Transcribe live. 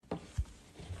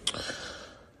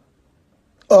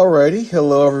Alrighty,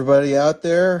 hello everybody out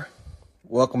there.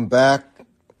 Welcome back.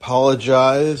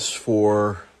 Apologize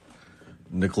for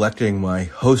neglecting my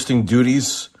hosting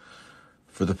duties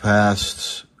for the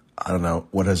past, I don't know,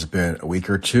 what has it been, a week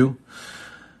or two?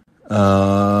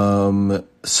 Some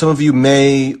of you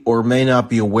may or may not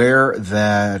be aware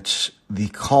that the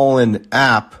Callin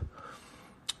app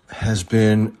has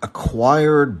been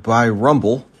acquired by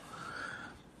Rumble,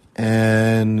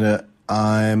 and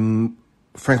I'm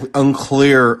frankly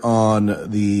unclear on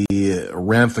the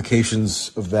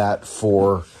ramifications of that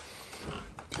for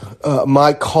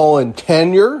my Callin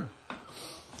tenure.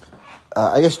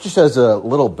 I guess just as a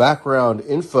little background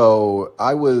info,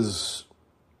 I was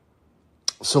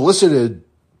solicited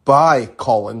by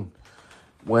Callin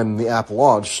when the app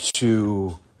launched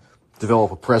to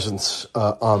develop a presence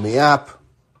on the app,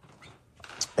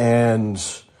 and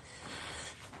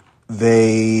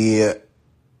they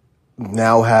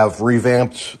now have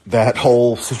revamped that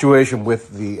whole situation with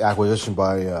the acquisition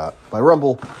by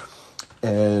Rumble,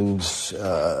 and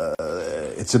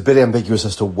it's a bit ambiguous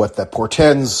as to what that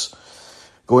portends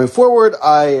going forward.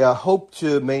 I hope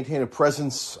to maintain a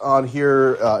presence on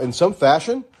here in some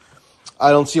fashion. I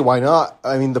don't see why not.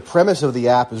 I mean, the premise of the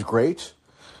app is great.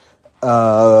 It,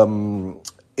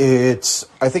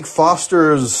 I think,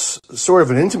 fosters sort of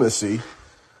an intimacy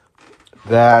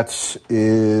that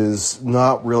is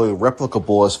not really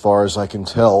replicable as far as I can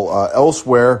tell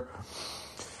elsewhere.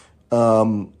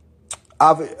 Obviously,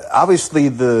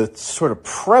 the sort of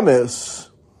premise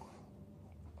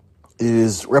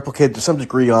is replicated to some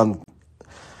degree on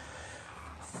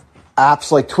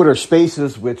apps like Twitter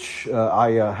Spaces, which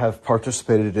I have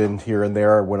participated in here and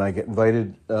there when I get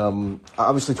invited.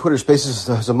 Obviously, Twitter Spaces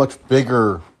has a much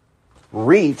bigger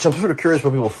reach. I'm sort of curious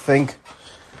what people think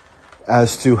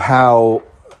as to how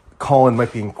Callin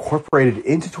might be incorporated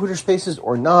into Twitter Spaces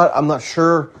or not. I'm not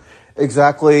sure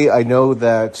exactly. I know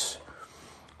that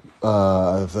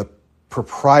the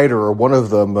proprietor, or one of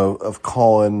them, of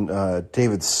Callin,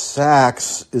 David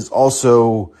Sachs, is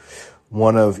also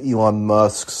one of Elon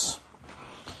Musk's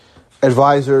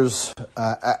advisors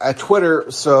at Twitter.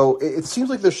 So it seems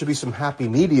like there should be some happy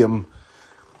medium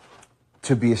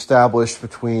to be established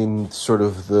between sort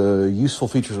of the useful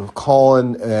features of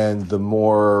Callin and the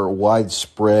more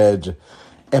widespread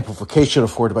amplification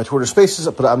afforded by Twitter Spaces,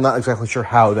 but I'm not exactly sure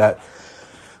how that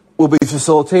will be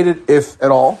facilitated, if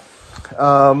at all.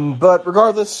 But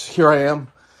regardless, here I am,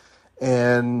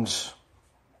 and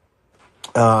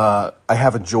I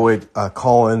have enjoyed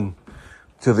Callin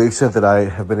to the extent that I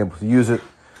have been able to use it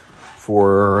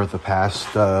for the past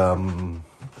about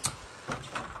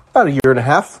a year and a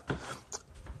half.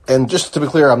 And just to be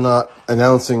clear, I'm not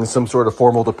announcing some sort of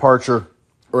formal departure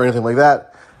or anything like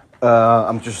that.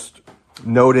 I'm just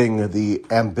noting the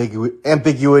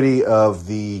ambiguity of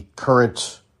the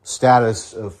current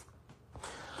status of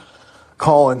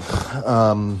Callin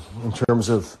in terms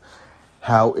of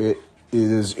how it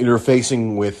is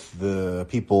interfacing with the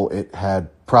people it had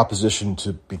propositioned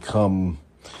to become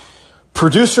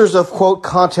producers of, quote,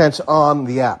 content on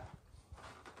the app.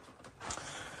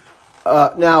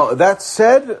 Now, that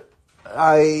said,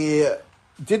 I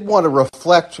did want to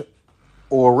reflect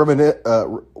or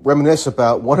reminisce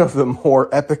about one of the more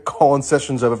epic Callin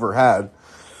sessions I've ever had,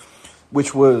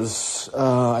 which was,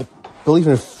 I believe,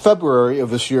 in February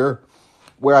of this year,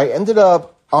 where I ended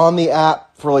up on the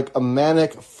app for like a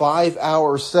manic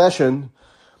 5-hour session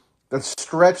that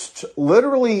stretched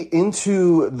literally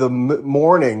into the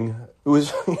morning. It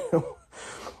was,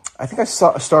 I think I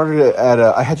started it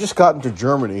I had just gotten to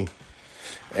Germany.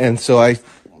 And so I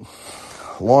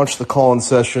launched the Callin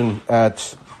session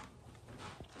at,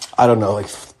 I don't know, like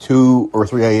 2 or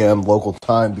 3 a.m. local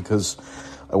time, because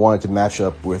I wanted to match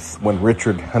up with when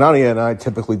Richard Hanania and I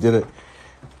typically did it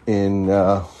in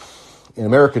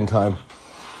American time.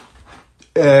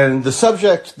 And the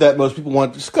subject that most people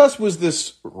wanted to discuss was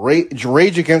this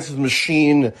Rage Against the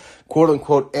Machine,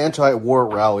 quote-unquote, anti-war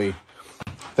rally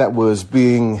that was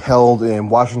being held in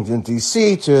Washington,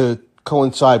 D.C. to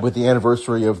coincide with the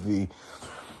anniversary of the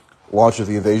launch of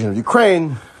the invasion of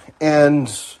Ukraine.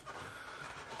 And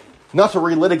not to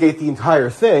relitigate the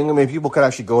entire thing, I mean, people could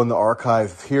actually go in the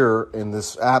archive here in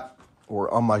this app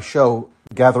or on my show,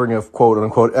 gathering of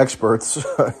quote-unquote experts,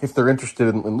 if they're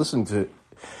interested in listening to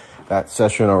that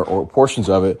session or portions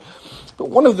of it. But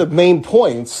one of the main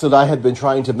points that I had been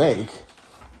trying to make,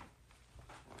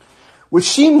 which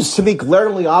seems to me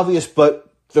glaringly obvious, but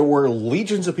there were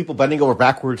legions of people bending over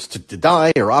backwards to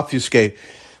deny or obfuscate,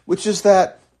 which is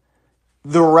that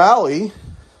the rally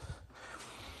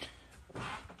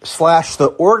 /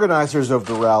 the organizers of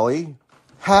the rally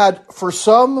had, for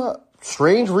some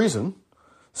strange reason,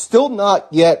 still not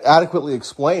yet adequately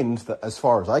explained, as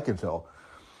far as I can tell,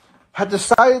 had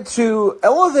decided to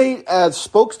elevate as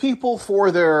spokespeople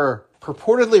for their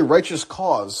purportedly righteous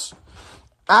cause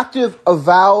active,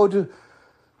 avowed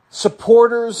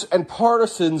supporters and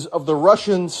partisans of the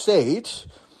Russian state,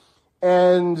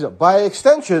 and by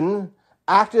extension,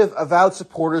 active, avowed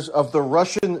supporters of the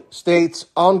Russian state's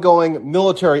ongoing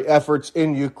military efforts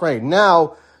in Ukraine.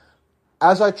 Now,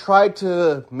 as I tried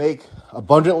to make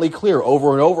abundantly clear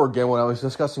over and over again when I was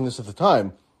discussing this at the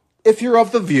time, if you're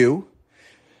of the view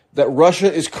that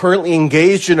Russia is currently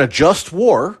engaged in a just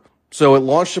war, so it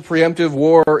launched a preemptive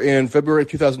war in February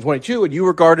 2022, and you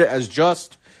regard it as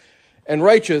just and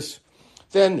righteous,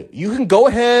 then you can go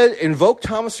ahead, invoke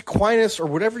Thomas Aquinas or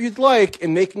whatever you'd like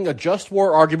in making a just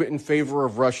war argument in favor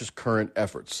of Russia's current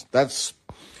efforts. That's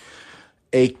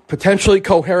a potentially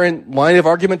coherent line of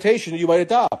argumentation you might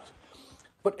adopt.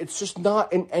 But it's just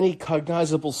not in any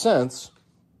cognizable sense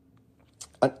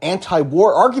an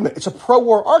anti-war argument. It's a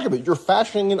pro-war argument. You're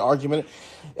fashioning an argument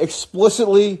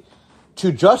explicitly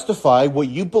to justify what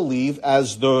you believe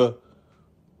as the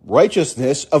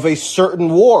righteousness of a certain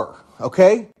war,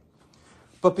 okay?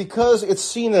 But because it's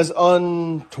seen as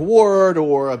untoward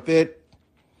or a bit,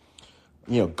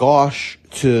 gauche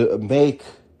to make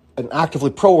an actively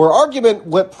pro-war argument,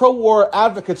 what pro-war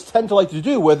advocates tend to like to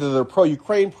do, whether they're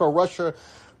pro-Ukraine, pro-Russia,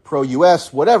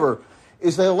 pro-US, whatever,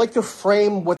 is they like to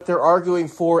frame what they're arguing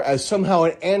for as somehow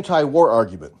an anti-war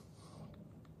argument,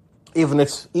 even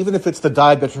if it's the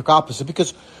diametric opposite.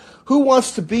 Because who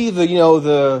wants to be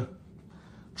the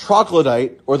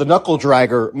troglodyte or the knuckle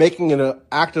dragger making an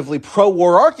actively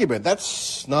pro-war argument?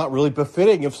 That's not really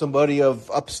befitting of somebody of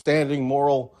upstanding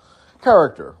moral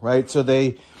character, right? So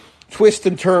they twist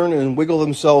and turn and wiggle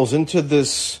themselves into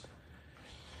this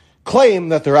claim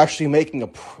that they're actually making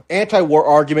an anti-war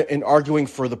argument and arguing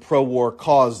for the pro-war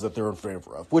cause that they're in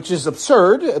favor of, which is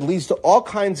absurd. It leads to all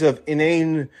kinds of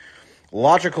inane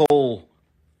logical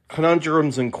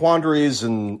conundrums and quandaries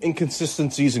and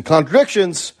inconsistencies and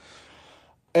contradictions.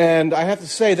 And I have to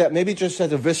say that maybe just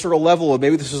at a visceral level, or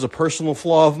maybe this is a personal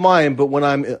flaw of mine, but when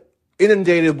I'm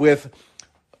inundated with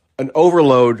an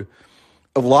overload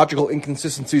of logical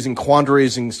inconsistencies and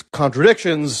quandaries and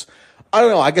contradictions, I don't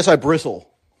know, I guess I bristle.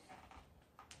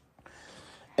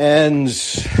 And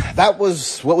that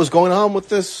was what was going on with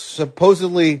this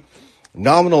supposedly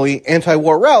nominally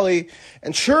anti-war rally.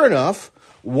 And sure enough,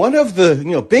 one of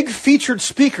the big featured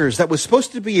speakers that was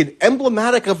supposed to be an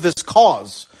emblematic of this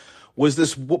cause was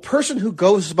this person who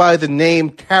goes by the name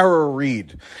Tara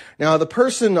Reade. Now, the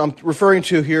person I'm referring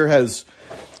to here has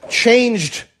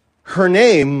changed her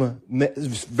name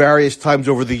various times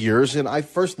over the years, and I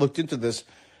first looked into this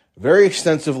very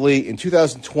extensively in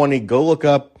 2020. Go look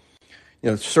up,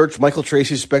 search Michael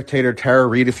Tracy Spectator Tara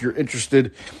Reade if you're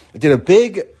interested. I did a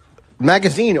big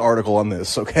magazine article on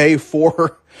this, okay,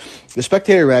 for the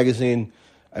Spectator magazine,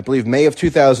 I believe May of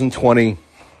 2020,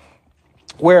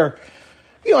 where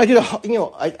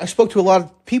I spoke to a lot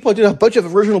of people. I did a bunch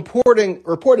of original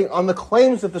reporting on the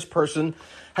claims that this person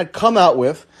had come out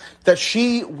with, that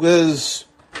she was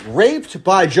raped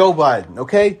by Joe Biden,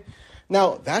 okay?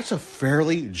 Now, that's a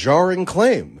fairly jarring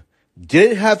claim.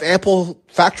 Did it have ample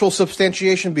factual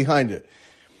substantiation behind it?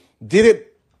 Did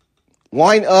it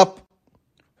line up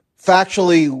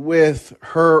factually with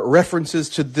her references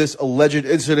to this alleged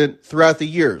incident throughout the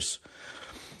years?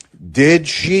 Did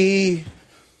she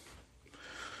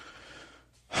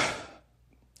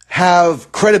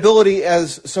have credibility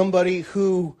as somebody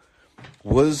who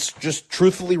was just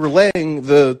truthfully relaying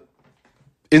the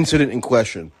incident in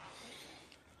question?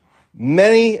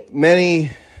 Many,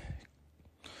 many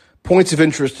points of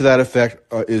interest to that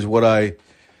effect is what I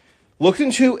looked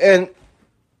into, and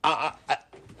I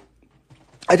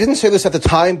didn't say this at the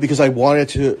time because I wanted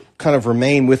to kind of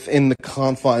remain within the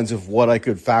confines of what I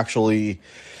could factually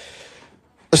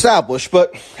establish,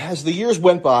 but as the years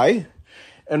went by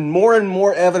and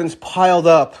more evidence piled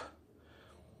up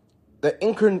that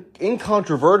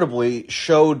incontrovertibly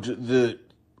showed the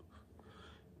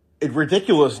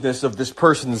ridiculousness of this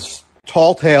person's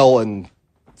tall tale and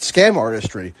scam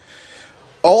artistry,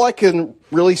 all I can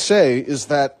really say is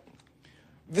that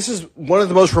this is one of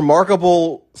the most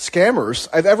remarkable scammers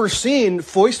I've ever seen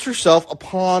foist herself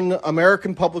upon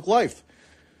American public life.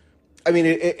 I mean,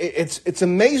 it's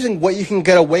amazing what you can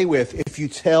get away with if you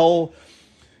tell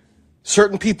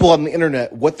certain people on the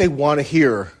internet what they want to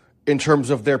hear in terms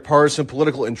of their partisan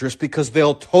political interests, because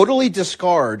they'll totally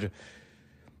discard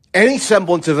any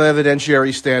semblance of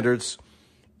evidentiary standards,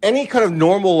 any kind of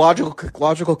normal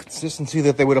logical consistency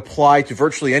that they would apply to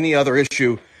virtually any other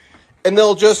issue, And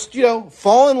they'll just,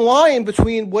 fall in line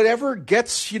between whatever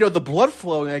gets, the blood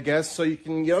flowing, I guess, so you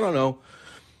can, I don't know,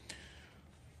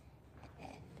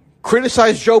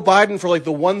 criticize Joe Biden for like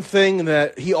the one thing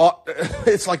that he ought,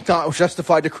 it's like not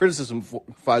justified to criticize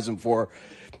him for,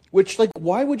 which, like,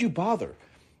 why would you bother?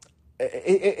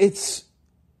 It's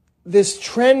this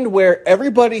trend where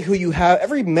everybody who you have,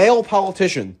 every male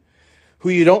politician who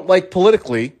you don't like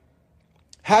politically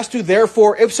has to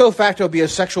therefore ipso facto be a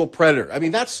sexual predator. I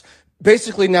mean, that's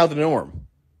basically now the norm.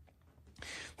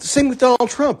 It's the same with Donald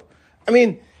Trump. I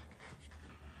mean,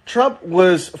 Trump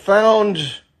was found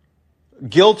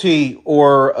guilty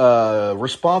or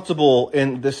responsible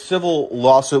in this civil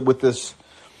lawsuit with this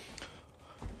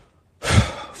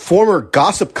former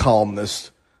gossip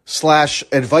columnist /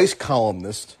 advice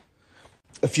columnist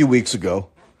a few weeks ago.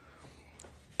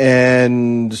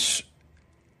 And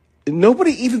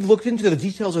nobody even looked into the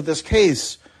details of this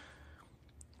case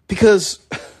because,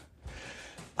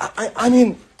 I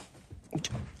mean,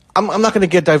 I'm not going to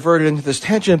get diverted into this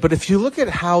tangent, but if you look at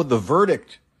how the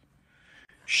verdict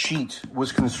sheet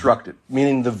was constructed,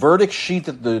 meaning the verdict sheet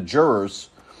that the jurors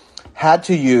had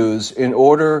to use in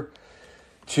order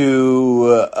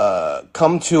to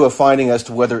come to a finding as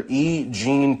to whether E.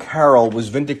 Jean Carroll was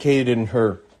vindicated in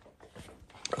her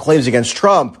claims against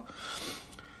Trump,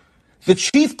 the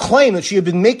chief claim that she had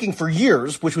been making for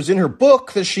years, which was in her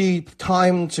book that she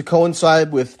timed to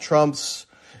coincide with Trump's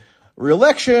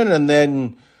reelection, and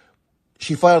then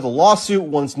she filed a lawsuit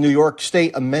once New York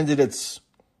State amended its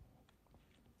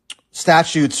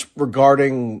statutes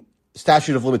regarding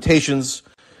statute of limitations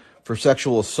for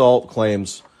sexual assault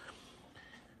claims.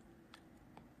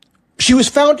 She was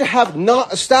found to have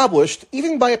not established,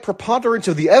 even by a preponderance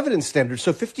of the evidence standard,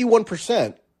 so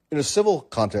 51% in a civil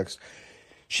context,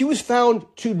 she was found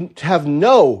to have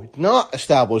not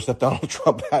established that Donald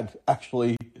Trump had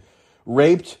actually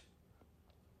raped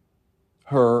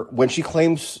her when she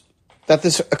claims that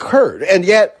this occurred. And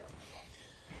yet,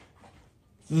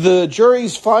 the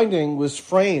jury's finding was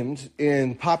framed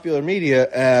in popular media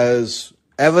as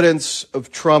evidence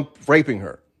of Trump raping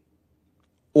her.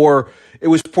 Or it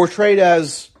was portrayed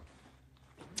as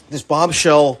this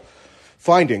bombshell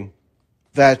finding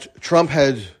that Trump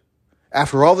had,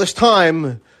 after all this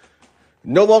time,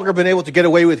 no longer been able to get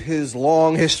away with his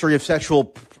long history of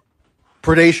sexual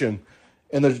predation.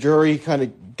 And the jury kind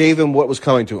of gave him what was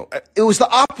coming to him. It was the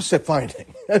opposite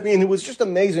finding. I mean, it was just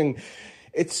amazing.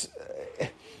 It's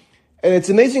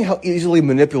amazing how easily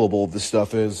manipulable this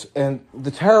stuff is. And the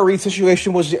Tara Reade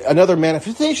situation was another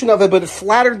manifestation of it, but it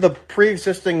flattered the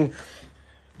pre-existing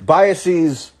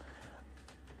biases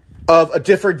of a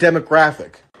different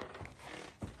demographic.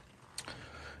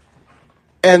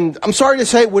 And I'm sorry to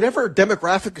say, whatever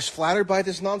demographic is flattered by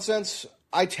this nonsense,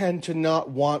 I tend to not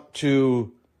want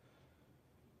to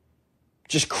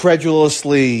just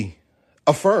credulously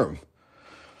affirm.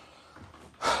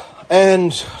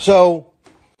 And so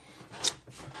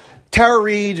Tara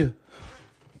Reade,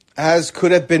 as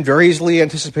could have been very easily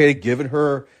anticipated given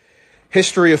her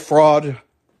history of fraud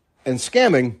and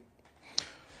scamming,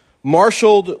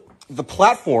 marshaled the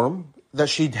platform that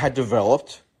she had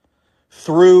developed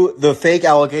through the fake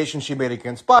allegations she made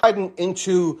against Biden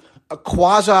into a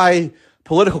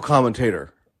quasi-political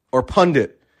commentator or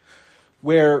pundit,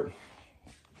 where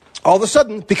all of a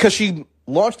sudden, because she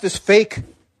launched this fake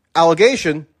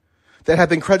allegation that had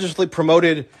been credulously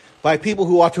promoted by people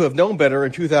who ought to have known better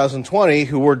in 2020,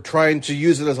 who were trying to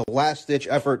use it as a last-ditch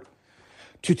effort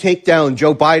to take down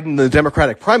Joe Biden in the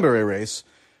Democratic primary race,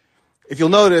 if you'll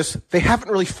notice, they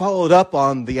haven't really followed up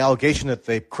on the allegation that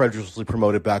they credulously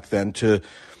promoted back then to,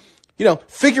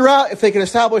 figure out if they can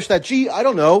establish that, I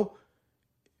don't know,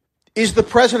 is the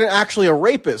president actually a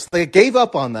rapist? They gave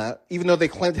up on that, even though they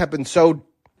claimed to have been so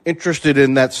interested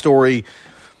in that story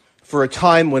for a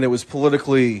time when it was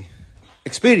politically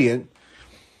expedient.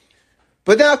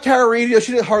 But now Tara Reade,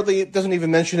 she doesn't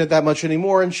even mention it that much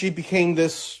anymore, and she became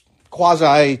this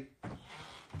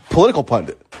quasi-political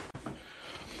pundit.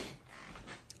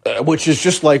 Which is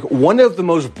just like one of the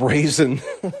most brazen,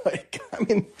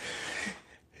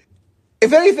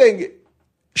 if anything,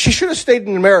 she should have stayed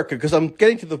in America, because I'm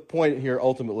getting to the point here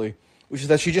ultimately, which is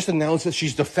that she just announced that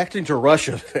she's defecting to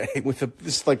Russia today with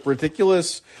this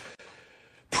ridiculous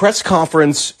press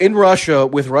conference in Russia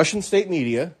with Russian state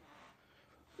media,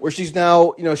 where she's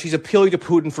now, she's appealing to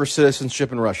Putin for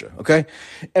citizenship in Russia, okay?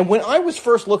 And when I was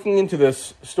first looking into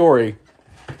this story,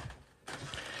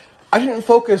 I didn't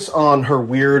focus on her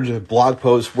weird blog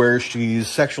post where she's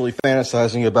sexually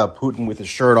fantasizing about Putin with his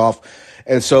shirt off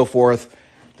and so forth.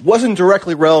 Wasn't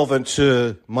directly relevant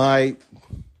to my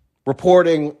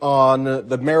reporting on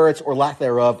the merits or lack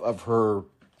thereof of her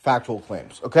factual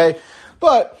claims, okay?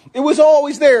 But it was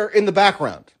always there in the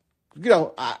background.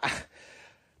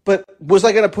 But was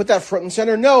I going to put that front and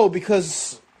center? No,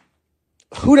 because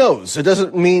who knows? It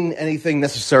doesn't mean anything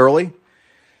necessarily.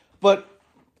 But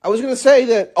I was going to say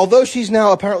that although she's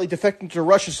now apparently defecting to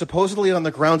Russia, supposedly on the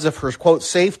grounds of her, quote,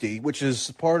 safety, which is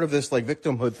part of this like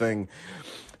victimhood thing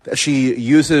that she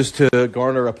uses to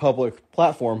garner a public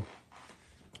platform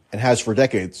and has for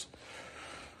decades,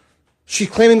 she's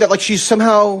claiming that like she's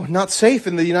somehow not safe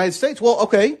in the United States. Well,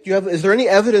 okay, is there any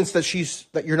evidence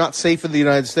that you're not safe in the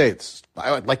United States?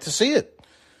 I would like to see it.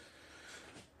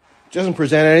 She doesn't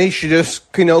present any. She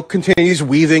just, continues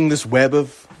weaving this web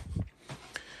of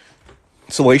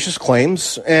salacious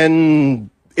claims, and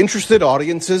interested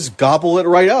audiences gobble it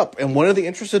right up. And one of the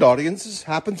interested audiences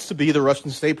happens to be the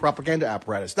Russian state propaganda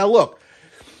apparatus. Now, look,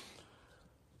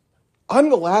 I'm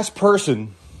the last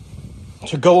person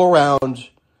to go around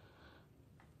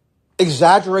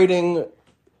exaggerating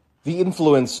the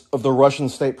influence of the Russian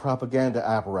state propaganda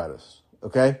apparatus,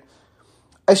 okay?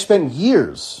 I spent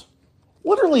years,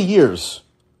 literally years,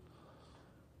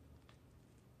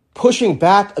 pushing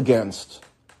back against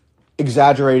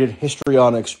exaggerated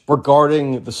histrionics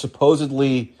regarding the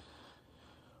supposedly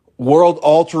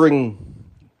world-altering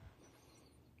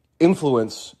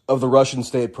influence of the Russian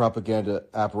state propaganda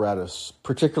apparatus,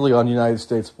 particularly on United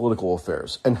States political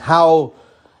affairs, and how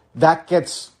that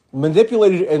gets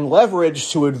manipulated and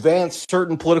leveraged to advance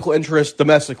certain political interests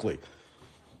domestically.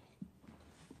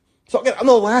 So again, I'm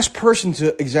the last person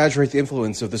to exaggerate the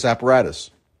influence of this apparatus.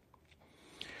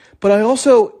 But I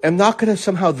also am not going to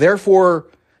somehow, therefore,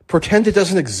 pretend it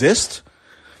doesn't exist,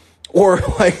 or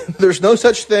like there's no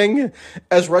such thing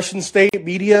as Russian state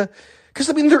media, because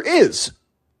there is,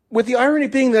 with the irony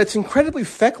being that it's incredibly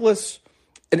feckless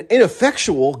and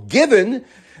ineffectual, given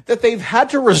that they've had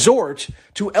to resort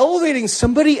to elevating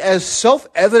somebody as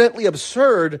self-evidently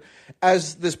absurd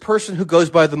as this person who goes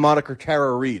by the moniker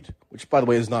Tara Reid, which, by the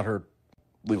way, is not her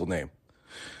legal name.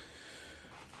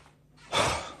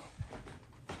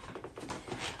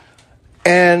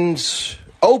 And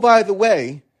oh, by the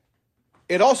way,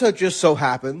 it also just so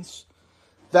happens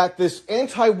that this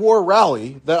anti-war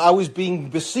rally that I was being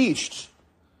beseeched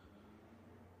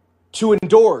to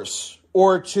endorse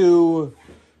or to,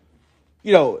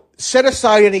 set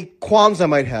aside any qualms I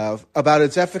might have about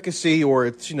its efficacy or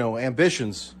its,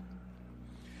 ambitions,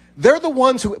 they're the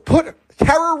ones who put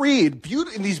Tara Reid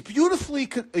in these beautifully,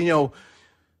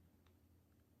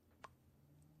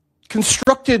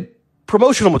 constructed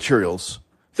promotional materials.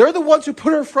 They're the ones who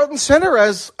put her front and center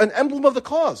as an emblem of the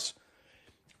cause.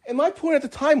 And my point at the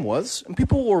time was, and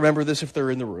people will remember this if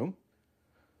they're in the room,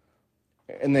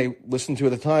 and they listened to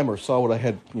it at the time or saw what I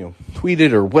had,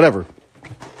 tweeted or whatever.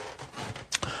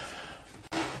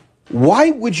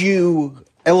 Why would you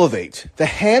elevate the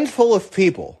handful of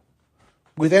people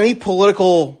with any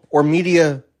political or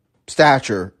media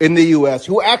stature in the U.S.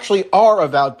 who actually are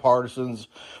avowed partisans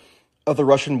of the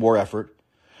Russian war effort?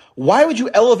 Why would you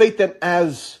elevate them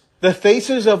as the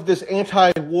faces of this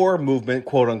anti-war movement,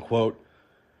 quote unquote,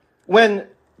 when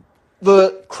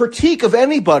the critique of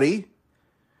anybody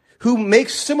who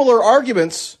makes similar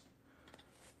arguments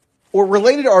or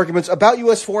related arguments about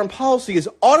U.S. foreign policy is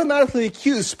automatically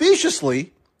accused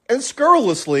speciously and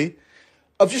scurrilously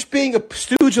of just being a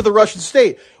stooge of the Russian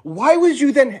state? Why would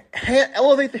you then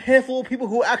elevate the handful of people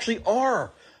who actually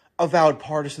are avowed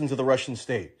partisans of the Russian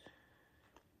state?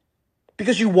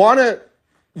 Because you want to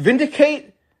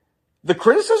vindicate the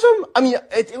criticism?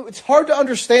 It's hard to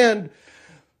understand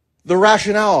the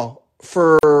rationale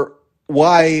for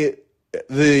why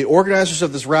the organizers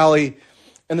of this rally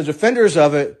and the defenders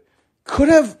of it could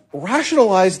have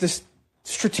rationalized this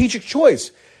strategic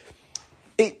choice.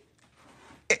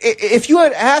 If you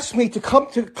had asked me to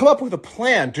come up with a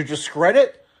plan to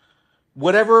discredit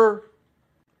whatever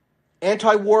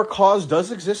anti-war cause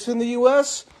does exist in the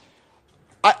U.S.,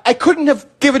 I couldn't have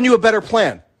given you a better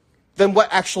plan than what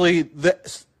actually the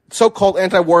so-called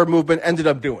anti-war movement ended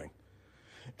up doing.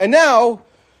 And now,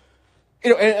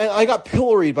 and I got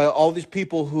pilloried by all these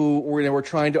people who were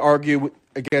trying to argue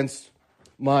against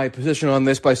my position on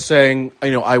this by saying,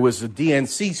 I was a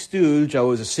DNC stooge, I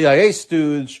was a CIA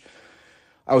stooge,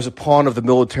 I was a pawn of the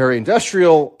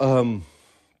military-industrial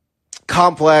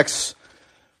complex,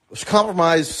 was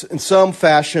compromised in some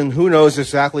fashion, who knows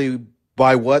exactly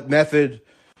by what method.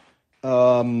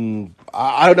 I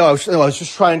don't know, I was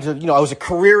just trying to, I was a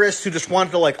careerist who just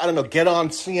wanted to, get on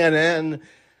CNN.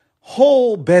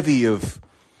 Whole bevy of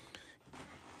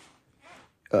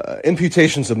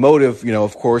imputations of motive,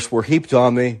 of course, were heaped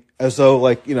on me as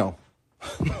though,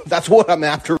 that's what I'm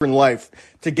after in life,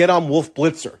 to get on Wolf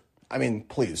Blitzer.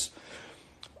 Please.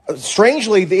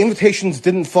 strangely, the invitations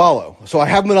didn't follow. So I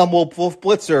haven't been on Wolf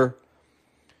Blitzer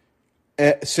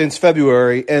since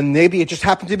February, and maybe it just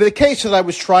happened to be the case that I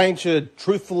was trying to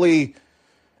truthfully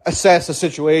assess a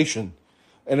situation,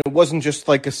 and it wasn't just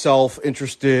like a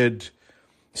self-interested,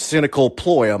 cynical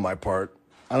ploy on my part.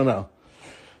 I don't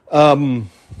know.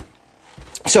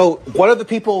 So one of the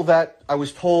people that I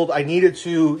was told I needed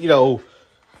to,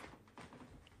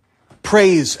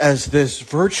 praise as this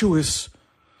virtuous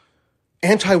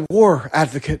anti-war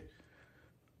advocate,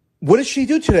 what did she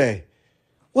do today?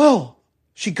 Well,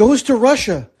 she goes to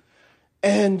Russia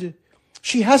and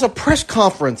she has a press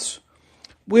conference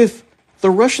with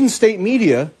the Russian state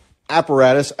media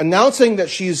apparatus announcing that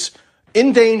she's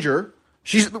in danger.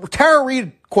 Tara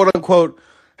Reid, quote unquote,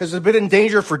 has been in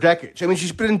danger for decades. I mean,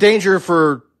 she's been in danger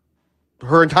for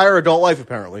her entire adult life,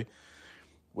 apparently.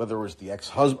 Whether it was the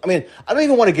ex-husband. I mean, I don't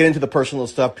even want to get into the personal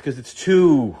stuff because it's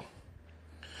too...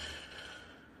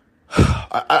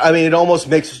 I mean, it almost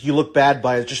makes you look bad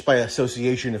just by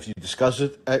association if you discuss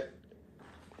it at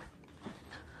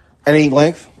any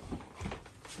length.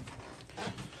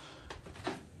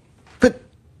 But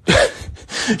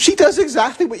she does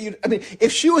exactly what I mean,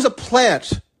 if she was a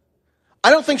plant, I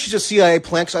don't think she's a CIA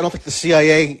plant because I don't think the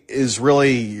CIA is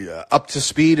really up to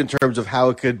speed in terms of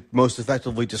how it could most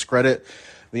effectively discredit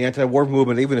the anti-war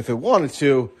movement, even if it wanted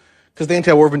to, because the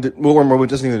anti-war movement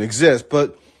doesn't even exist.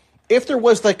 But if there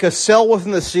was like a cell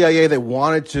within the CIA that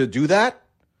wanted to do that,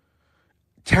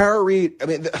 Tara Reid, I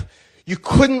mean, you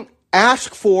couldn't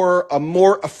ask for a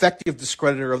more effective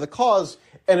discreditor of the cause.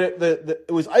 And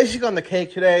it was icing on the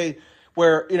cake today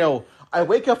where, I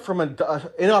wake up from an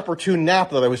inopportune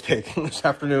nap that I was taking this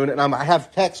afternoon, and I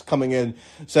have texts coming in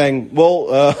saying,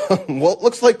 well, it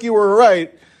looks like you were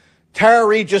right. Tara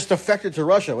Reid just defected to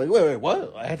Russia. Like, wait,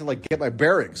 what? I had to get my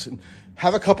bearings and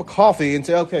have a cup of coffee and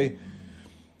say, okay,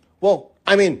 well,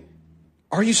 I mean,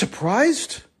 are you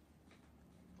surprised?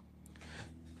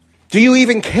 Do you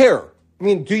even care? I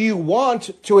mean, do you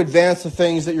want to advance the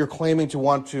things that you're claiming to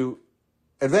want to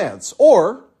advance?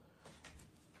 Or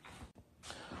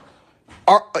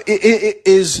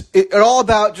is it all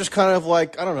about just kind of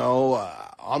like, I don't know,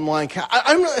 online...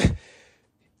 I don't know.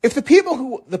 If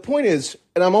the point is,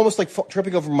 and I'm almost like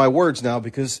tripping over my words now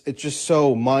because it's just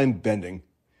so mind-bending.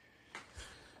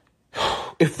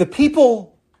 If the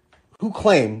people who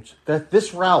claimed that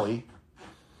this rally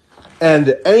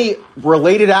and any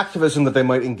related activism that they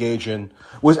might engage in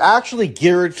was actually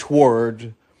geared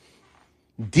toward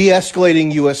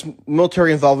de-escalating U.S.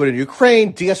 military involvement in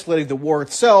Ukraine, de-escalating the war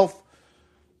itself,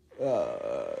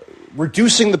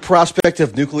 reducing the prospect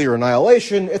of nuclear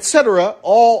annihilation, etc.,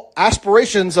 all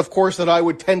aspirations, of course, that I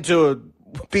would tend to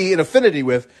be in affinity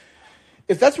with,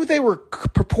 if that's what they were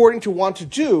purporting to want to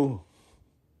do,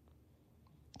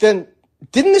 then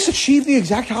didn't this achieve the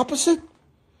exact opposite?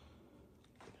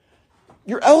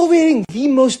 You're elevating the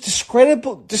most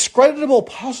discreditable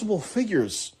possible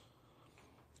figures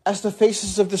as the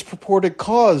faces of this purported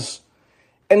cause,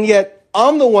 and yet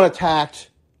I'm the one attacked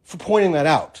for pointing that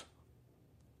out.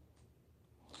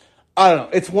 I don't know.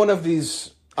 It's one of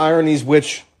these ironies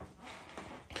which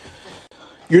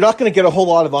you're not going to get a whole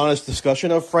lot of honest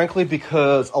discussion of, frankly,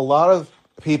 because a lot of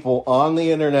people on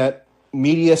the internet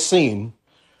media scene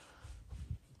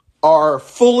are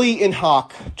fully in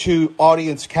hoc to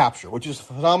audience capture, which is a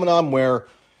phenomenon where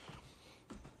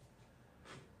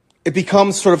it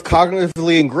becomes sort of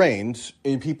cognitively ingrained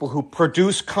in people who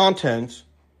produce content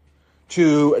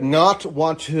to not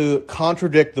want to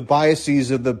contradict the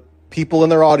biases of the people in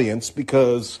their audience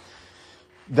because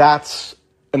that's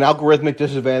an algorithmic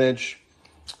disadvantage.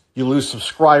 You lose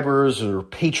subscribers or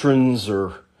patrons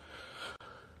or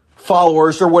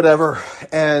followers or whatever.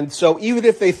 And so even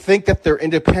if they think that they're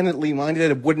independently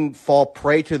minded, it wouldn't fall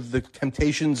prey to the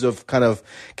temptations of kind of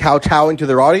kowtowing to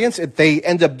their audience, they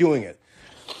end up doing it.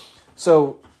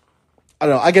 So, I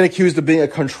don't know, I get accused of being a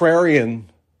contrarian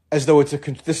as though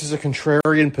this is a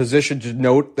contrarian position to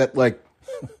note that,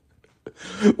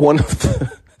 one of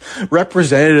the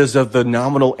representatives of the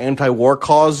nominal anti-war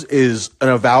cause is an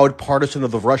avowed partisan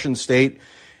of the Russian state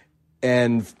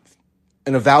and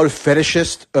an avowed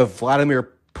fetishist of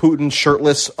Vladimir Putin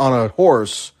shirtless on a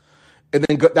horse, and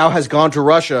then now has gone to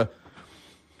Russia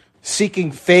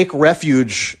seeking fake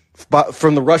refuge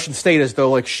from the Russian state as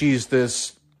though she's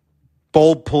this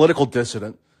bold political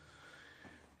dissident.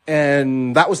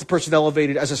 And that was the person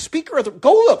elevated as a speaker.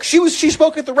 Go look. She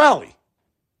spoke at the rally.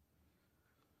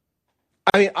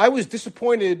 I mean, I was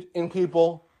disappointed in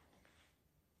people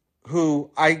who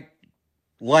I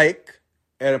like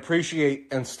and appreciate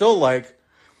and still like,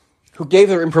 who gave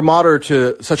their imprimatur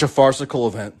to such a farcical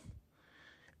event.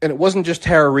 And it wasn't just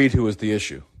Tara Reid who was the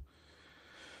issue.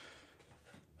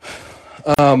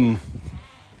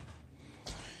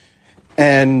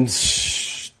 And,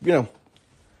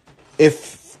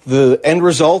 if the end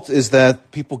result is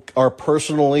that people are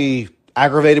personally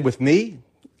aggravated with me,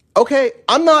 okay,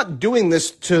 I'm not doing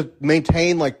this to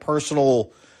maintain like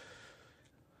personal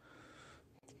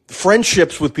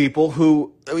friendships with people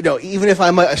who, even if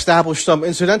I might establish some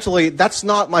incidentally, that's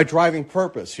not my driving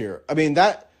purpose here. I mean,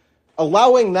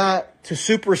 allowing that to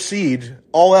supersede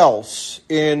all else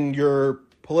in your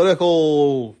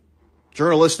political,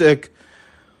 journalistic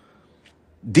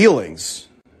dealings,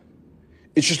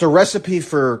 it's just a recipe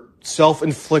for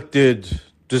self-inflicted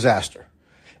disaster.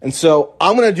 And so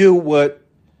I'm going to do what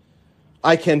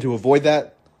I can to avoid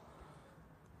that.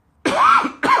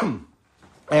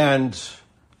 And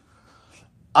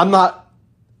I'm not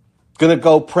going to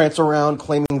go prance around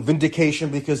claiming vindication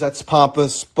because that's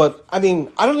pompous. But, I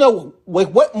mean, I don't know,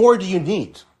 what more do you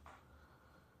need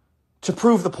to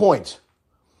prove the point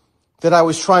that I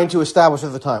was trying to establish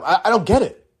at the time? I don't get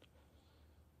it.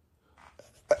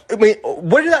 I mean,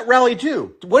 what did that rally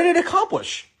do? What did it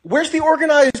accomplish? Where's the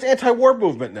organized anti-war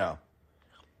movement now?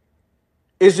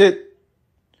 Has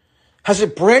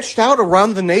it branched out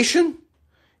around the nation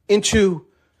into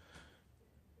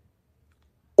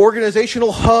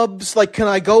organizational hubs? Like, can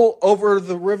I go over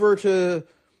the river to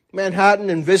Manhattan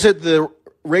and visit the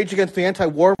Rage Against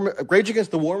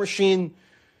the War Machine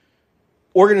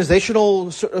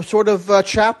organizational sort of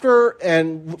chapter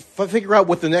and figure out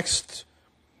what the next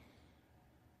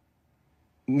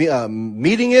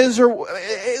meeting is? Or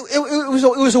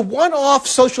it was a one-off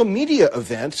social media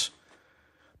event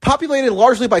populated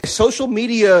largely by social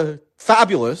media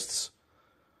fabulists,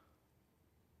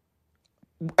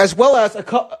 as well as a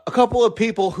couple of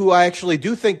people who I actually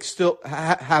do think still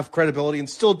have credibility and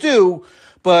still do,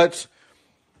 but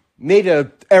made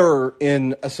an error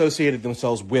in associating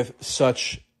themselves with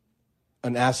such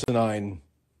an asinine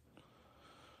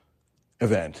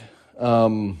event.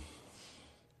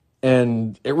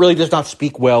 And it really does not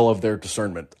speak well of their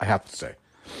discernment, I have to say.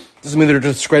 Doesn't mean they're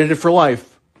discredited for life.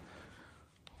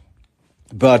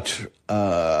 But,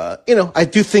 I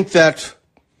do think that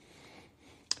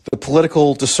the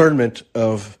political discernment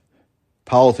of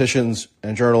politicians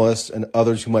and journalists and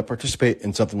others who might participate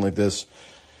in something like this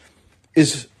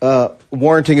is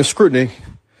warranting of scrutiny.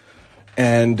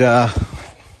 And I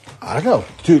don't know.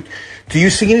 Do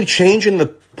you see any change in the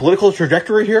political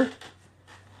trajectory here?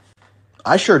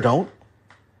 I sure don't.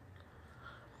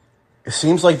 It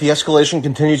seems like the escalation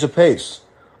continues apace,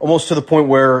 almost to the point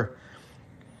where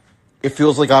it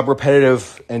feels like I'm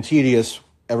repetitive and tedious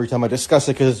every time I discuss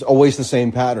it because it's always the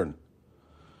same pattern.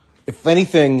 If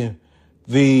anything,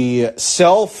 the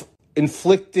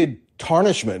self-inflicted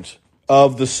tarnishment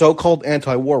of the so-called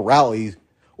anti-war rally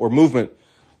or movement,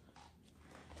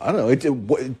 I don't know, it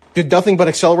did nothing but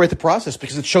accelerate the process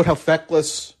because it showed how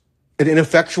feckless and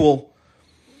ineffectual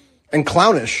and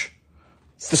clownish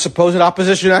the supposed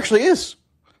opposition actually is.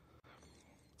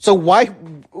 So why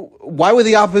would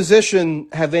the opposition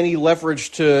have any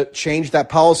leverage to change that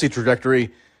policy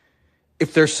trajectory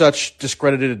if they're such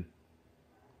discredited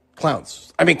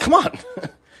clowns? I mean, come on.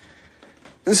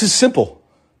 This is simple.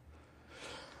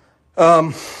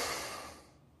 And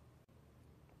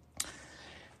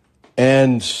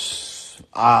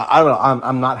I don't know.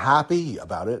 I'm not happy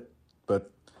about it,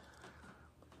 but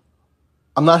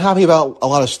I'm not happy about a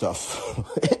lot of stuff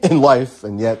in life,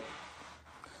 and yet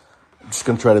I'm just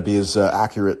going to try to be as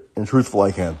accurate and truthful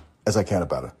as I can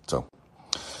about it. So,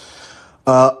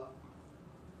 well,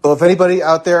 if anybody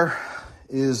out there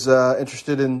is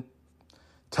interested in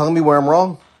telling me where I'm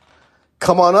wrong,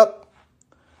 come on up,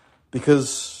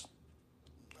 because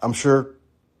I'm sure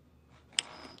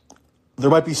there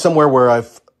might be somewhere where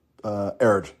I've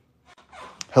erred.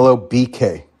 Hello,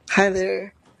 BK. Hi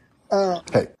there.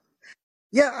 Hey.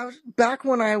 Yeah, back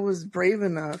when I was brave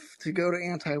enough to go to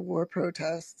anti-war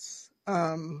protests.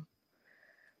 There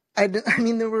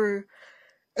were,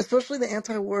 especially the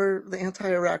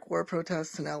anti-Iraq war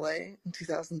protests in LA in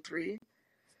 2003.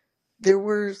 There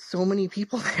were so many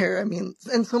people there. And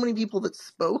so many people that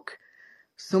spoke.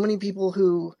 So many people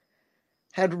who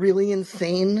had really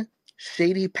insane,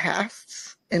 shady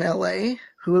pasts in LA,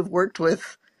 who have worked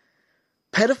with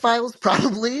pedophiles,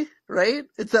 probably, right?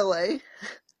 It's LA.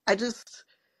 I'm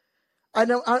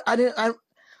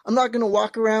not going to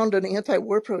walk around an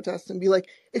anti-war protest and be like,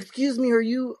 "Excuse me, are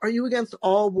you against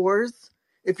all wars?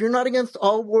 If you're not against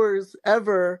all wars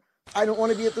ever, I don't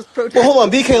want to be at this protest." Well, hold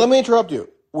on, BK, let me interrupt you.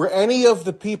 Were any of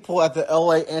the people at the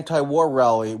LA anti-war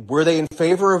rally, were they in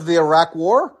favor of the Iraq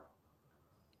war?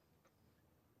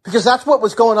 Because that's what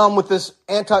was going on with this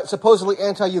supposedly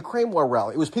anti-Ukraine war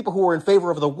rally. It was people who were in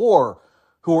favor of the war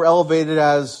who were elevated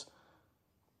as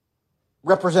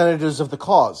representatives of the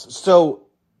cause. So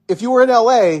if you were in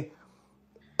LA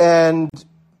and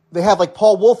they had like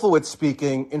Paul Wolfowitz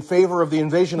speaking in favor of the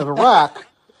invasion of Iraq,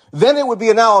 then it would be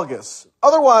analogous.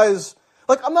 Otherwise,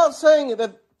 like, I'm not saying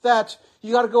that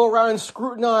you got to go around and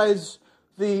scrutinize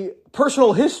the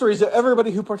personal histories of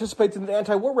everybody who participates in the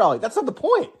anti-war rally. That's not the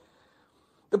point.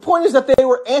 The point is that they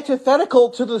were antithetical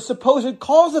to the supposed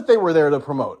cause that they were there to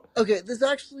promote. Okay, this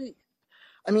actually,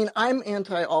 I mean, I'm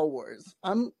anti-all wars.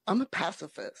 I'm a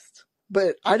pacifist,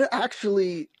 but I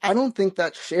don't think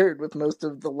that's shared with most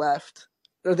of the left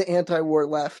or the anti-war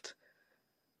left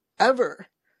ever.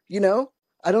 You know,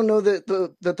 I don't know that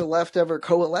the left ever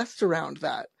coalesced around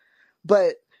that.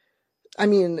 But I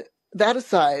mean, that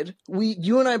aside,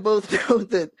 you and I both know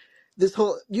that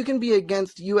you can be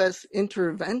against U.S.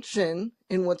 intervention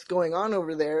in what's going on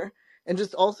over there, and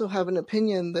just also have an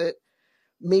opinion that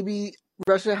maybe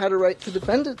Russia had a right to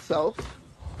defend itself.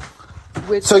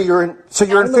 So you're in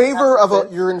favor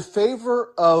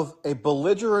of a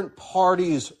belligerent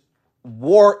party's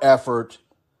war effort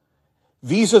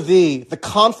vis-a-vis the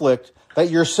conflict that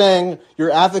you're saying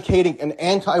you're advocating an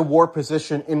anti-war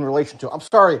position in relation to. I'm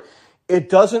sorry, it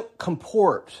doesn't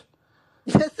comport.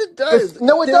 Yes, it does. It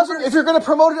doesn't. If you're going to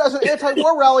promote it as an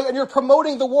anti-war rally and you're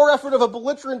promoting the war effort of a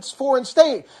belligerent foreign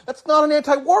state, that's not an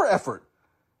anti-war effort.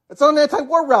 It's not an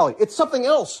anti-war rally. It's something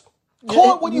else.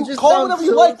 Call it whatever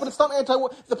you like, but it's not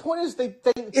anti-war. The point is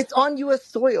it's on U.S.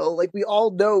 soil. Like, we all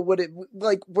know what it,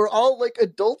 like, we're all like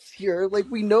adults here. Like,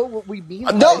 we know what we mean.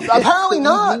 No, apparently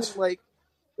not.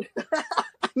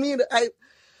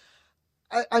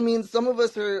 I mean, some of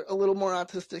us are a little more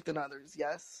autistic than others,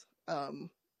 yes.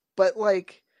 But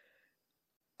like,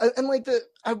 and like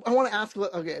I want to ask,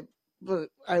 but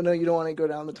I know you don't want to go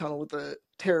down the tunnel with the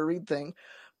Tara Reid thing,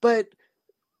 but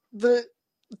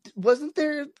wasn't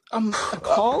there a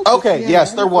call? Okay,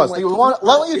 yes, there was.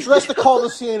 Let me address the call to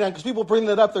CNN, because people bring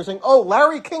that up. They're saying, "Oh,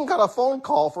 Larry King got a phone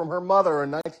call from her mother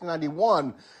in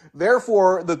 1991.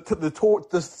 Therefore,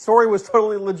 the story was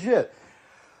totally legit."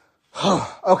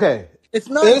 Okay, it's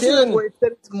not. It's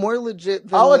that it's more legit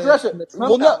than I'll address it. The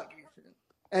Trump allegation.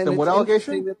 And the what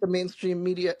allegation? That the mainstream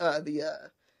media, the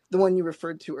one you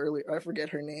referred to earlier, I forget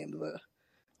her name,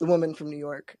 the woman from New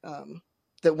York,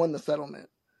 that won the settlement.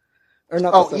 Or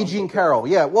not E. Jean Carroll.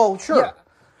 Yeah, well, sure. Yeah.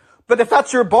 But if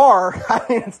that's your bar, I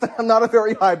mean, it's not a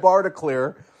very high bar to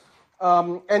clear.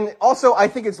 And also, I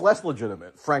think it's less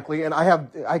legitimate, frankly, and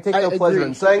I take no pleasure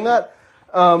in saying that.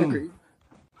 Agreed.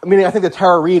 I mean, I think that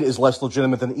Tara Reid is less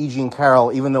legitimate than E. Jean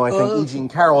Carroll, even though I think E. Jean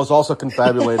Carroll is also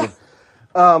confabulated.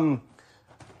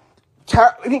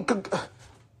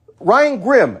 Ryan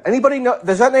Grim, anybody know?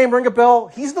 Does that name ring a bell?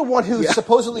 He's the one who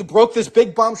supposedly broke this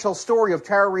big bombshell story of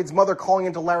Tara Reid's mother calling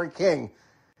into Larry King.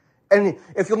 And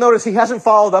if you'll notice, he hasn't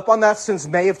followed up on that since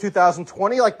May of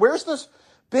 2020. Like, where's this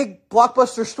big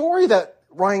blockbuster story that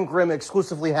Ryan Grim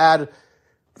exclusively had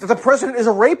that the president is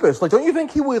a rapist? Like, don't you think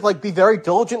he would, like, be very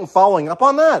diligent in following up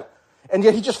on that? And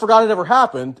yet he just forgot it ever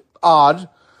happened. Odd.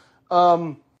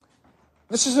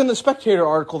 This is in the Spectator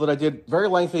article that I did, very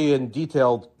lengthy and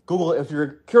detailed. Google it if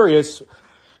you're curious.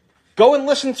 Go and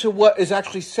listen to what is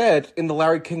actually said in the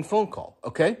Larry King phone call,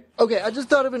 okay? Okay, I just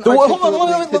thought of an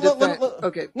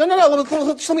Okay. No.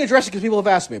 Let me address it because people have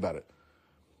asked me about it.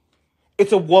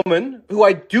 It's a woman who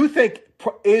I do think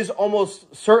is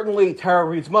almost certainly Tara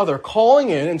Reid's mother calling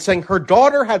in and saying her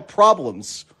daughter had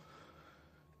problems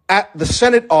at the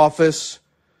Senate office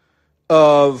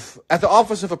at the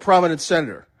office of a prominent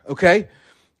senator, okay?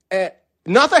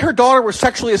 Not that her daughter was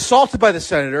sexually assaulted by the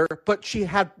senator, but she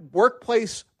had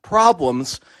workplace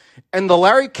problems. And the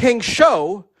Larry King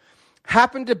show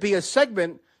happened to be a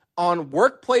segment on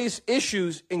workplace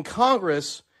issues in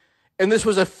Congress. And this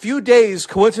was a few days,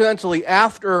 coincidentally,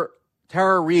 after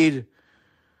Tara Reid,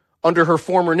 under her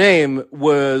former name,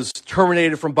 was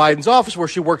terminated from Biden's office, where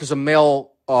she worked as a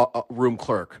mail room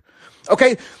clerk.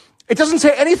 Okay? It doesn't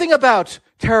say anything about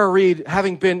Tara Reid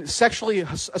having been sexually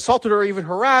assaulted or even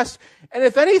harassed. And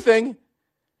if anything,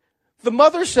 the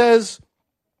mother says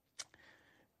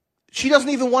she doesn't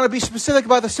even want to be specific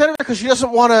about the senator because she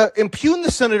doesn't want to impugn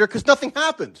the senator because nothing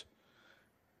happened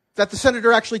that the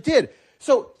senator actually did.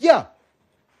 So, yeah,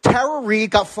 Tara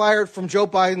Reid got fired from Joe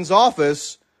Biden's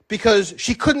office because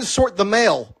she couldn't sort the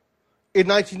mail in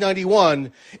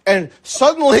 1991, and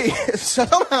suddenly,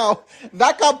 somehow,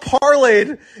 that got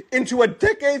parlayed into a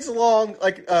decades-long,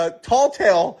 tall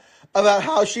tale about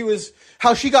how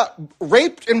she got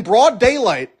raped in broad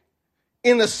daylight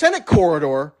in the Senate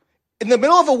corridor in the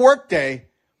middle of a workday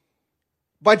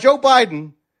by Joe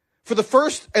Biden for the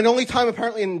first and only time,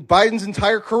 apparently, in Biden's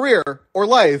entire career or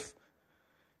life.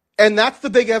 And that's the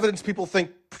big evidence people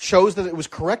think shows that it was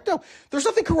correct. No, there's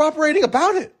nothing corroborating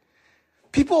about it.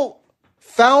 People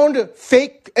found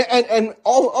fake, and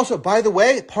also, by the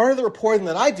way, part of the reporting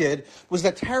that I did was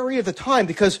that Tara Reid at the time,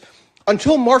 because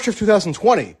until March of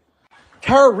 2020,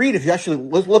 Tara Reid, if you actually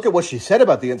look at what she said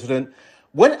about the incident,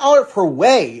 went out of her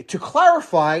way to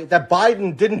clarify that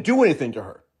Biden didn't do anything to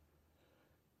her.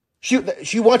 She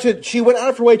went out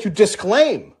of her way to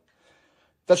disclaim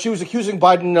that she was accusing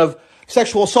Biden of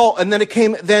sexual assault, and then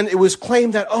it was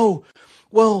claimed that, oh,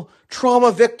 well,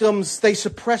 trauma victims, they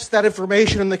suppress that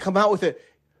information and they come out with it.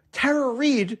 Tara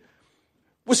Reid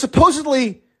was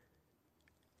supposedly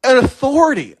an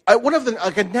authority, a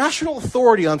national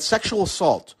authority on sexual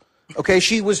assault. Okay,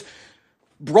 she was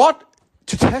brought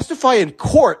to testify in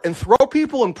court and throw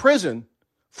people in prison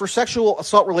for sexual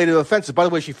assault-related offenses. By the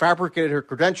way, she fabricated her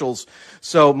credentials,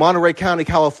 so Monterey County,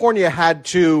 California had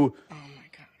to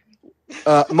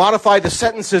modify the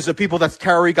sentences of people that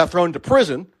Tara Reid got thrown into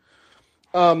prison.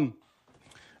 But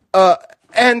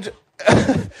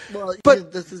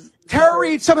Tara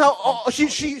Reid somehow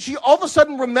she all of a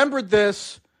sudden remembered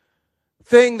this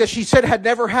thing that she said had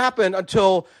never happened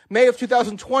until May of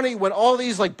 2020, when all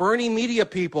these like Bernie media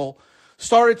people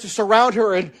started to surround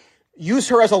her and use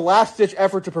her as a last-ditch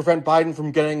effort to prevent Biden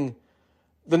from getting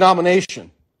the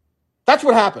nomination. That's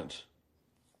what happened.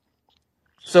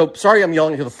 So sorry, I'm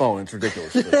yelling into the phone. It's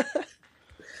ridiculous.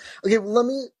 Okay, let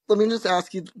me just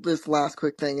ask you this last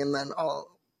quick thing, and then I'll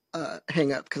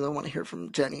hang up because I want to hear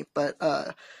from Jenny. But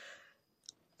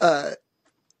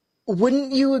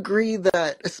wouldn't you agree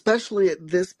that, especially at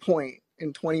this point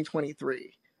in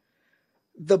 2023,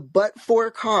 the but-for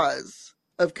cause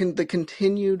of the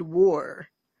continued war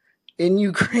in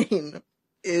Ukraine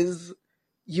is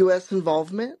U.S.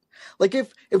 involvement? Like,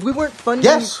 if we weren't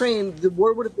funding Ukraine, the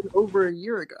war would have been over a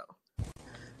year ago.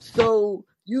 So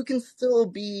you can still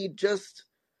be just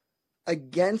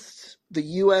against the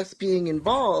U.S. being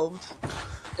involved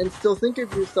and still think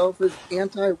of yourself as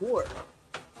anti-war.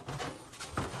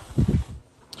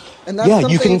 And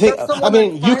that's you can think. I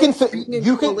mean, you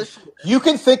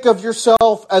can think of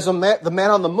yourself as the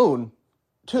man on the moon,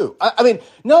 too. I mean,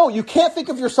 no, you can't think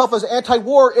of yourself as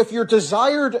anti-war if your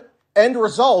desired end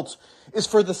result is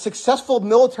for the successful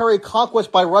military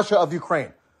conquest by Russia of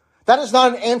Ukraine. That is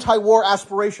not an anti-war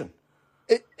aspiration.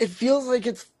 It feels like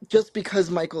it's just because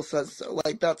Michael says so.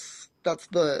 Like that's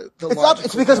the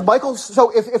it's because Michael.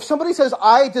 So if somebody says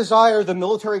I desire the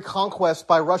military conquest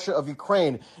by Russia of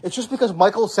Ukraine, it's just because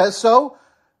Michael says so.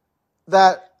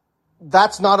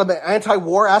 That's not an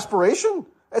anti-war aspiration.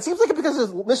 It seems like it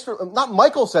because not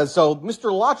Michael says so.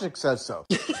 Mr. Logic says so.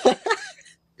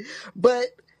 But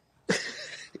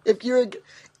if you're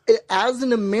as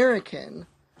an American,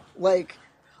 like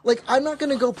I'm not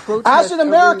going to go protest. As an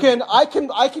American, I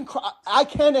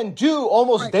can and do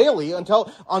almost daily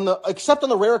except on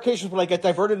the rare occasions when I get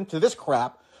diverted into this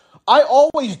crap. I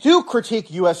always do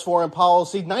critique U.S. foreign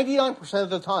policy 99%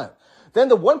 of the time. Then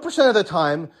the 1% of the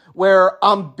time where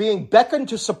I'm being beckoned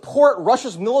to support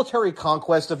Russia's military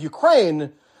conquest of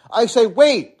Ukraine, I say,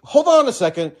 wait, hold on a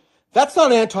second. That's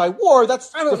not anti-war.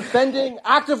 That's defending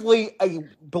actively a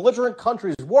belligerent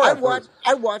country's war effort.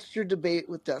 I watched your debate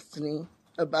with Destiny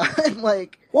about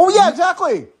Well, yeah,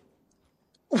 exactly.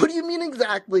 What do you mean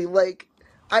exactly?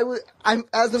 That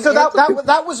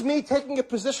was me taking a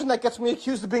position that gets me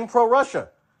accused of being pro-Russia.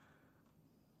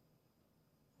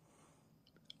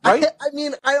 Right?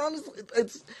 I honestly,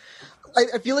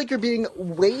 I feel like you're being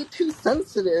way too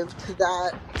sensitive to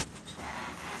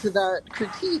that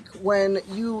critique when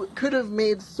you could have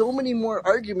made so many more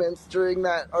arguments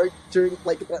that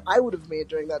I would have made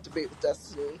during that debate with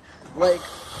Destiny. Like,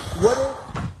 what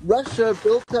if Russia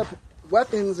built up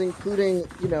weapons, including,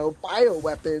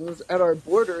 bioweapons at our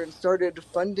border and started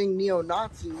funding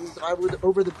neo-Nazis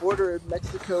over the border in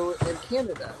Mexico and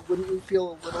Canada? Wouldn't we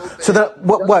feel a little bit...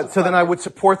 So then I would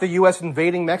support the U.S.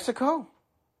 invading Mexico?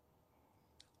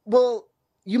 Well,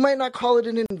 you might not call it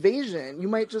an invasion. You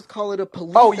might just call it a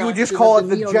police. Oh, you would just call it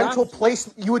the gentle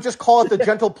place. You would just call it the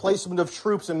gentle placement of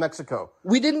troops in Mexico.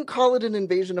 We didn't call it an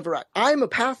invasion of Iraq. I'm a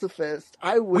pacifist.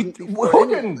 I wouldn't be for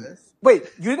any of this. Wait,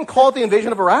 you didn't call it the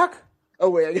invasion of Iraq? Oh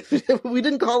wait, we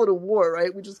didn't call it a war,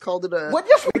 right? We just called it a. What?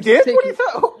 Yes, we did. What do you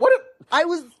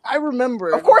think? I remember.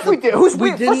 Of course we did. Who's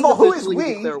we? First of all, who is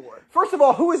we? First of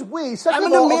all, who is we? Second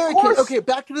I'm an American. Okay,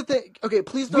 back to the thing. Okay,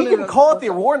 please don't. We can call it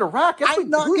the war in Iraq. Yes, I'm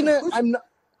not.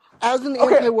 As an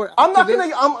anti-war I'm not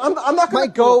gonna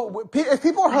go. If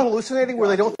people are hallucinating where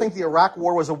they don't think the Iraq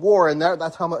War was a war, and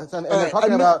that's how much, and they're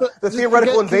talking about the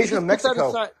theoretical invasion of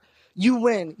Mexico. You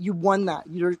win. You won that.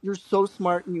 You're so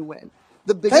smart, and you win.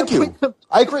 The bigger Thank you.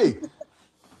 I agree.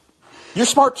 You're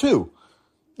smart too.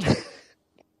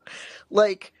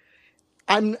 Like,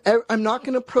 I'm not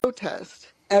going to protest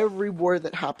every war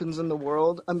that happens in the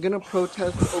world. I'm going to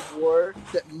protest a war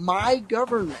that my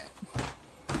government,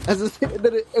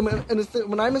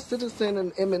 when I'm a citizen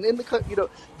and am in the country,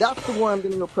 that's the war I'm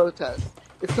going to go protest.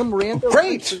 If some rando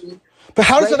Great. country, But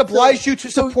how does that right? oblige you to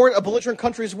support a belligerent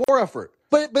country's war effort?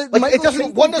 But Like, it Michael doesn't.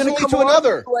 Casey One is going doesn't to lead come to along and be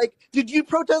another. like, "Did you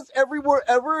protest every war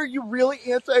ever? Are you really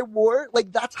anti-war?"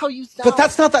 Like, that's how you But sound.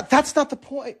 that's not that. That's not the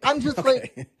point. I'm just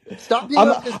like, Okay. stop being I'm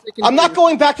autistic and I'm not weird.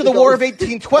 going back to the Is all War I'm of saying.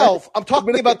 1812. I'm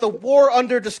talking about the war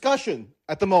under discussion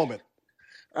at the moment.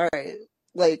 All right,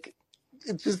 like,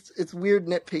 it's weird,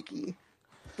 nitpicky.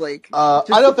 Like, I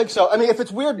just don't think so. I mean, if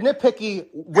it's weird nitpicky,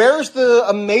 where's the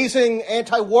amazing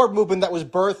anti-war movement that was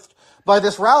birthed by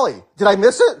this rally? Did I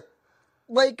miss it?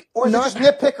 like Or is it not just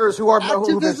nitpickers who missed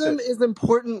activism it? is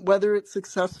important whether it's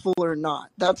successful or not.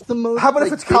 That's the most How about if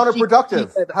like it's bitchy critique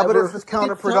counterproductive? I've How about ever if it's heard.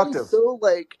 It sounds counterproductive? so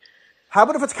like How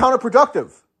about if it's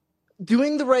counterproductive?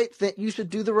 doing the right thing. You should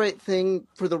do the right thing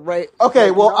for the right, Okay,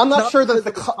 like well, I'm not not sure that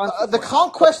because of its the consequences.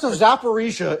 conquest of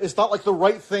Zaporizhia is not like the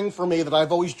right thing for me that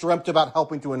I've always dreamt about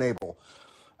helping to enable.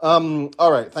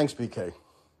 All right, thanks, BK.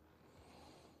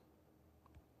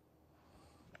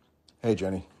 Hey,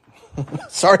 Jenny.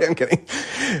 Sorry, I'm kidding.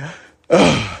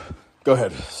 Go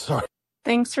ahead. Sorry.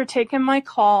 Thanks for taking my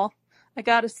call. I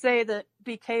got to say that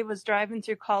BK was driving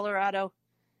through Colorado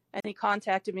and he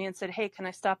contacted me and said, "Hey, can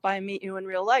I stop by and meet you in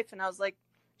real life?" And I was like,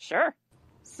 "Sure."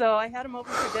 So I had him over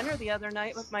for dinner the other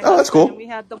night with my husband, that's cool. and we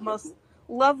had the most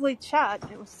lovely chat.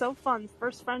 It was so fun.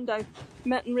 First friend I've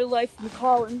met in real life from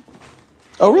calling.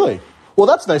 Oh, really? Well,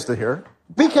 that's nice to hear.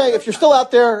 BK, if you're still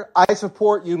out there, I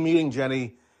support you meeting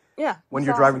Jenny Yeah. when it's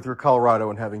you're driving awesome. through Colorado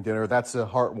and having dinner. That's a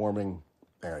heartwarming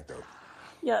anecdote.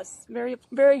 Yes, very,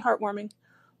 very heartwarming.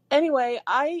 Anyway,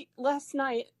 I last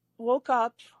night woke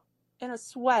up in a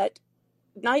sweat,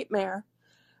 nightmare,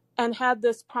 and had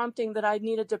this prompting that I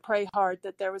needed to pray hard,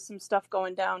 that there was some stuff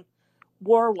going down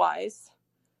war-wise.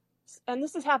 And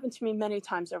this has happened to me many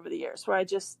times over the years where I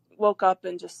just woke up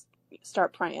and just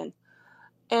start praying.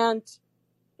 And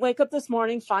wake up this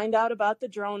morning, find out about the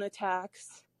drone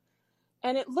attacks.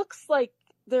 And it looks like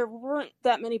there weren't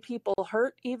that many people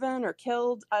hurt even or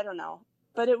killed. I don't know.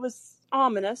 But it was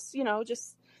ominous,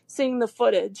 just seeing the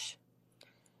footage.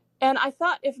 And I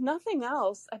thought, if nothing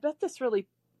else, I bet this really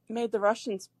made the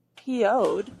Russians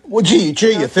PO'd. Well, gee,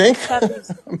 you think? Have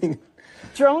these I mean,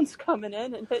 drones coming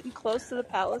in and hitting close to the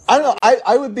palace. I don't know.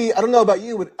 I would be. I don't know about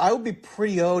you, but I would be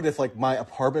pretty owed if like my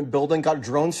apartment building got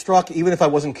drone struck, even if I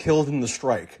wasn't killed in the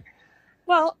strike.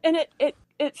 Well, and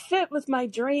it fit with my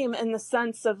dream in the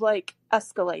sense of like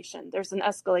escalation. There's an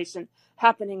escalation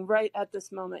happening right at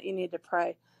this moment. You need to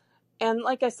pray. And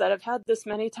like I said, I've had this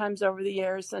many times over the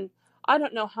years, and I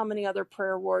don't know how many other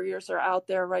prayer warriors are out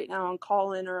there right now on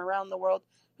call-in or around the world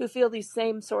who feel these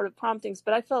same sort of promptings,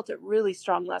 but I felt it really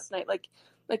strong last night. Like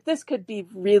this could be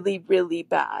really, really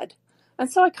bad.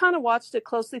 And so I kind of watched it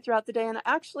closely throughout the day, and I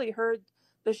actually heard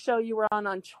the show you were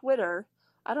on Twitter.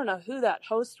 I don't know who that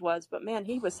host was, but man,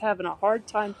 he was having a hard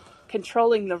time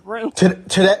controlling the room.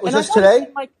 Today was this today?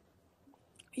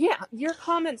 Yeah, your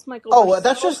comments, Michael. Oh,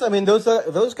 that's just. I mean, those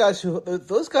guys.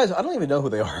 I don't even know who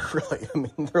they are really. I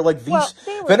mean, they're like these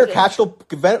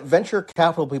venture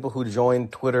capital people who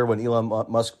joined Twitter when Elon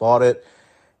Musk bought it,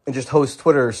 and just host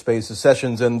Twitter Spaces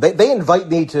sessions, and they invite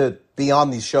me to be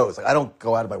on these shows. Like, I don't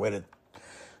go out of my way to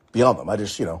be on them. I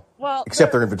just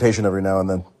accept their invitation every now and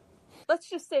then. Let's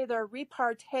just say their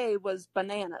repartee was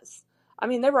bananas. I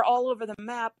mean, they were all over the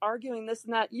map arguing this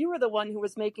and that. You were the one who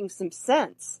was making some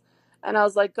sense. And I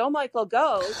was like, go, Michael,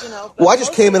 go, Well, I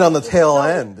just came in on the tail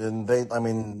end, and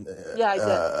yeah,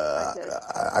 I did.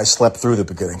 I slept through the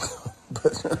beginning.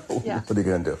 But what are you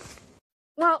going to do?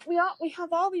 Well, we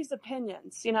have all these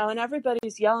opinions, and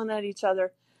everybody's yelling at each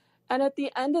other. And at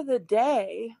the end of the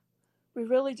day, we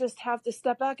really just have to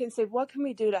step back and say, what can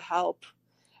we do to help?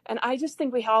 And I just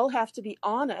think we all have to be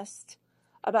honest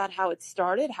about how it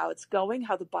started, how it's going,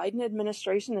 how the Biden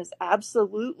administration has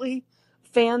absolutely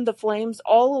fanned the flames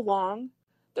all along.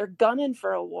 They're gunning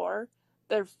for a war.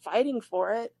 They're fighting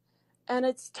for it. And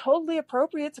it's totally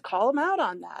appropriate to call them out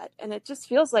on that. And it just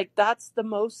feels like that's the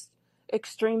most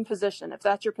extreme position. If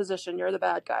that's your position, you're the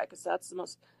bad guy, because that's the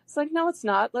most... It's like, no, it's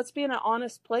not. Let's be in an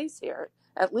honest place here,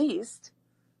 at least.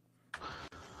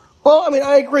 Well, I mean,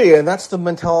 I agree, and that's the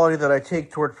mentality that I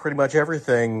take toward pretty much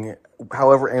everything,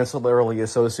 however ancillarily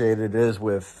associated it is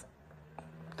with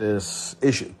this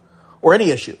issue, or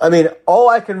any issue. I mean, all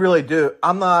I can really do,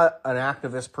 I'm not an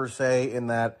activist per se in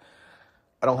that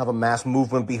I don't have a mass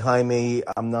movement behind me.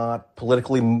 I'm not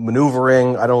politically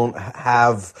maneuvering. I don't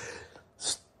have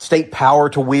state power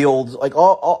to wield. Like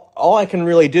all I can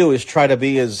really do is try to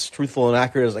be as truthful and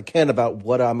accurate as I can about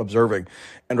what I'm observing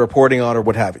and reporting on or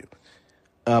what have you.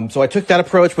 So I took that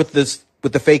approach with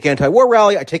the fake anti-war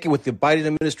rally. I take it with the Biden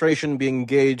administration being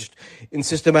engaged in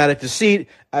systematic deceit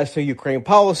as to Ukraine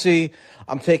policy.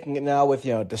 I'm taking it now with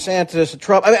DeSantis and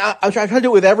Trump. I mean, I'm trying to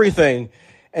do it with everything,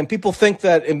 and people think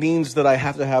that it means that I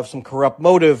have to have some corrupt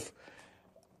motive.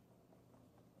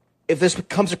 If this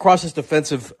comes across as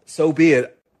defensive, so be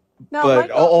it. No, But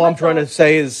all I'm trying to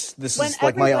say is this is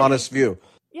like my honest view.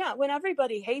 Yeah, when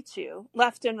everybody hates you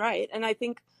left and right, and I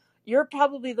think you're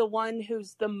probably the one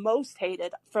who's the most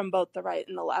hated from both the right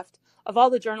and the left of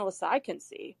all the journalists I can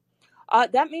see.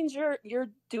 That means you're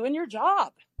doing your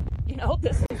job.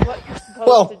 This is what you're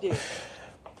supposed to do.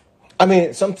 I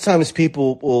mean, sometimes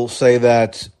people will say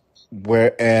that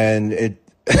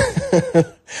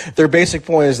their basic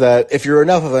point is that if you're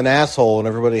enough of an asshole and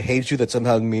everybody hates you, that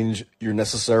somehow means you're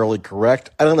necessarily correct.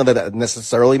 I don't know that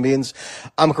necessarily means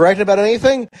I'm correct about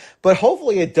anything, but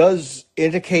hopefully it does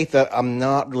indicate that I'm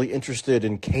not really interested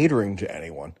in catering to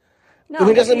anyone. No, I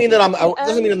mean, it doesn't mean that I'm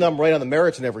right on the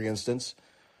merits in every instance.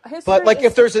 But like,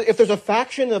 if there's a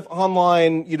faction of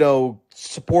online,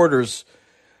 supporters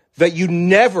that you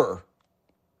never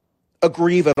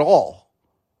agree with at all,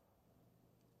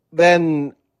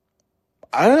 then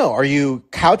I don't know. Are you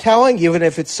kowtowing, even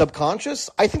if it's subconscious?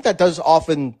 I think that does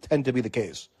often tend to be the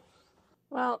case.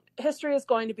 Well, history is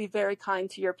going to be very kind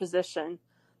to your position.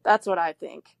 That's what I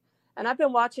think. And I've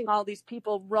been watching all these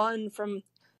people run from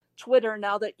Twitter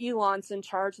now that Elon's in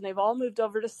charge, and they've all moved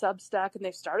over to Substack, and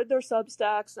they've started their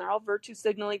Substacks, and they're all virtue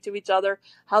signaling to each other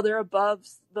how they're above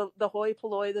the hoi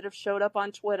polloi that have showed up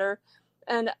on Twitter.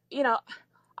 And,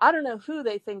 I don't know who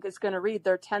they think is going to read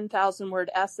their 10,000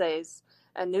 word essays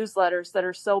and newsletters that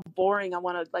are so boring I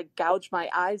want to gouge my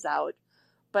eyes out.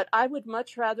 But I would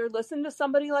much rather listen to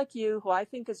somebody like you, who I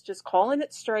think is just calling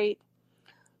it straight.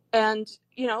 And,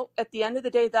 at the end of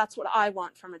the day, that's what I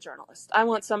want from a journalist. I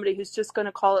want somebody who's just going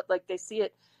to call it like they see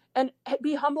it and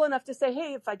be humble enough to say,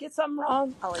 hey, if I get something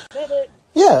wrong, I'll admit it.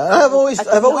 Yeah, I've always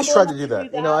tried to do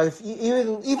that.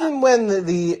 Even when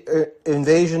the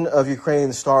invasion of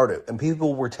Ukraine started and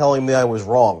people were telling me I was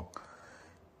wrong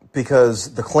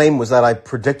because the claim was that I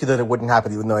predicted that it wouldn't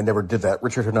happen, even though I never did that.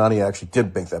 Richard Hanani actually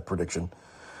did make that prediction.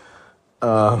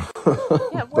 Yeah,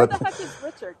 where the heck is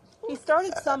Richard? He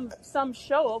started some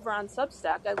show over on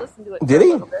Substack. I listened to it for a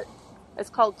little bit. It's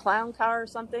called Clown Car or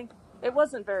something. It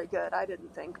wasn't very good, I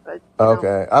didn't think, but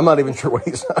okay. I'm not even sure what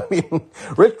he's. I mean,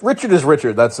 Richard is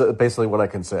Richard. That's basically what I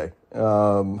can say.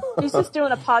 He's just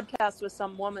doing a podcast with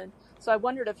some woman, so I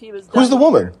wondered if he was. Who's the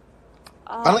woman?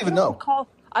 I don't even know.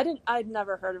 I'd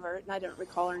never heard of her, and I didn't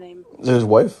recall her name. Is it his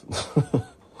wife?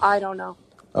 I don't know.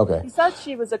 Okay. He said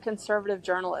she was a conservative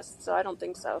journalist, so I don't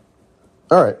think so.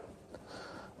 All right.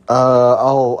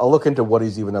 I'll look into what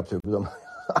he's even up to.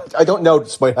 I don't know,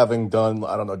 despite having done,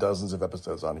 dozens of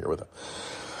episodes on here with him.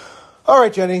 All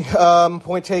right, Jenny.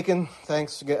 Point taken.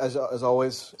 Thanks as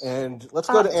always. And let's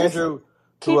go to Andrew.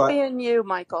 Keep being you,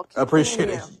 Michael. Appreciate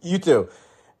it. You too.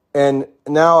 And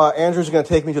now Andrew's going to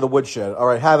take me to the woodshed. All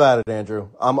right, have at it, Andrew.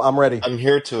 I'm ready. I'm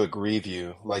here to aggrieve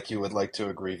you, like you would like to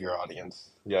aggrieve your audience.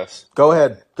 Yes. Go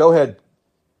ahead.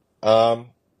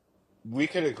 We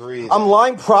could agree. I'm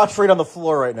lying prostrate on the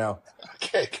floor right now.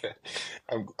 Okay, good.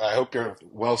 I hope you're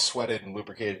well sweated and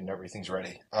lubricated and everything's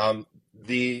ready. I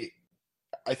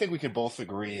think we can both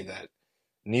agree that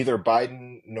neither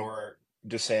Biden nor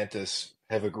DeSantis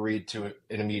have agreed to an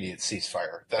immediate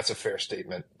ceasefire. That's a fair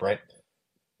statement, right?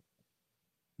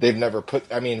 They've never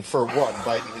for one,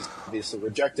 Biden has obviously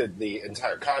rejected the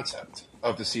entire concept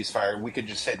of the ceasefire. We could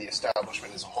just say the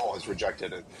establishment as a whole has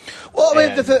rejected it. Well, I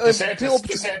mean,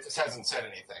 DeSantis hasn't said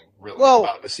anything really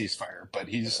about the ceasefire, but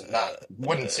he's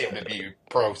wouldn't seem to be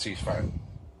pro ceasefire.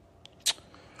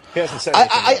 He hasn't said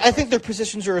anything. I think their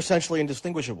positions are essentially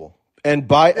indistinguishable. And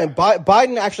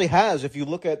Biden actually has, if you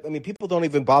look at, people don't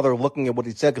even bother looking at what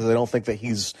he said because they don't think that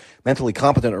he's mentally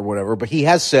competent or whatever, but he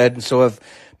has said, and so have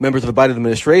members of the Biden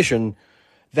administration,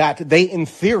 that they, in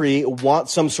theory, want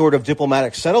some sort of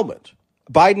diplomatic settlement.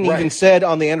 Biden even said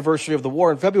on the anniversary of the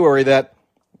war in February that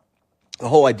the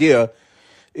whole idea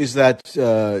is that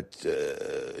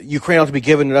Ukraine ought to be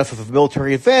given enough of a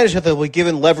military advantage that they'll be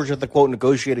given leverage at the, quote,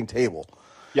 negotiating table.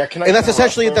 Yeah, and that's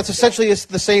essentially the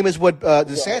same as what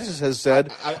DeSantis has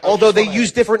said, although they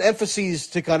use different emphases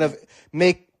to kind of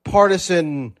make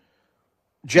partisan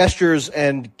gestures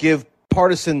and give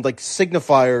partisan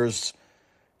signifiers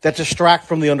that distract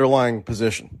from the underlying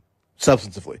position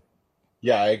substantively.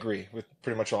 Yeah, I agree with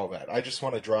pretty much all of that. I just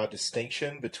want to draw a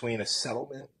distinction between a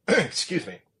settlement, a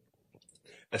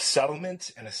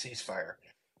settlement and a ceasefire.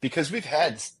 because we've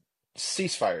had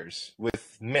ceasefires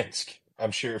with Minsk.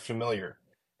 I'm sure you're familiar,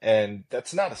 and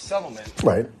that's not a settlement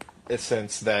Right. in a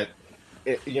sense that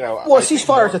Well, a I think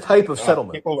ceasefire is more a type of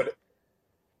settlement. people would.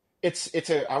 It's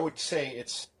a I would say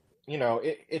it's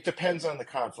it depends on the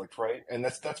conflict, right? And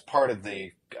that's part of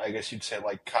the, I guess you'd say,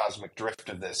 like, cosmic drift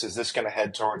of this. Is this going to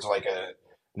head towards like a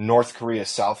North Korea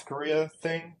South Korea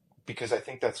thing? Because I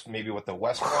think that's maybe what the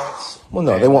West wants, Well,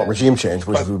 no, they and want then regime change,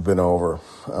 which but we've been over.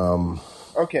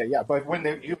 okay, yeah, but when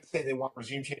you say they want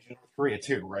regime change in North Korea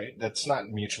too, right? That's not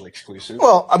mutually exclusive.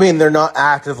 Well, I mean, they're not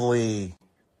actively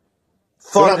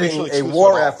They're not funding mutually a exclusive at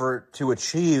war all. effort to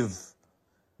achieve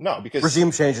No, because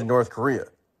regime change in North Korea.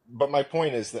 but my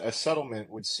point is that a settlement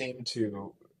would seem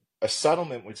to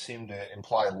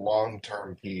imply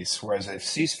long-term peace, whereas a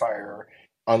ceasefire,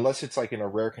 unless it's like in a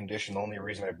rare condition, the only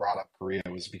reason I brought up Korea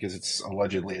was because it's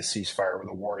allegedly a ceasefire where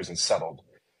the war isn't settled.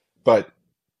 But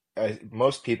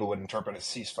most people would interpret a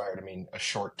ceasefire to mean a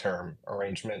short-term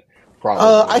arrangement, probably,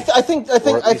 I think or at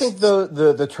least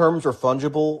the terms are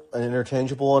fungible and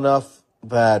interchangeable enough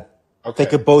that they okay,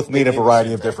 could both they mean a mean the variety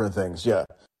same of thing. different things. Yeah.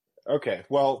 Okay,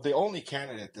 well, the only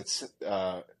candidate that's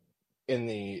in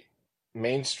the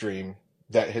mainstream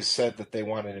that has said that they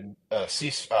wanted a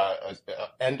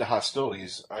end to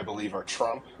hostilities, I believe, are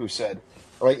Trump, who said,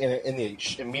 right, in the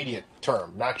immediate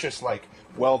term, not just like,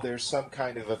 well, there's some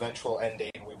kind of eventual end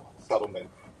date and we want a settlement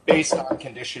based on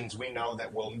conditions we know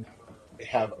that we'll never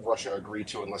have Russia agree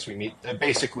to unless we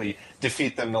basically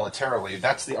defeat them militarily.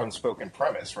 That's the unspoken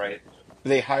premise, right?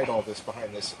 They hide all this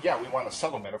behind this. Yeah, we want a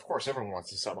settlement. Of course, everyone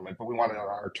wants a settlement, but we want it on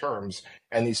our terms.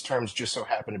 And these terms just so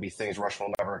happen to be things Russia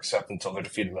will never accept until they're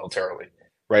defeated militarily,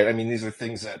 right? I mean, these are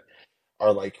things that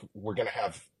are like, we're going to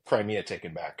have Crimea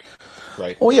taken back,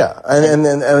 right? Well, yeah, And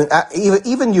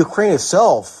even Ukraine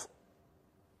itself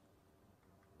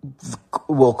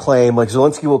will claim, like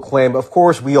Zelensky will claim, of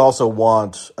course, we also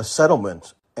want a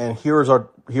settlement, and here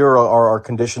are our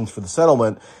conditions for the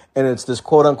settlement, and it's this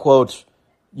quote unquote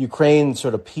Ukraine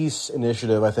sort of peace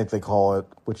initiative, I think they call it,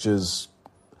 which is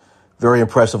very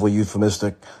impressively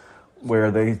euphemistic,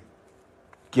 where they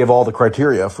give all the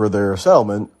criteria for their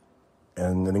settlement,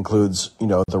 and it includes,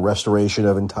 the restoration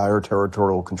of entire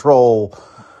territorial control.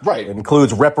 right, It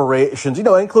includes reparations. It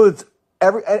includes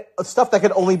every stuff that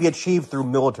can only be achieved through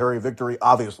military victory,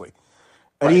 obviously,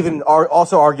 and right. even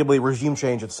also arguably regime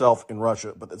change itself in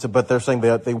Russia. But they're saying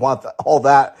that they want all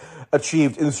that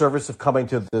achieved in service of coming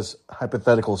to this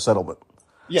hypothetical settlement.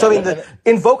 Yeah, So I mean, and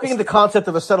invoking the concept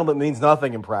of a settlement means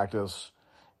nothing in practice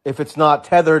if it's not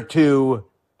tethered to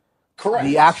the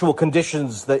correct. actual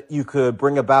conditions that you could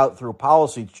bring about through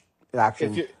policy If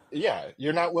action. you, yeah,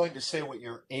 you're not willing to say what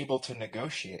you're able to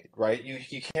negotiate, right?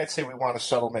 You can't say we want a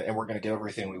settlement and we're going to get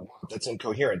everything we want. That's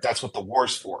incoherent. That's what the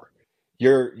war's for.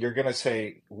 You're going to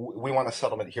say we want a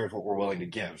settlement. Here's what we're willing to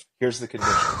give. Here's the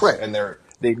conditions, Right. and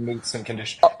they meet some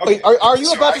conditions. Okay, Are you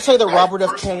so about to say that I Robert F.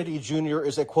 personally, Kennedy Jr.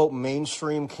 is a quote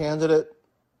mainstream candidate?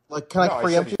 Like, can I no, I said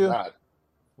preempt he's you? not.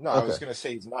 No, I Okay. was going to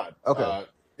say he's not. Okay.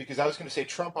 Because I was going to say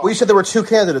Trump Well, you said there offered. were two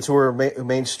candidates who were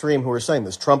mainstream who were saying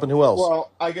this: Trump and who else?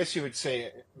 Well, I guess you would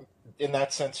say, in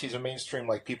that sense, he's a mainstream.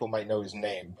 Like, people might know his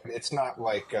name. It's not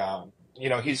like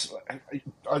he's.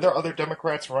 Are there other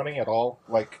Democrats running at all?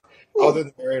 Like, other Well,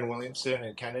 than Marianne Williamson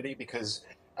and Kennedy? Because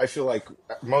I feel like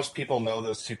most people know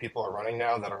those two people are running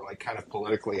now that are like kind of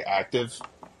politically active,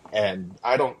 and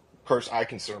I don't. I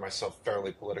consider myself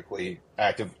fairly politically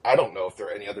active. I don't know if there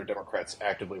are any other Democrats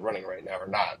actively running right now or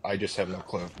not. I just have no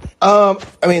clue. I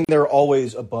mean, there are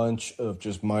always a bunch of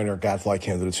just minor gadfly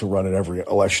candidates who run at every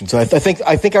election. So I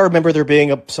think I remember there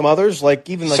being some others, like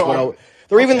even like So when I'm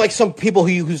there were even okay. like some people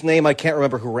whose name I can't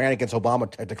remember who ran against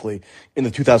Obama technically in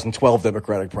the 2012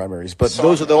 Democratic primaries. But So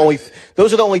those are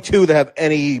the only two that have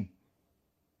any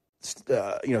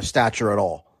stature at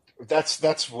all.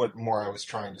 that's what more I was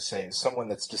trying to say is someone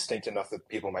that's distinct enough that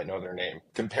people might know their name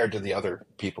compared to the other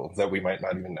people that we might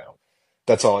not even know.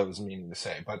 That's all I was meaning to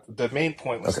say. But the main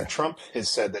point was Okay. that Trump has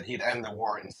said that he'd end the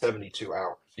war in 72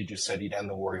 hours. He just said he'd end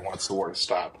the war. He wants the war to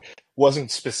stop.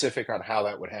 Wasn't specific on how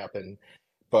that would happen.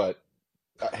 But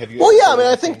have you Well, ever yeah, I heard mean,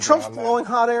 I think anything Trump's beyond that? blowing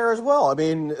hot air as well. I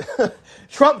mean, Well,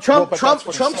 but that's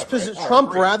what he said, right? No, I Trump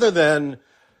agree. rather than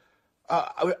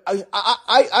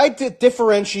I did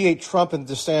differentiate Trump and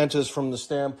DeSantis from the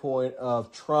standpoint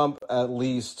of Trump at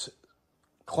least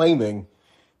claiming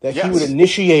that he would Yes.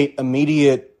 initiate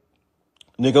immediate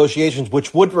negotiations,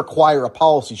 which would require a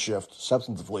policy shift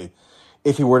substantively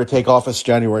if he were to take office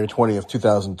January 20th,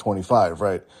 2025,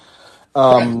 right?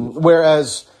 Correct.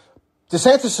 Whereas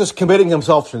DeSantis is committing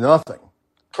himself to nothing.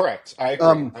 Correct. I agree.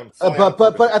 I'm fully on board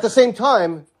with But at that. the same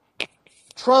time,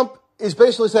 Trump is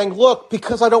basically saying, look,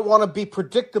 because I don't want to be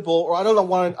predictable, or I don't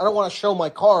want to show my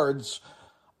cards,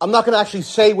 I'm not going to actually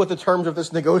say what the terms of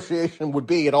this negotiation would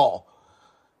be at all.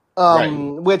 Right.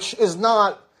 Which is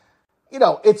not,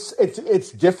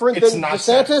 it's different It's than not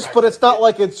DeSantis, but it's not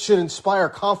like it should inspire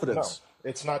No, confidence.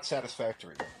 it's not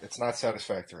satisfactory. It's not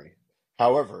satisfactory.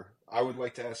 However, I would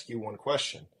like to ask you one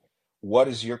question. What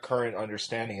is your current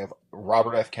understanding of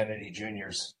Robert F. Kennedy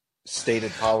Jr.'s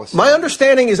stated policy? My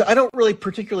understanding is I don't really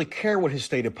particularly care what his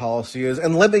stated policy is,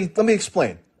 and let me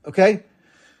explain. Okay,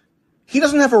 he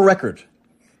doesn't have a record.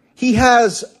 He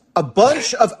has a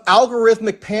bunch of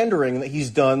algorithmic pandering that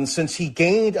he's done since he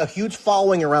gained a huge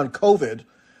following around COVID,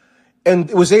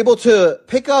 and was able to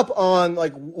pick up on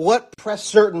like what press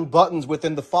certain buttons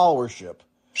within the followership.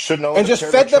 Should no And one just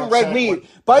care fed that them Trump red said meat.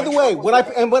 By the way, when I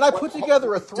what- put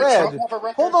together a did thread, Trump have a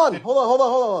record? hold on.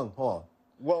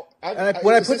 Well,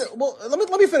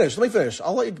 Let me finish.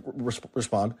 I'll let you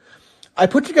respond. I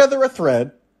put together a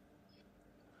thread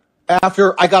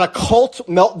after I got a cult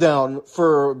meltdown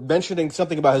for mentioning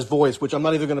something about his voice, which I'm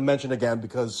not even going to mention again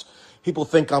because people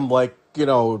think I'm like,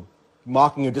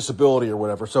 mocking a disability or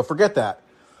whatever. So forget that.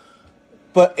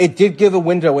 But it did give a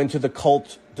window into the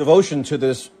cult devotion to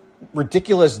this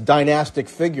ridiculous dynastic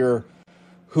figure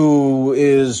who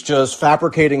is just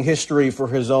fabricating history for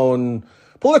his own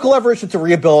political leverage to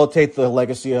rehabilitate the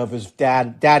legacy of his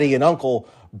daddy and uncle,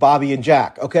 Bobby and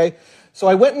Jack. Okay. So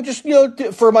I went and just,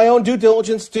 for my own due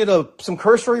diligence, did some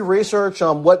cursory research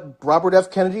on what Robert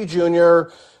F. Kennedy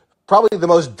Jr., probably the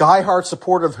most diehard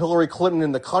supporter of Hillary Clinton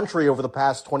in the country over the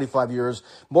past 25 years,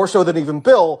 more so than even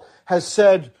Bill, has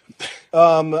said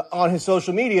on his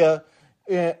social media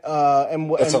and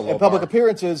public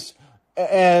appearances.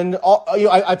 And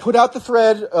I put out the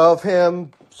thread of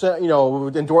him, being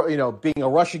a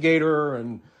Russiagator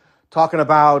and talking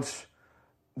about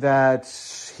that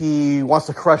he wants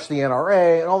to crush the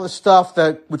NRA and all this stuff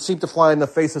that would seem to fly in the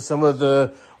face of some of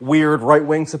the weird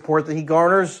right-wing support that he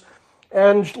garners.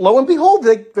 And lo and behold,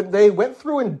 they went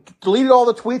through and deleted all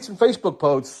the tweets and Facebook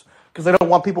posts because they don't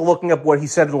want people looking up what he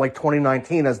said in like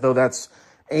 2019 as though that's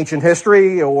ancient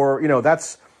history or,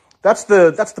 that's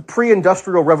the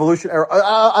pre-industrial revolution era.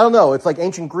 I don't know. It's like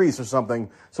ancient Greece or something.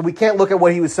 So we can't look at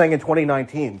what he was saying in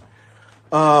 2019.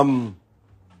 And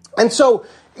so,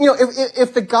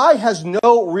 if the guy has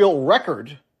no real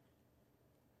record,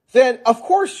 then of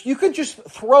course you could just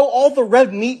throw all the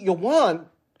red meat you want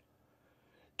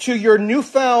to your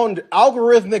newfound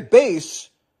algorithmic base,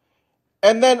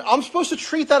 and then I'm supposed to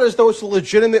treat that as though it's a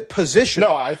legitimate position.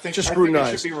 No, I think to it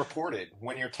scrutinize. should be reported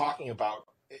when you're talking about,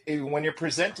 when you're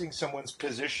presenting someone's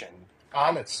position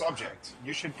on its subject,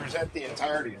 you should present the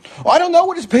entirety of it. I don't know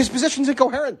what his position's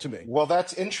incoherent to me. Well,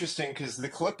 that's interesting because the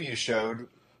clip you showed,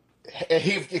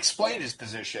 he explained his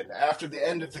position after the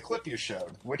end of the clip you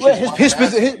showed. Which is his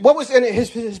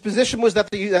position was that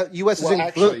the U.S. is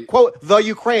in quote the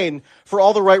Ukraine for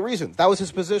all the right reasons. That was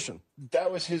his position.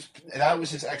 That was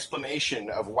his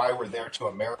explanation of why we're there to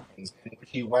Americans.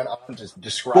 He went on to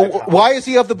describe why is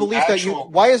he of the belief that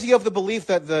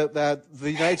the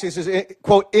United States is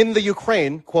quote in the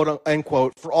Ukraine quote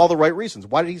unquote for all the right reasons?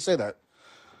 Why did he say that?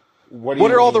 What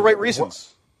are all the right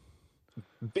reasons?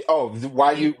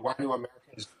 Why do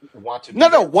Americans want to?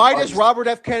 No. Why does Robert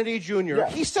F. Kennedy Jr. Yeah.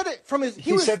 He said it from his.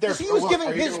 He was giving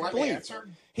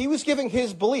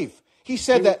his belief. He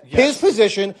said that his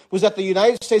position was that the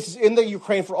United States is in the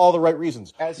Ukraine for all the right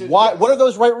reasons. Why? What are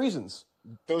those right reasons?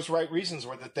 Those right reasons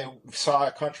were that they saw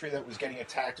a country that was getting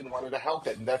attacked and wanted to help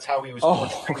it, and that's how he was.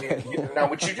 Okay. Now,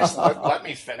 would you just let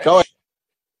me finish? Go ahead.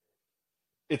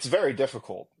 It's very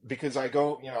difficult because I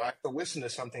have to listen to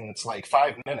something that's like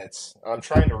 5 minutes. I'm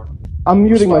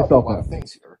muting myself now.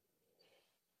 Things here.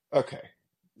 Okay.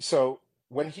 So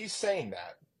when he's saying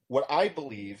that, what I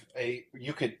believe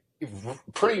you could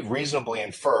pretty reasonably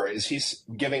infer is he's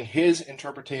giving his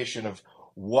interpretation of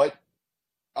what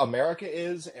America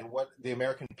is and what the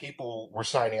American people were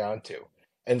signing on to,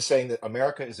 and saying that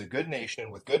America is a good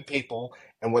nation with good people,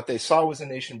 and what they saw was a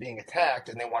nation being attacked,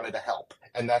 and they wanted to help,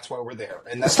 and that's why we're there.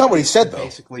 And that's not what he said, though.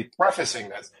 Basically prefacing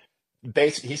this.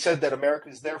 He said that America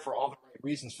is there for all the right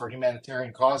reasons for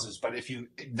humanitarian causes, but if you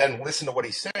then listen to what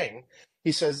he's saying,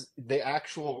 he says the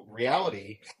actual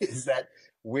reality is that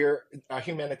a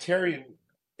humanitarian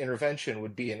intervention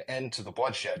would be an end to the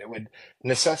bloodshed. It would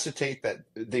necessitate that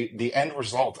the end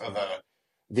result of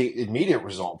the immediate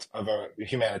result of a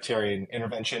humanitarian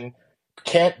intervention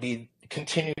can't be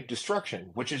continued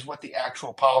destruction, which is what the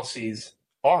actual policies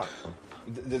are.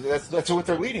 That's what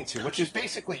they're leading to, which is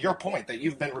basically your point that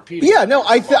you've been repeating. Yeah, no,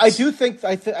 I think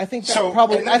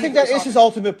that is his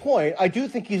ultimate point. I do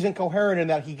think he's incoherent in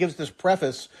that he gives this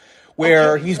preface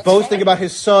where Okay, he's that's boasting fine. about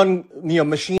his son,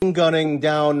 machine gunning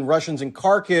down Russians in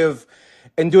Kharkiv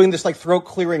and doing this like throat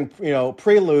clearing,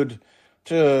 prelude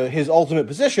to his ultimate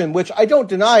position, which I don't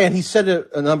deny, and he said it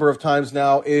a number of times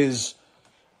now, is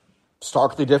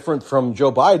starkly different from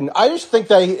Joe Biden. I just think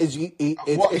that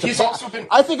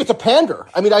I think it's a pander.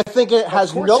 I mean, I think it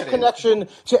has no connection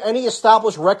to any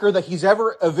established record that he's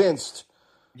ever evinced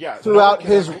throughout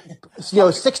his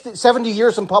 60, 70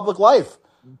 years in public life.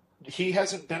 He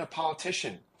hasn't been a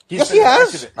politician. Yes, he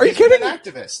has. Are you kidding?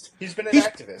 He's been an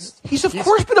activist. He's of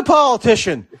course been a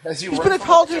politician. He's been a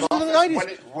politician in the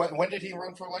 90s. When did he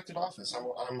run for elected office?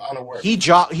 I'm unaware. He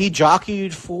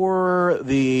jockeyed for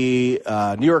the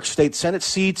New York State Senate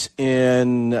seat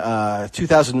in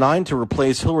 2009 to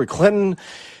replace Hillary Clinton.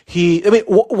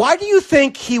 Why do you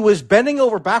think he was bending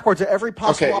over backwards at every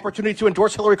possible opportunity to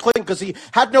endorse Hillary Clinton? Because he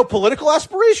had no political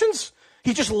aspirations?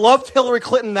 He just loved Hillary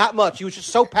Clinton that much. He was just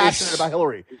so passionate about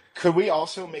Hillary. Could we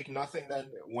also make nothing then?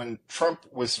 When Trump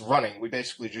was running, we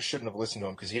basically just shouldn't have listened to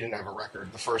him because he didn't have a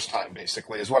record the first time,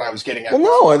 basically, is what I was getting at.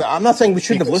 Well, no, I'm not saying we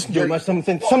shouldn't have listened to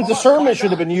him. Some discernment should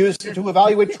have been used to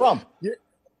evaluate Trump.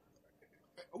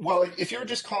 Well, if you were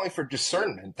just calling for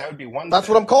discernment, that would be one thing. That's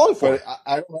what I'm calling for.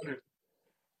 But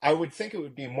I would think it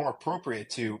would be more appropriate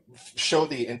to show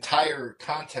the entire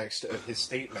context of his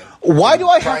statement. Why do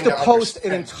I have to post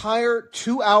an entire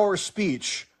 2-hour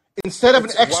speech instead of an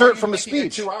excerpt from a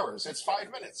speech? 2 hours. It's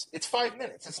 5 minutes. It's 5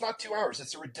 minutes. It's not 2 hours.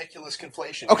 It's a ridiculous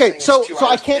conflation. Okay, so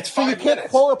I can't. So you can't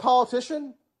quote a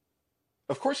politician?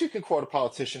 Of course, you can quote a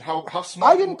politician. How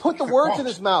smart? I didn't put the words in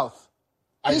his mouth.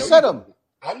 He said them.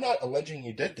 I'm not alleging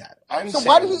you did that. I'm so saying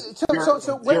why did he?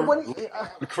 When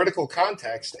the critical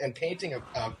context and painting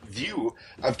a view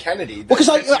of Kennedy. Because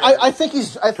I think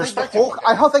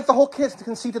the whole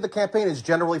conceit of the campaign is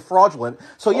generally fraudulent.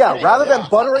 So rather than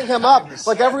buttering him up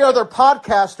like every other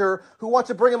podcaster who wants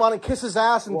to bring him on and kiss his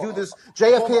ass and do this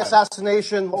JFK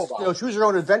assassination, choose your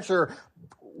own adventure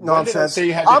nonsense.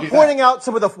 I'm pointing out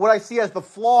some of what I see as the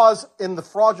flaws in the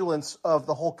fraudulence of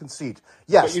the whole conceit.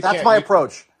 Yes, that's my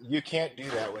approach. You can't do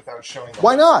that without showing.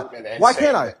 Why not? Why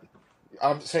can't I?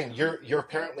 I'm saying you're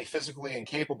apparently physically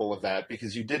incapable of that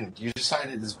because you didn't. You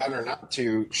decided it's better not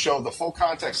to show the full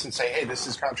context and say, "Hey, this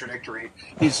is contradictory.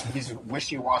 He's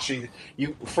wishy-washy."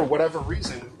 You, for whatever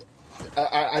reason,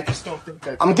 I just don't think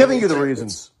that. I'm giving you the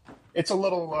reasons. It's a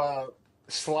little.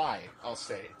 Sly, I'll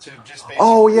say, to just basically...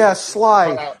 Oh, yeah,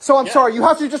 sly. So I'm sorry, you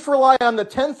have to just rely on the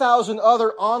 10,000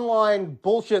 other online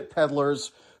bullshit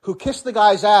peddlers who kiss the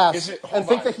guy's ass and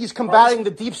think that he's combating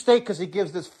the deep state because he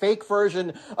gives this fake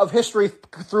version of history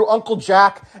through Uncle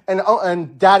Jack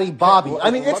and Daddy Bobby.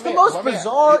 I mean, it's the most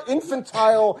bizarre,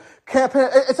 infantile campaign.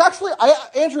 It's actually,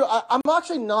 Andrew, I'm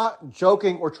actually not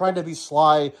joking or trying to be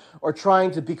sly or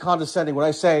trying to be condescending when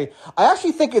I say I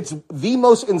actually think it's the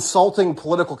most insulting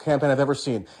political campaign I've ever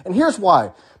seen. And here's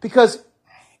why. Because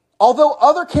although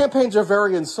other campaigns are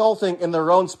very insulting in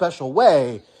their own special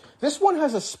way, this one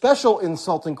has a special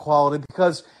insulting quality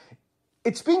because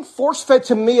it's being force-fed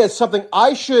to me as something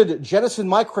I should jettison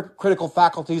my critical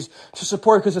faculties to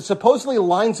support because it supposedly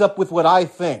lines up with what I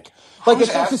think. Like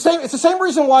it's the same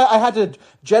reason why I had to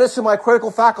jettison my critical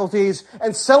faculties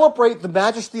and celebrate the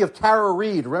majesty of Tara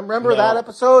Reid. Remember that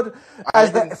episode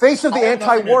as the face of the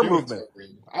anti-war movement.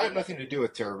 I have nothing to do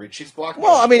with Tara Reid. She's blocked.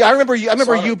 Well, I mean, I remember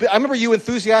you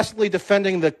enthusiastically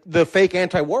defending the fake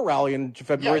anti-war rally in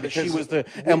February that she was the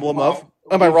emblem of.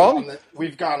 Am I wrong?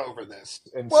 We've gone over this.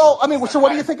 Well, I mean, so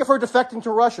what do you think of her defecting to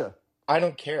Russia? I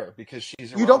don't care because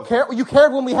she's irrelevant. You don't care? You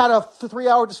cared when we had a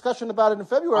 3-hour discussion about it in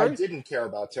February. I didn't care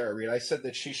about Tara Reid. I said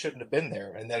that she shouldn't have been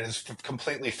there, and that it's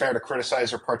completely fair to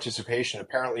criticize her participation.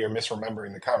 Apparently, you're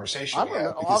misremembering the conversation.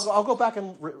 I'll go back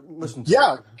and listen to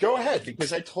it. Go ahead,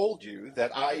 because I told you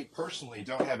that I personally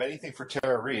don't have anything for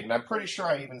Tara Reid, and I'm pretty sure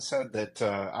I even said that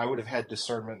I would have had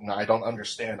discernment, and I don't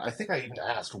understand. I think I even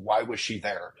asked, why was she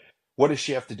there? What does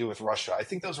she have to do with Russia? I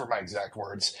think those were my exact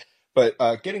words. But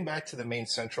getting back to the main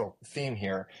central theme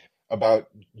here about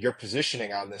your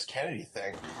positioning on this Kennedy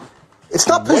thing. It's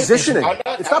not positioning.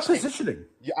 It's not positioning.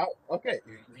 Yeah, okay.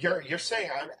 You're saying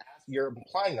you're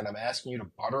implying that I'm asking you to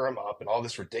butter him up and all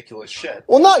this ridiculous shit.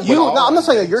 Well, not you. No, I'm not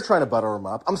saying that you're trying to butter him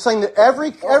up. I'm saying that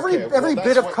every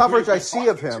bit of coverage I see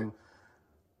of him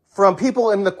from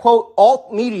people in the quote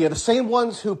alt media, the same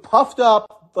ones who puffed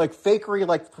up like fakery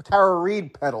like Tara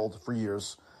Reid peddled for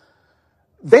years.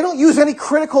 They don't use any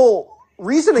critical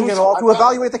reasoning at all to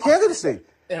evaluate the candidacy.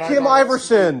 Kim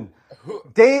Iverson,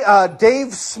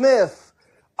 Dave Smith.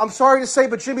 I'm sorry to say,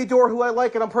 but Jimmy Dore, who I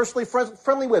like and I'm personally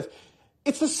friendly with.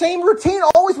 It's the same routine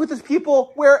always with these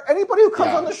people where anybody who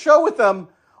comes on the show with them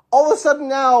all of a sudden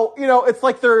now, it's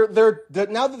like they're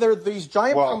now that they're these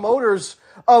giant promoters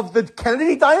of the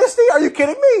Kennedy dynasty. Are you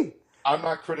kidding me? I'm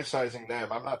not criticizing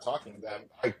them. I'm not talking to them.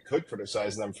 I could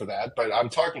criticize them for that, but I'm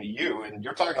talking to you, and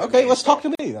you're talking to me. Okay, let's talk to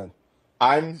me then.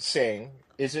 I'm saying,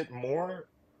 is it more...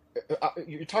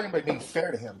 you're talking about being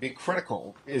fair to him. Being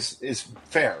critical is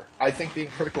fair. I think being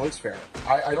critical is fair.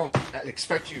 I don't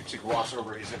expect you to gloss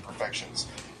over his imperfections.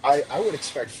 I would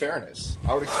expect fairness.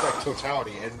 I would expect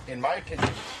totality. And in my opinion,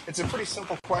 it's a pretty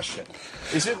simple question.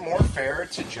 Is it more fair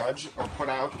to judge or put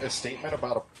out a statement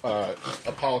about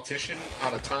a politician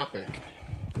on a topic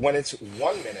when it's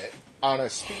 1 minute on a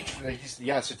speech?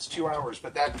 Yes, it's 2 hours,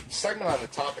 but that segment on the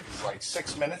topic is like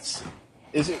 6 minutes.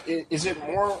 Is it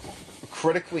more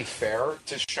critically fair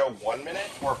to show 1 minute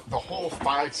or the whole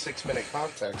 5-6 minute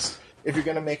context if you're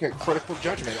going to make a critical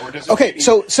judgment, or does it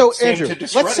so Andrew,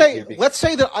 let's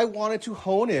say that I wanted to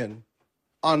hone in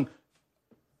on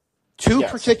two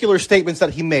particular statements that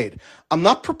he made. I'm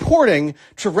not purporting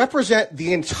to represent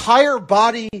the entire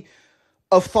body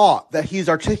of thought that he's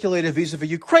articulated vis-a-vis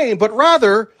Ukraine, but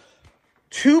rather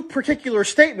two particular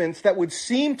statements that would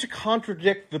seem to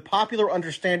contradict the popular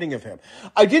understanding of him.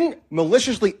 I didn't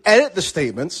maliciously edit the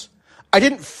statements. I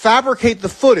didn't fabricate the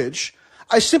footage.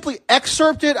 I simply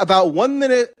excerpted about 1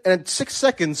 minute and 6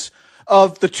 seconds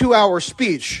of the 2-hour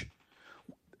speech.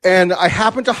 And I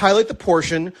happened to highlight the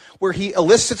portion where he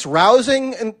elicits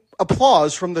rousing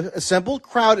applause from the assembled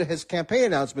crowd at his campaign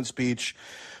announcement speech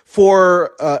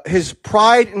for his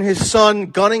pride in his son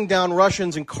gunning down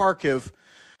Russians in Kharkiv,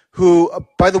 who,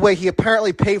 by the way, he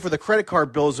apparently paid for the credit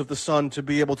card bills of the son to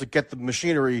be able to get the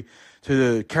machinery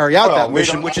to carry out that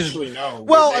mission, which is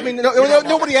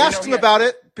nobody asks him about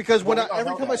it, because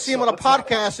every time I see him on a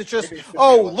podcast, it's just,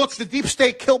 look, the deep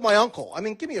state killed my uncle. I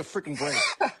mean, give me a freaking break.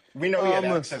 We know he had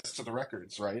access to the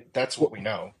records, right? That's what we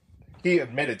know. He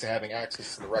admitted to having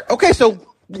access to the records. Okay, so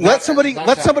let somebody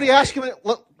ask him.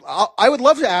 I would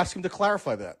love to ask him to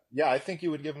clarify that. Yeah, I think you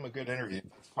would give him a good interview.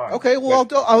 Fine. Okay, well,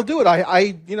 I'll do it.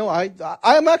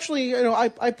 I'm actually,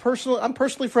 I'm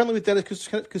personally friendly with Dennis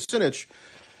Kucinich,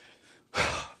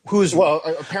 who's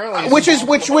apparently which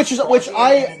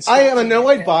I am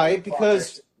annoyed by,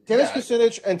 because Dennis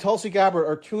Kucinich and Tulsi Gabbard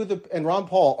are and Ron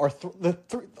Paul are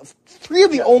three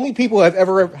of the only people I've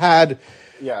ever had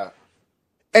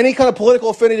any kind of political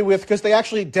affinity with, because they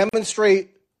actually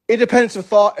demonstrate independence of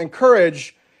thought and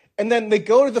courage, and then they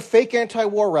go to the fake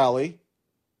anti-war rally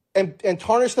and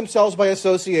tarnish themselves by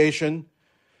association.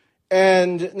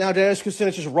 And now Dennis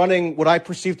Kucinich is running what I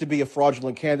perceive to be a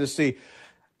fraudulent candidacy.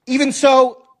 Even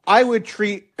so, I would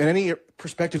treat, in any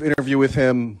prospective interview with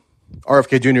him,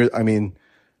 RFK Jr.,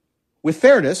 with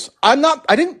fairness. I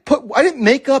didn't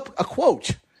make up a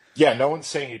quote. Yeah, no one's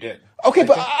saying you did. Okay,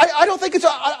 but I don't think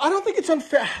it's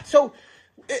unfair. So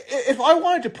if I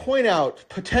wanted to point out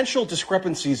potential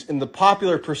discrepancies in the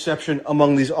popular perception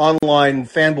among these online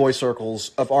fanboy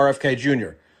circles of RFK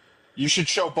Jr., you should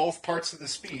show both parts of the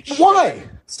speech. Why?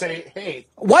 Say, hey.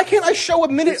 Why can't I show a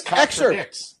minute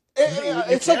excerpt?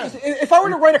 It's like if I were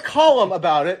to write a column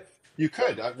about it. You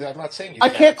could. I'm not saying you. I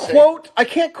can't quote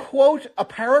a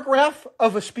paragraph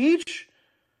of a speech.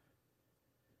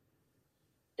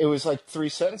 It was like 3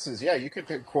 sentences. Yeah, you could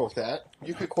quote that.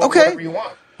 You could quote whatever you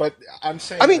want. But I'm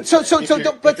saying. But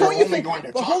don't you think?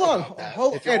 Hold on.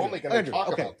 If you're only going to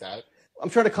talk about that.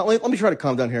 Let me try to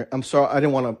calm down here. I'm sorry. I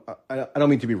didn't want to. I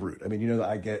don't mean to be rude. I mean, that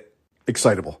I get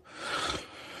excitable.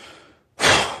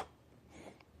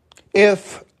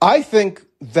 If I think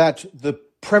that the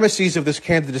premises of this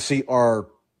candidacy are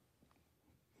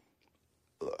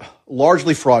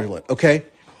largely fraudulent, okay,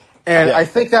 and I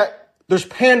think that there's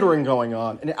pandering going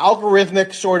on, an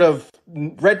algorithmic sort of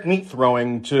red meat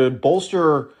throwing to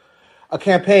bolster a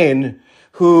campaign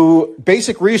who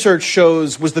basic research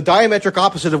shows was the diametric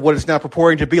opposite of what it's now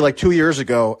purporting to be like 2 years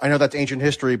ago. I know that's ancient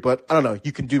history, but I don't know.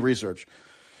 You can do research.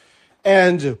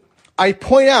 And I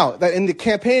point out that in the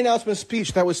campaign announcement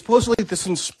speech that was supposedly this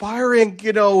inspiring,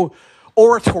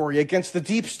 oratory against the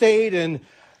deep state and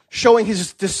showing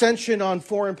his dissension on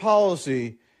foreign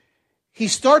policy, he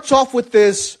starts off with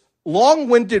this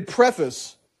long-winded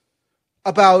preface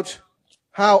about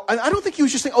how, and I don't think he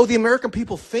was just saying, the American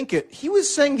people think it. He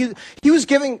was saying, he was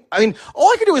giving,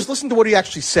 all I could do is listen to what he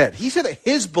actually said. He said that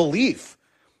his belief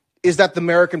is that the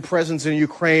American presence in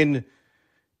Ukraine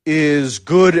is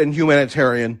good and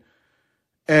humanitarian.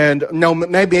 And no,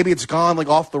 maybe it's gone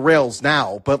off the rails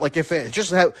now, but if it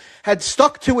just had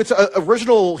stuck to its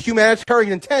original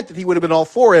humanitarian intent, that he would have been all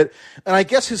for it. And I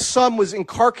guess his son was in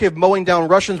Kharkiv mowing down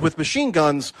Russians with machine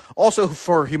guns, also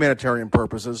for humanitarian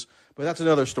purposes. But that's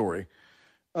another story.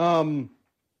 If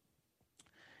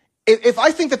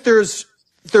I think that there's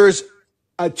there's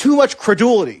too much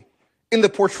credulity in the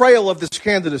portrayal of this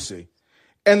candidacy.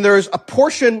 And there's a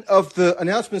portion of the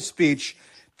announcement speech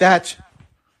that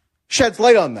sheds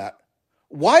light on that.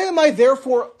 Why am I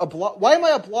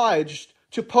obliged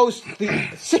to post the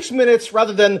 6 minutes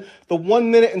rather than the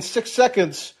 1 minute and 6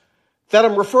 seconds that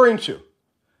I'm referring to?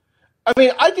 I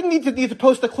mean, I didn't need to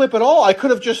post the clip at all. I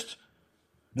could have just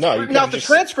written out the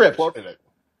transcript. Quoted it.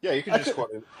 Yeah, you can just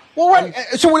quote it. Well, right.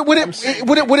 So would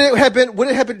it have been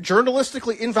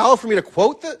journalistically invalid for me to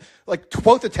quote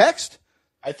the text?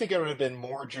 I think it would have been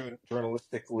more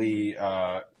journalistically,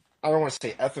 I don't want to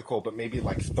say ethical, but maybe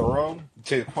like thorough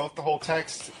to quote the whole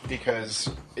text, because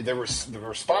the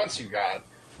response you got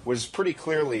was pretty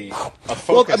clearly a focus.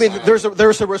 Well, I mean,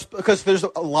 because there's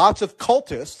lots of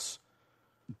cultists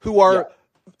who are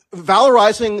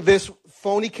valorizing this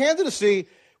phony candidacy,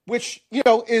 which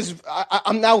is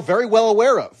I'm now very well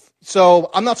aware of.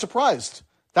 So I'm not surprised.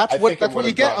 That's what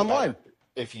you get online.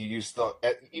 If you use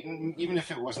even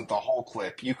if it wasn't the whole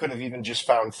clip, you could have even just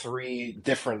found 3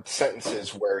 different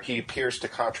sentences where he appears to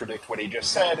contradict what he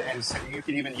just said, and so you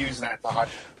could even use that to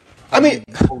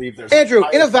believe there's Andrew,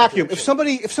 in a vacuum, if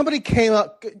somebody came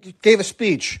up, gave a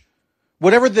speech,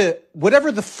 whatever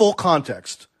the full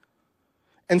context,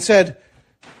 and said,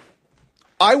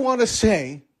 I want to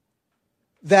say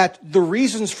that the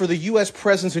reasons for the U.S.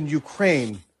 presence in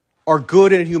Ukraine are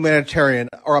good and humanitarian,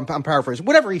 or I'm paraphrasing,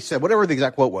 whatever he said, whatever the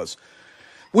exact quote was,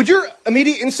 would your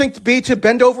immediate instinct be to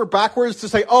bend over backwards to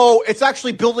say, oh, it's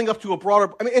actually building up to a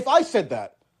broader... I mean, if I said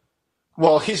that...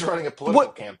 Well, he's running a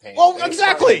political campaign. Well,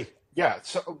 exactly.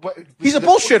 He's a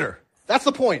bullshitter. That's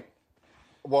the point.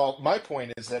 Well, my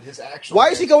point is that his actual... Why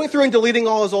is he going through and deleting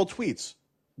all his old tweets?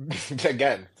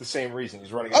 Again, the same reason.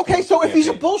 He's running Okay, so if he's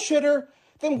a bullshitter...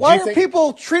 Then why are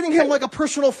people treating him like a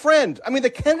personal friend? I mean, the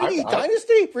Kennedy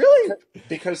dynasty? Really?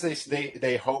 Because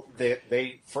they hope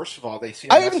they first of all, they see...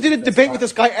 I even did a debate with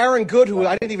this guy, Aaron Good, who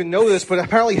I didn't even know this, but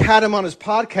apparently had him on his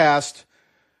podcast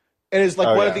and is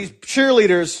one of these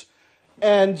cheerleaders.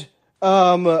 And,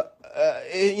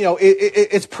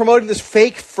 it's promoting this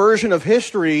fake version of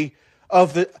history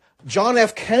of the John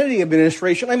F. Kennedy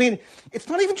administration. I mean, it's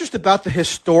not even just about the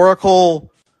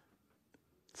historical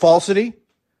falsity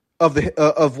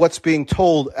of what's being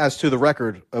told as to the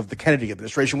record of the Kennedy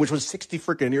administration, which was 60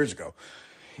 freaking years ago.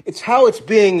 It's how it's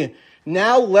being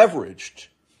now leveraged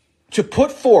to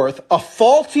put forth a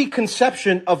faulty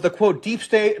conception of the, quote, deep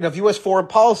state and of U.S. foreign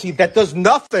policy that does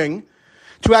nothing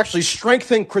to actually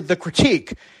strengthen the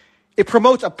critique. It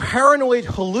promotes a paranoid,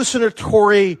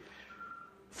 hallucinatory,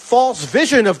 false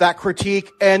vision of that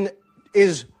critique and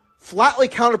is flatly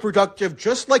counterproductive,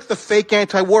 just like the fake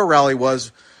anti-war rally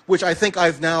was, which I think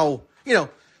I've now,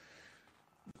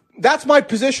 that's my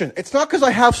position. It's not because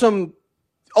I have some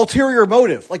ulterior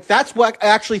motive. That's what I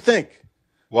actually think.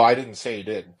 Well, I didn't say you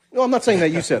did. No, I'm not saying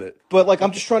that you said it. But,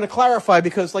 I'm just trying to clarify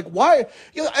because, why,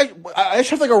 I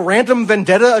just have, a random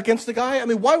vendetta against the guy. I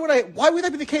mean, why would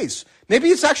that be the case? Maybe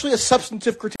it's actually a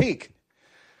substantive critique.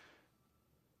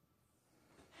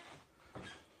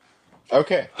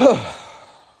 Okay.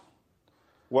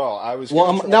 Well, I was. Well,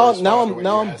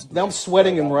 I'm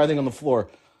sweating and writhing on the floor.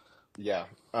 Yeah.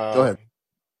 Go ahead.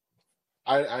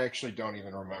 I actually don't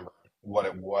even remember what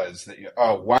it was that you.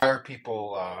 Oh, why are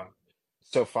people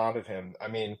so fond of him? I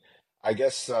mean, I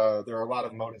guess there are a lot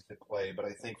of motives at play, but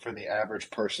I think for the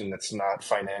average person that's not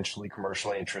financially,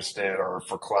 commercially interested, or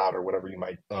for clout or whatever you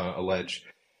might allege,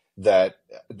 that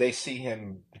they see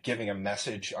him giving a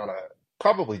message on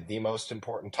probably the most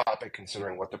important topic,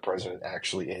 considering what the president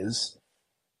actually is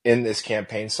in this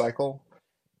campaign cycle,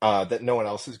 that no one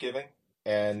else is giving,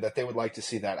 and that they would like to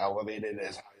see that elevated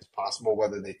as high as possible,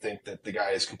 whether they think that the guy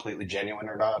is completely genuine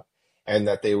or not, and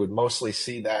that they would mostly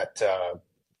see that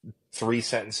 3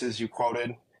 sentences you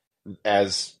quoted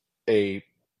as the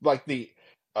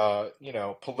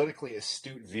politically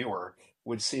astute viewer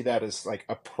would see that as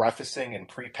a prefacing and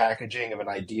pre-packaging of an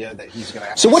idea that he's going to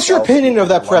have. So what's your opinion of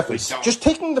that preface? Just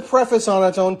taking the preface on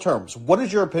its own terms. What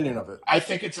is your opinion of it? I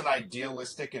think it's an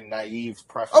idealistic and naive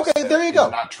preface. Okay, there you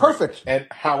go. Perfect. And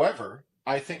however,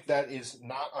 I think that is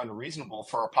not unreasonable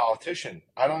for a politician.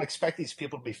 I don't expect these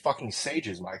people to be fucking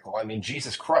sages, Michael. I mean,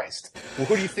 Jesus Christ. Well,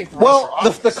 who do you think?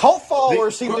 The cult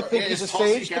followers seem to think he's a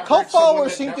sage. The cult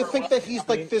followers seem to think that he's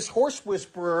this horse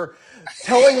whisperer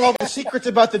telling all the secrets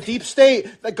about the deep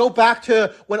state that go back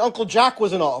to when Uncle Jack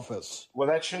was in office. Well,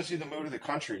 that shows you the mood of the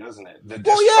country, doesn't it? And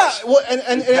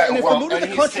if the mood of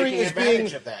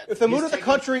the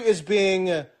country is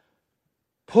being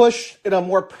push in a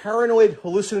more paranoid,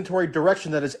 hallucinatory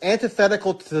direction that is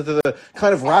antithetical to the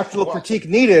kind of rational critique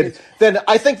needed, then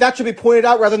I think that should be pointed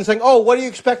out rather than saying, oh, what do you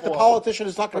expect? The politician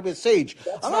is not going to be a sage.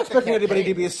 I'm not expecting anybody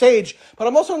to be a sage, but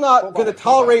I'm also not going to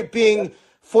tolerate being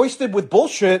foisted with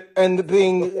bullshit and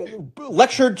being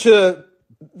lectured to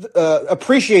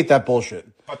appreciate that bullshit.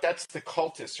 But that's the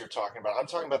cultists you're talking about. I'm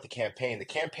talking about the campaign. The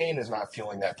campaign is not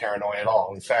feeling that paranoia at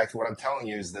all. In fact, what I'm telling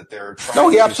you is that they're trying to... No,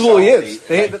 he absolutely is.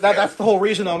 That's the whole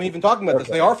reason I'm even talking about this.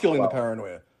 They are feeling the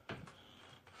paranoia.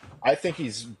 I think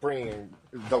he's bringing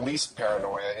the least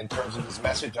paranoia in terms of his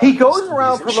message. He goes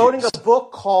around promoting a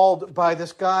book called by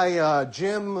this guy,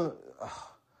 Jim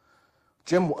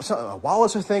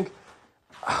Wallace, I think.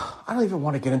 I don't even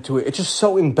want to get into it. It's just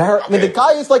so embarrassing. Okay. I mean, the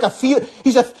guy is like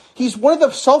he's one of the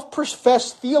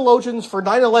self-professed theologians for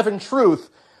 9/11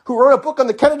 Truth who wrote a book on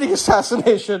the Kennedy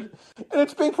assassination, and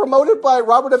it's being promoted by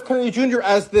Robert F. Kennedy Jr.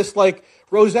 as this like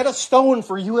Rosetta Stone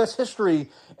for U.S. history,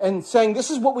 and saying this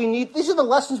is what we need. These are the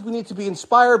lessons we need to be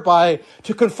inspired by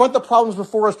to confront the problems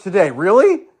before us today.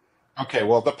 Really? Okay.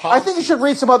 Well, I think you should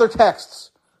read some other texts.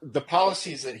 The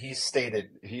policies that he stated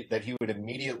that he would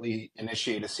immediately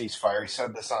initiate a ceasefire. He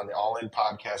said this on the All In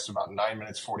podcast about 9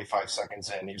 minutes, 45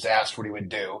 seconds in. He was asked what he would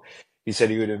do. He said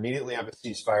he would immediately have a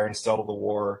ceasefire and settle the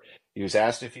war. He was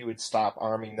asked if he would stop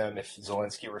arming them if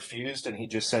Zelensky refused, and he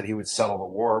just said he would settle the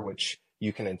war, which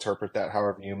you can interpret that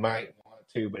however you might want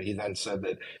to. But he then said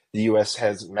that the U.S.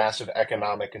 has massive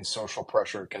economic and social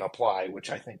pressure it can apply,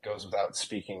 which I think goes without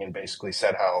speaking, and basically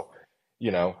said how, you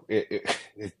know,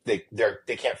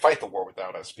 they can't fight the war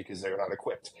without us because they're not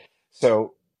equipped.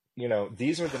 So, you know,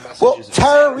 these are the messages. Well,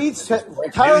 Tara Reid says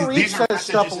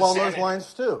stuff along those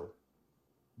lines too.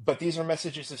 But these are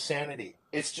messages of sanity.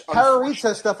 Tara Reid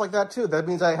says stuff like that too. That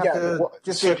means I have to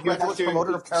just be a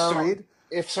promoter of Tara Reid.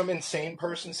 If some insane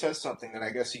person says something, then I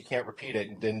guess you can't repeat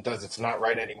it. Then it's not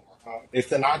right anymore. If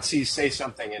the Nazis say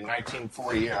something in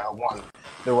 1941,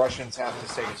 the Russians have to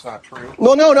say it's not true.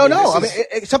 No. I mean,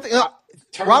 it's something.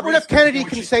 Robert F. Kennedy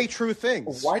can say true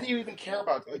things. Why do you even care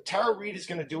about Tara Reid is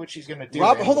going to do what she's going to do.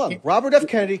 Hold on. Robert F.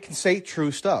 Kennedy can say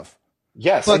true stuff.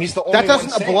 Yes, but and he's the only that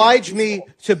doesn't oblige me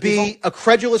to be a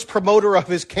credulous promoter of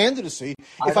his candidacy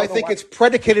if I think it's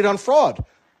predicated on fraud.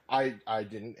 I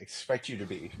didn't expect you to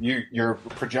be. You're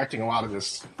projecting a lot of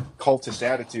this cultist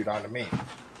attitude onto me.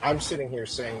 I'm sitting here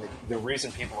saying that the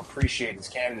reason people appreciate his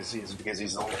candidacy is because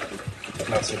he's the only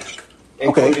message.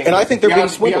 Okay, and I think they're being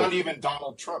swindled. Beyond even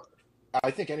Donald Trump.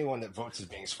 I think anyone that votes is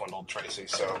being swindled, Tracy.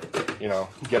 So, you know,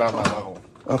 get on my level.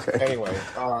 Okay. Anyway,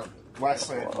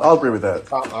 lastly, I'll agree with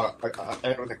that. I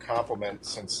end with a compliment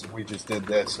since we just did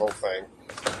this whole thing,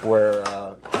 where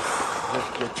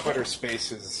your Twitter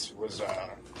Spaces was a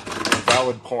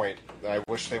valid point that I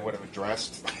wish they would have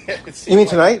addressed. You mean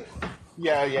tonight?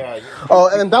 Yeah. Oh,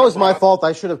 and that was my fault.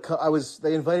 I should have.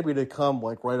 They invited me to come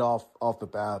like right off the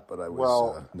bat, but I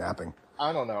was napping.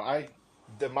 I don't know.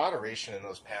 The moderation in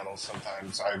those panels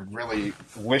sometimes, I really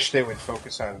wish they would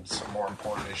focus on some more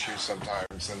important issues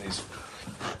sometimes than these.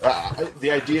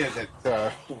 The idea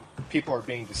that people are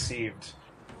being deceived.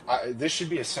 This should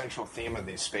be a central theme of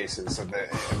these spaces, of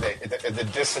the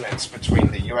dissonance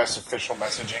between the U.S. official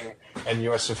messaging and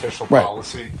U.S. official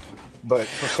policy. But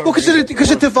because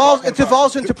it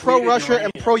devolves into pro-Russia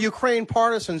and pro-Ukraine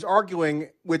partisans arguing,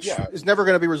 which is never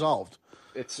going to be resolved.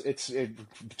 It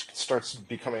starts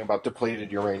becoming about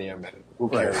depleted uranium, and who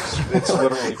cares? It's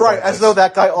literally right, as though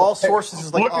that guy, all sources,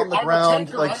 is like on the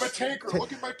ground. I'm a tanker.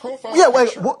 Look at my profile. Yeah,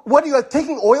 wait. What are you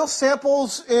taking oil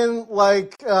samples in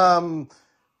like Donetsk?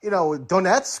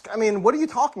 I mean, what are you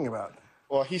talking about?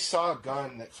 Well, he saw a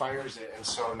gun that fires it, and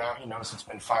so now he knows it's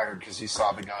been fired because he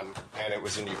saw the gun and it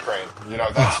was in Ukraine. You know,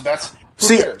 that's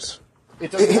who cares? It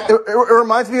doesn't matter.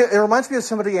 It reminds me of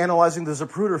somebody analyzing the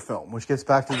Zapruder film, which gets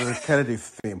back to the Kennedy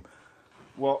theme.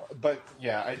 Well, but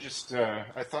yeah, I just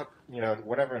I thought, you know,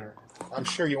 whatever. I'm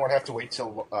sure you won't have to wait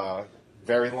till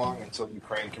very long until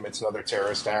Ukraine commits another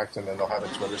terrorist act, and then they'll have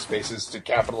a Twitter Spaces to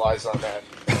capitalize on that,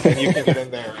 and you can get in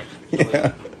there and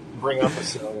really bring up a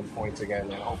salient point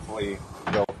again, and hopefully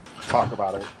they'll talk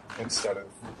about it instead of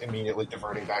immediately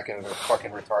diverting back into the fucking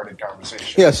retarded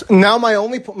conversation. Yes. Now my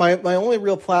only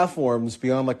real platforms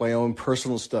beyond like my own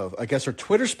personal stuff, I guess, are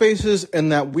Twitter Spaces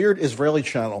and that weird Israeli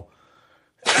channel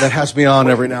that has me on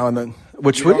every now and then.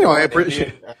 Which I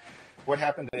appreciate. What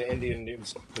happened to Indian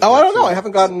news? Oh, I don't know. I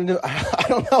haven't gotten into. I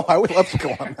don't know. I would love to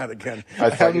go on that again. I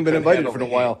haven't been invited for a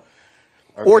while.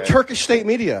 Okay. Or Turkish State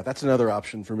Media. That's another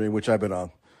option for me, which I've been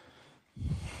on.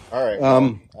 All right.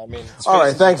 All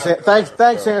right.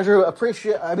 Thanks, Andrew.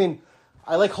 Appreciate. I mean,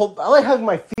 I like having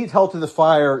my feet held to the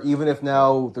fire, even if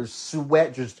now there's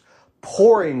sweat just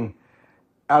pouring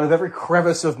out of every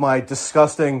crevice of my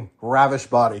disgusting, ravished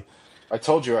body. I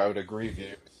told you I would agree with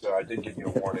you, so I did give you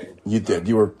a warning. You did.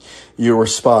 You were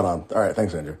spot on. All right,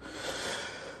 thanks, Andrew.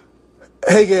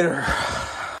 Hey, Gator.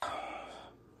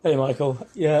 Hey, Michael.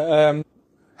 Yeah.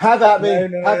 Have at me.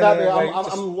 No, Have at me. wait,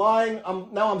 I'm lying.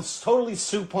 I'm totally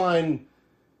supine,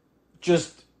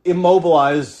 just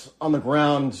immobilized on the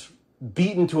ground,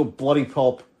 beaten to a bloody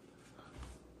pulp.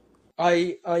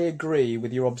 I agree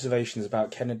with your observations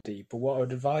about Kennedy, but what I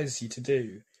would advise you to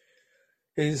do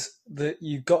is that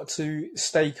you've got to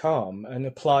stay calm and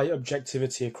apply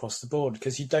objectivity across the board,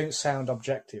 because you don't sound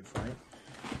objective, right?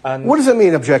 And what does it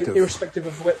mean, objective? Irrespective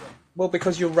of what, well,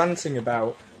 because you're ranting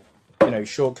about,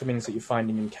 shortcomings that you're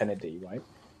finding in Kennedy, right?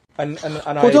 And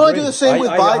well, don't I do the same with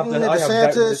Biden and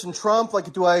DeSantis and Trump?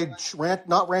 Like, do I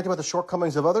not rant about the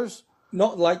shortcomings of others?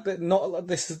 Not like that.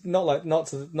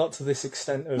 Not to this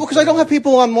extent. Well, because I don't have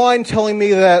people online telling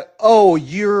me that, oh,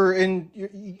 you're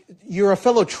a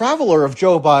fellow traveler of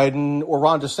Joe Biden or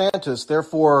Ron DeSantis,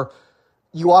 therefore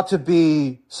you ought to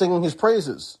be singing his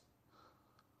praises.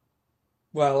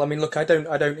 Well, I mean, look, I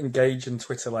don't engage in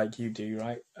Twitter like you do,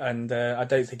 right? And I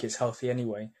don't think it's healthy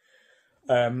anyway.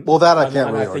 Well, that I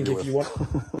can't really I think argue if with. you want,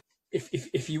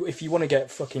 if you want to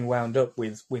get fucking wound up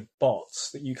with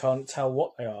bots that you can't tell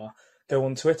what they are, go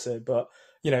on Twitter. But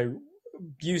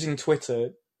using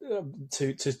Twitter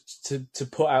to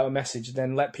put out a message, and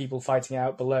then let people fighting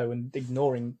out below and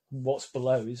ignoring what's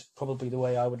below is probably the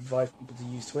way I would advise people to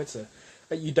use Twitter.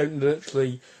 That you don't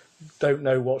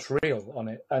know what's real on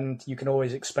it, and you can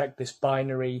always expect this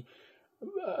binary,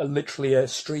 literally a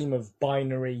stream of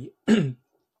binary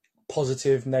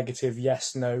positive, negative,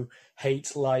 yes, no,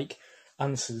 hate, like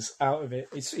answers out of it.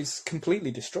 It's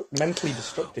completely mentally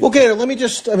destructive. Well, Gator, let me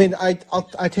just. I mean, I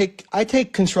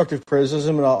take constructive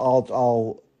criticism, and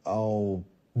I'll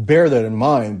bear that in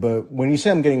mind. But when you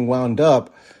say I'm getting wound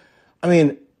up, I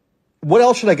mean, what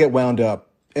else should I get wound up?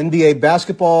 NBA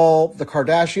basketball, the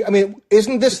Kardashians. I mean,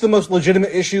 isn't this the most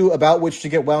legitimate issue about which to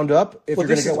get wound up? If you're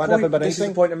going to get wound up about anything, this is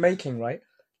the point I'm making, right?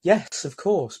 Yes, of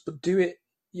course, but do it.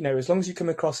 As long as you come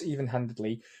across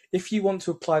even-handedly. If you want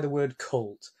to apply the word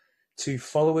cult to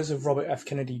followers of Robert F.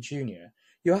 Kennedy Jr.,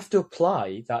 you have to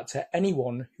apply that to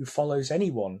anyone who follows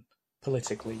anyone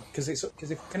politically. Because if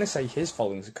you're going to say his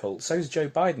following's a cult, so's Joe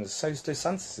Biden's, so's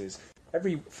DeSantis's.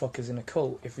 Every fucker's in a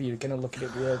cult if you're going to look at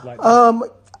it weird like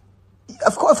that.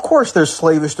 Of course, there's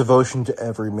slavish devotion to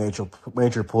every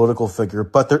major political figure,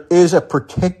 but there is a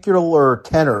particular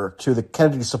tenor to the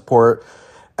Kennedy support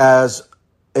as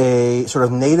a sort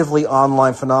of natively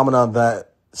online phenomenon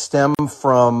that stem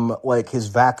from like his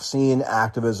vaccine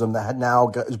activism that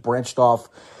is branched off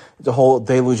the whole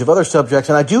deluge of other subjects.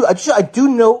 And I do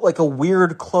note like a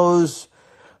weird close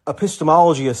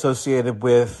epistemology associated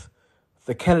with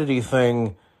the Kennedy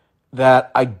thing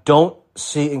that I don't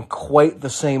see in quite the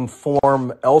same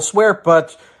form elsewhere.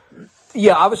 But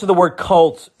yeah, obviously the word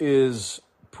cult is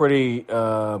pretty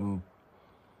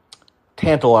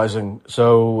tantalizing.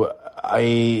 So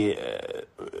I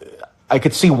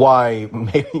could see why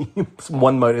maybe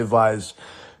one might advise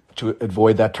to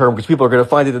avoid that term because people are going to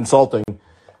find it insulting.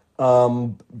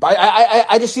 But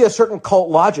I just see a certain cult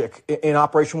logic in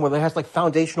operation where it has like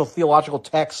foundational theological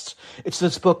texts. It's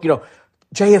this book,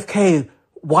 JFK,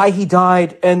 why he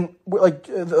died, and like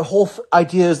the whole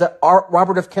idea is that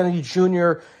Robert F. Kennedy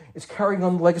Jr. is carrying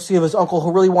on the legacy of his uncle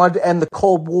who really wanted to end the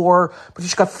Cold War, but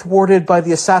just got thwarted by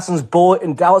the assassin's bullet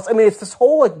in Dallas. I mean, it's this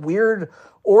whole like weird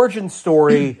origin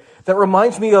story that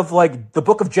reminds me of like the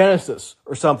book of Genesis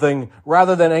or something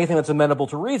rather than anything that's amenable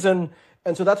to reason.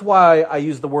 And so that's why I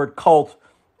use the word cult,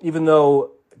 even though,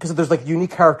 because there's like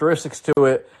unique characteristics to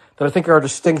it that I think are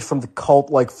distinct from the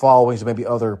cult-like followings of maybe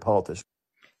other politicians.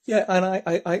 Yeah, and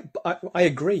I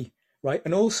agree, right?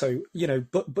 And also,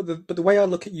 but the way I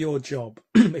look at your job,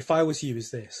 if I was you,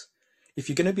 is this: if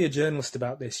you're going to be a journalist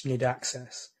about this, you need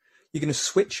access. You're going to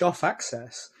switch off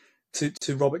access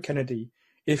to Robert Kennedy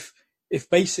if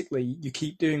basically you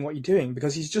keep doing what you're doing,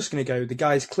 because he's just going to go. The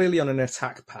guy's clearly on an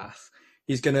attack path.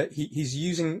 If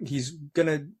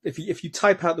you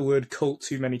type out the word cult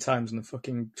too many times on the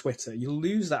fucking Twitter, you'll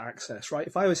lose that access, right?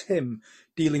 If I was him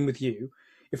dealing with you,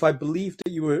 if I believed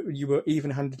that you were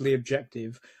even-handedly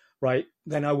objective, right,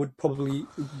 then I would probably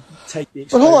take the.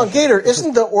 But hold on, Gator,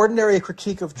 isn't the ordinary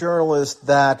critique of journalists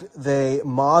that they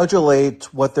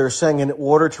modulate what they're saying in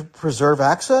order to preserve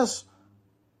access?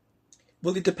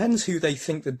 Well, it depends who they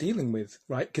think they're dealing with,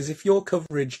 right? Because if your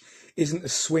coverage isn't a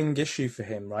swing issue for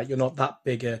him, right, you're not that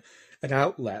big an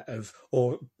outlet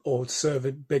or serve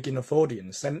a big enough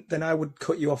audience, then I would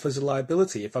cut you off as a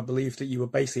liability if I believed that you were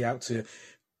basically out to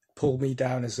pull me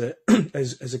down as a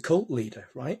as a cult leader,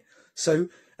 right? So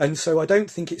I don't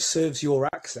think it serves your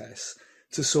access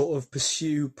to sort of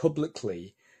pursue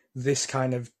publicly this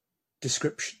kind of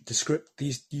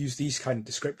use these kind of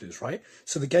descriptors, right?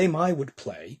 So the game I would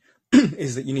play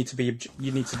is that you need to.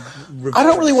 I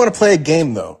don't really want to play a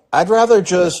game, though. I'd rather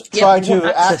just try to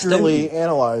access, accurately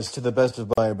analyze to the best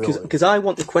of my ability. Because I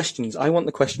want the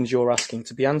questions you're asking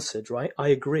to be answered, right? I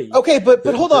agree. Okay, but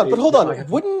hold on.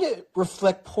 Wouldn't it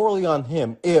reflect poorly on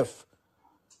him if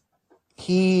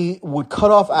he would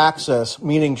cut off access,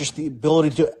 meaning just the ability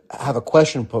to have a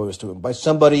question posed to him by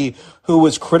somebody who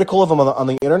was critical of him on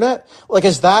the internet? Like,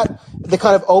 is that the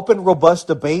kind of open, robust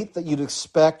debate that you'd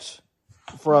expect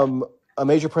from a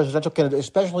major presidential candidate,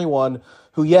 especially one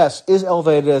who, yes, is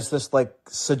elevated as this, like,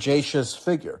 sagacious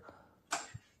figure?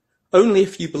 Only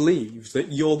if you believe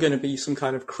that you're going to be some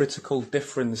kind of critical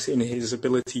difference in his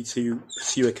ability to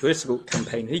pursue a political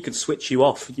campaign. He could switch you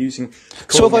off using...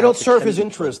 So if I don't serve his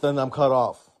interest, then I'm cut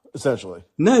off, essentially.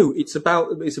 No, it's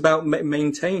about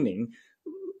maintaining,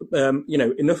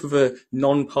 enough of a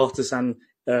non-partisan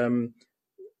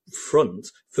front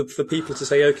for people to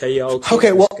say, okay, yeah, I'll...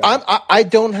 Okay, well, I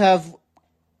don't have...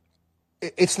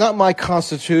 It's not my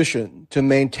constitution to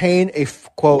maintain a,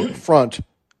 quote, front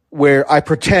where I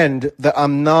pretend that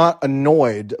I'm not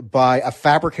annoyed by a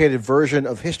fabricated version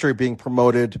of history being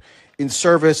promoted in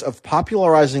service of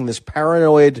popularizing this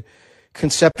paranoid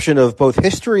conception of both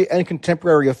history and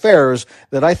contemporary affairs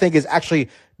that I think is actually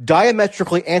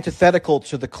diametrically antithetical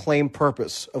to the claimed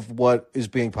purpose of what is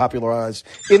being popularized,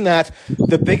 in that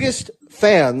the biggest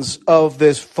fans of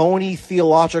this phony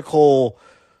theological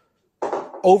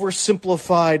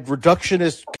oversimplified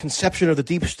reductionist conception of the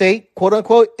deep state, quote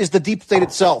unquote, is the deep state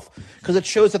itself, because it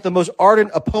shows that the most ardent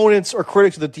opponents or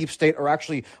critics of the deep state are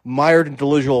actually mired in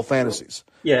delusional fantasies.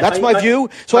 Yeah, that's my view.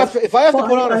 So if I have to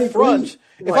put on a front,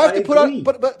 if I have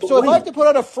to put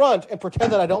on a front and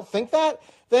pretend that I don't think that,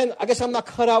 then I guess I'm not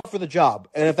cut out for the job.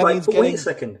 And if that means getting... Wait a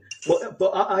second. But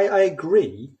I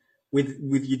agree with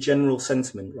your general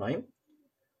sentiment, right?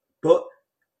 But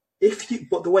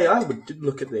the way I would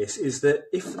look at this is that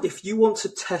if you want to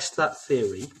test that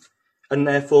theory, and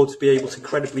therefore to be able to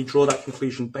credibly draw that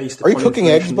conclusion based upon... Are you cooking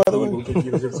eggs, by the way? Will give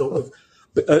you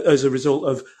as a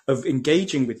result of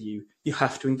engaging with you, you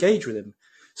have to engage with him.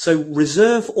 So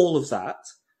reserve all of that,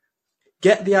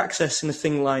 get the access and the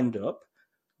thing lined up,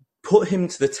 put him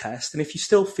to the test, and if you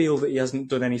still feel that he hasn't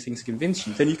done anything to convince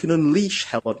you, then you can unleash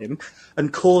hell on him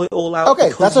and call it all out.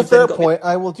 Okay, that's a fair point.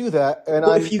 I will do that.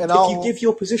 If you give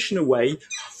your position away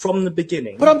from the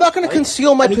beginning... But I'm not going to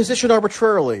conceal my position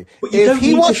arbitrarily. But you don't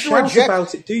need to shout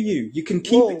about it, do you? You can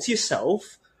keep it to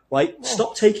yourself, right?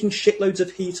 Stop taking shitloads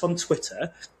of heat on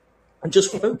Twitter and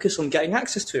just focus on getting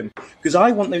access to him. Because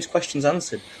I want those questions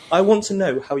answered. I want to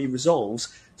know how he resolves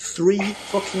 3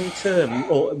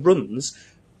 fucking runs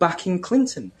backing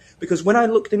Clinton, because when I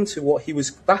looked into what he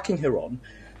was backing her on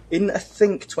in, I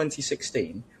think,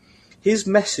 2016, his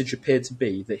message appeared to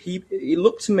be that it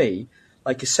looked to me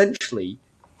like essentially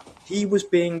he was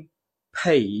being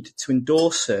paid to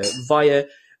endorse her via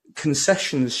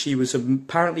concessions she was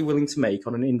apparently willing to make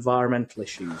on environmental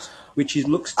issues, which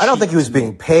looks... I don't think he was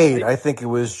being paid. I think it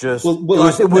was just it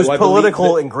was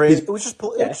political ingratiation. It was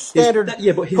just standard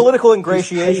political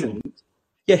ingratiation.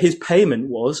 His payment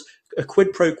was a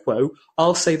quid pro quo.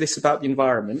 I'll say this about the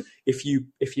environment if you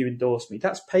endorse me.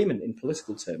 That's payment in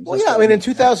political terms. Well, yeah, I mean, in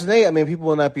 2008, people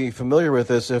will not be familiar with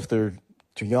this if they're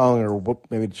too young or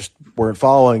maybe just weren't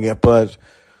following it, but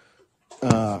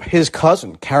his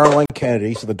cousin, Caroline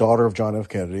Kennedy, so the daughter of John F.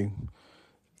 Kennedy,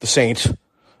 the saint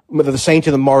and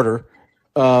the martyr,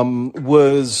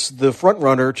 was the front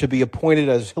runner to be appointed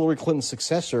as Hillary Clinton's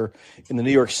successor in the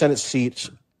New York Senate seat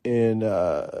in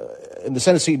the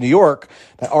Senate seat in New York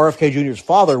that RFK Jr.'s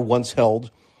father once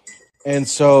held. And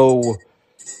so,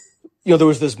 there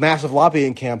was this massive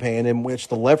lobbying campaign in which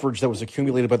the leverage that was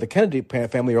accumulated by the Kennedy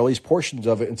family, or at least portions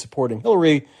of it, in supporting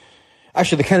Hillary,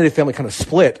 actually the Kennedy family kind of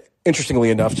split,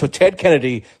 interestingly enough. So Ted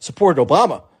Kennedy supported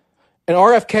Obama. And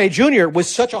RFK Jr. was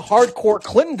such a hardcore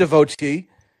Clinton devotee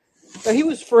that he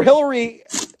was for Hillary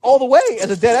all the way as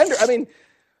a dead ender.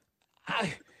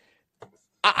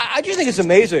 I just think it's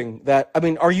amazing that,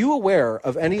 are you aware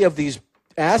of any of these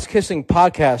ass-kissing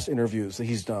podcast interviews that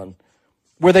he's done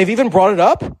where they've even brought it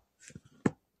up?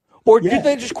 Or did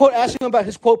they just, quote, ask him about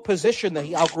his, quote, position that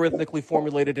he algorithmically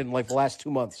formulated in, the last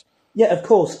 2 months? Yeah, of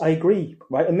course, I agree,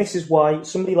 right? And this is why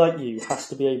somebody like you has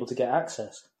to be able to get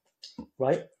access,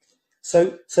 right?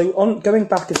 So on going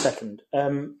back a second,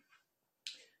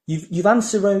 you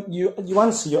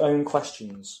answer your own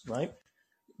questions, right?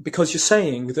 Because you're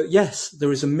saying that, yes,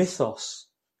 there is a mythos,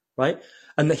 right?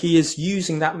 And that he is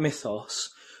using that mythos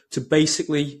to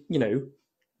basically,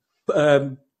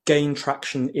 gain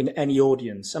traction in any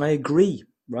audience. And I agree,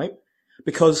 right?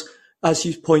 Because as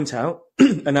you point out,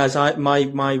 and as my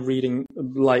light reading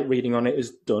on it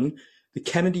is done, the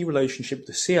Kennedy relationship with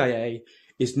the CIA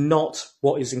is not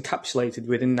what is encapsulated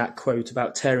within that quote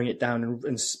about tearing it down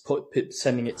and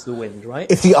sending it to the wind, right?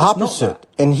 It's the opposite.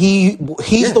 And he's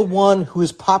the one who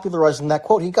is popularizing that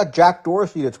quote. He got Jack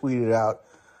Dorsey to tweet it out.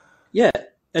 Yeah.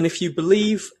 And if you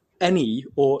believe any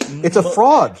or... It's a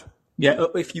fraud. Yeah,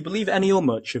 if you believe any or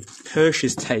much of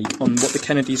Hersh's take on what the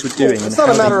Kennedys were doing... It's not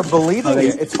a matter of believing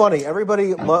it. It's funny.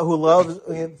 Everybody who loves...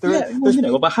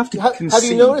 but I have to concede. Have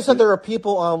you noticed that there are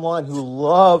people online who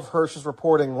love Hersh's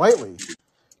reporting rightly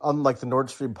on, like, the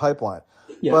Nord Stream pipeline?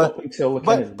 Yeah, up until the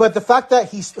Kennedy. But the fact that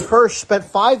Hersh spent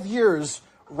 5 years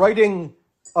writing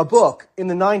a book in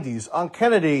the 90s on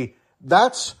Kennedy,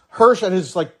 that's Hersh at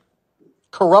his, like,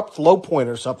 corrupt low point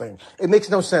or something. It makes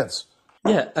no sense.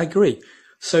 Yeah, I agree.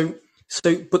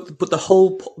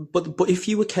 But if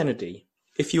you were Kennedy,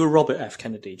 if you were Robert F.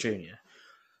 Kennedy Jr.,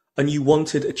 and you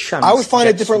wanted a chance, I would find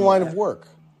a different line of work.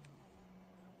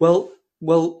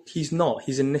 Well, he's not.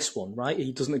 He's in this one, right?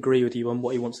 He doesn't agree with you on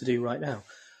what he wants to do right now.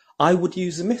 I would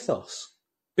use the mythos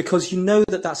because you know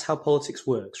that's how politics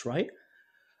works, right?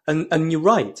 And you're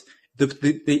right.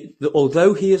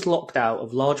 Although he is locked out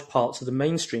of large parts of the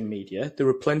mainstream media, there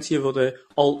are plenty of other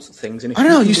alt things. And I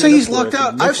don't know. You say he's locked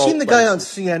out. I've seen the guy on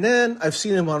CNN. I've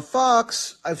seen him on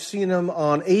Fox. I've seen him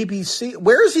on ABC.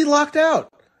 Where is he locked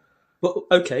out? Well,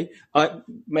 okay.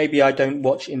 Maybe I don't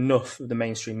watch enough of the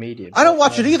mainstream media. I don't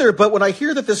watch it either, but when I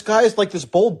hear that this guy is like this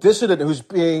bold dissident who's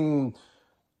being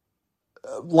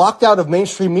locked out of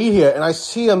mainstream media, and I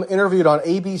see him interviewed on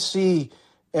ABC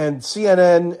and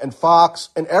CNN and Fox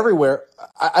and everywhere,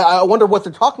 I wonder what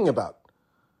they're talking about.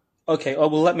 Okay,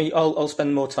 well, I'll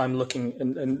spend more time looking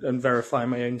and verify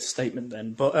my own statement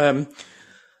then.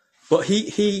 But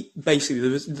he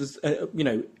basically,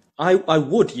 I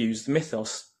would use the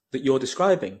mythos that you're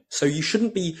describing. So you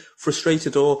shouldn't be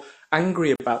frustrated or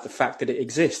angry about the fact that it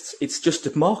exists. It's just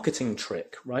a marketing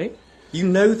trick, right? You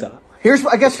know that. Here's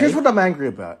what I'm angry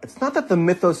about. It's not that the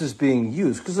mythos is being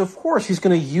used, because of course he's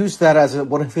going to use that as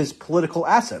one of his political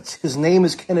assets. His name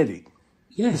is Kennedy.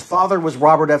 Yes. His father was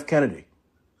Robert F. Kennedy.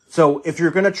 So if you're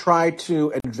going to try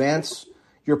to advance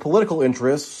your political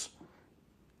interests,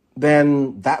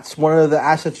 then that's one of the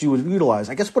assets you would utilize.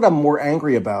 I guess what I'm more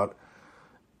angry about,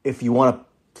 if you want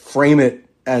to frame it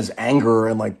as anger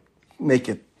and like make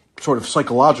it sort of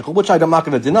psychological, which I'm not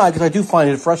going to deny because I do find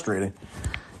it frustrating,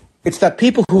 it's that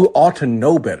people who ought to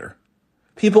know better,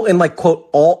 people in like, quote,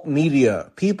 alt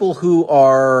media, people who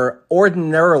are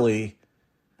ordinarily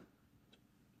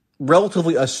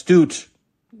relatively astute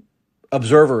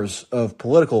observers of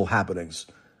political happenings,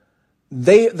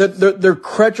 they're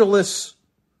credulous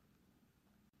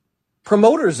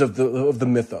promoters of the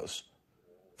mythos.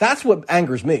 That's what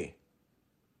angers me.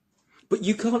 But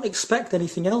you can't expect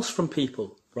anything else from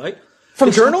people, right?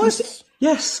 From journalists?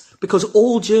 Yes, because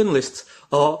all journalists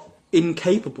are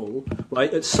incapable,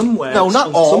 right? At somewhere, no,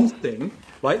 not all. Something,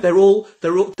 right? They all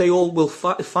will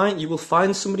find. You will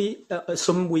find somebody at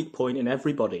some weak point in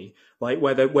everybody, right?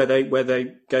 Where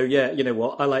they go, yeah, you know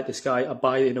what? I like this guy. I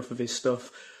buy enough of his stuff,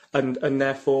 and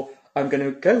therefore I'm going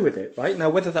to go with it, right? Now,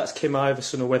 whether that's Kim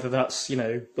Iverson or whether that's I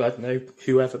don't know,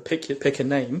 whoever, pick a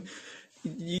name.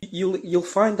 You'll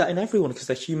find that in everyone because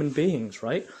they're human beings,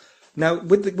 right? Now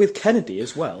with Kennedy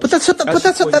as well. But that's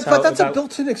a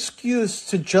built-in excuse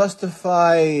to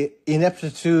justify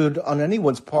ineptitude on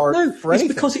anyone's part. No, for it's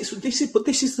anything. because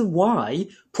this is the why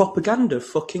propaganda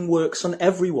fucking works on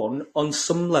everyone on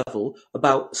some level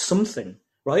about something,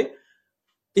 right?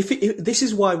 If this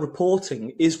is why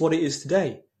reporting is what it is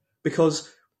today,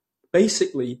 because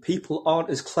basically people aren't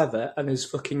as clever and as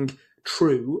fucking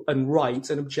true and right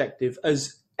and objective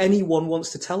as anyone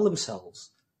wants to tell themselves,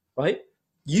 right?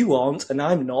 You aren't, and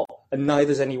I'm not, and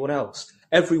neither's anyone else.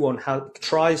 Everyone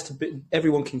tries to be.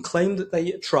 Everyone can claim that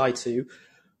they try to,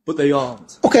 but they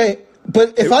aren't. Okay,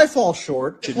 but if I fall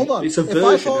short, hold on. It's a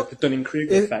version of the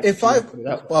Dunning-Kruger effect.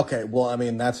 Okay, well, I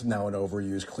mean that's now an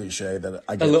overused cliche that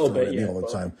I get a little bit all the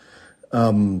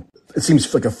time. It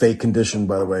seems like a fake condition,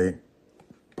 by the way,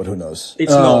 but who knows?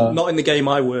 It's not in the game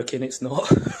I work in. It's not.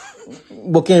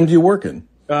 What game do you work in?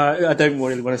 I don't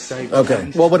really want to say.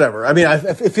 Okay, well, whatever. I mean,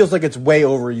 it feels like it's way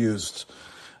overused.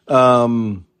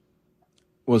 What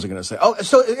was I going to say? Oh,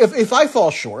 so if I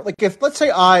fall short, like if, let's say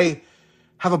I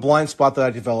have a blind spot that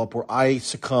I develop where I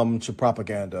succumb to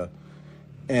propaganda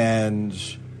and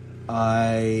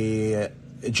I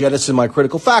jettison my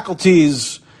critical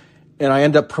faculties and I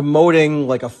end up promoting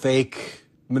like a fake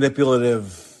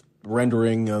manipulative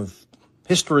rendering of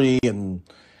history and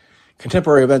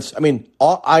contemporary events. I mean,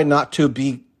 ought I not to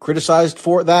be criticized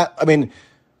for that? I mean,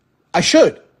 I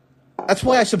should. That's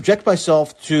why I subject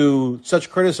myself to such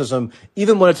criticism,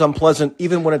 even when it's unpleasant,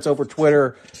 even when it's over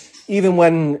Twitter, even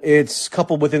when it's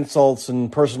coupled with insults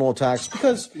and personal attacks,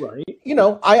 because,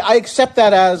 I accept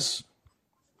that as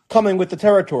coming with the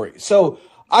territory. So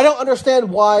I don't understand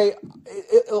why,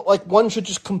 one should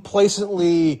just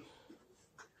complacently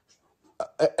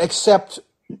accept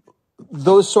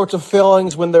those sorts of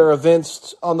failings when they're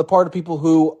evinced on the part of people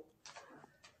who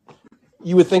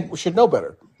you would think should know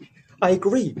better. I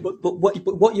agree, but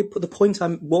what you put the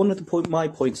point my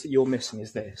points that you're missing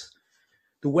is this: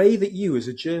 the way that you as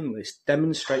a journalist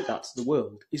demonstrate that to the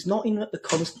world is not in the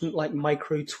constant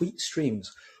micro tweet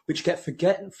streams which get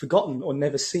forgotten or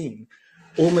never seen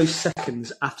almost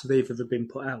seconds after they've ever been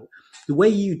put out. The way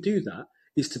you do that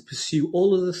is to pursue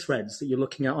all of the threads that you're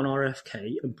looking at on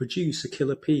RFK and produce a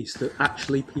killer piece that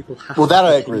actually people have to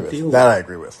I agree with. That I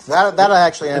agree with. That I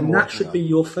actually am. And that should be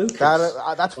your focus.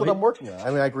 That's what I'm working on.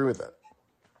 I mean, I agree with that.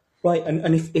 Right,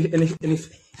 and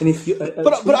if you,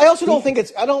 but I also don't think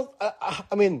it's.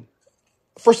 I mean,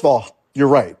 first of all, you're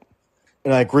right,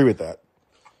 and I agree with that.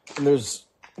 And there's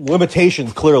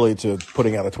limitations clearly to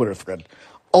putting out a Twitter thread.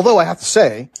 Although I have to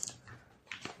say,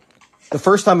 the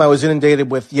first time I was inundated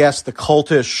with, the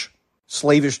cultish,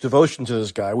 slavish devotion to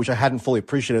this guy, which I hadn't fully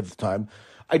appreciated at the time,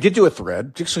 I did do a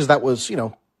thread, just because that was,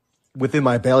 within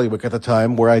my bailiwick at the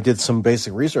time, where I did some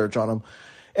basic research on him.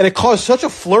 And it caused such a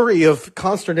flurry of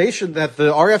consternation that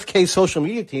the RFK social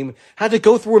media team had to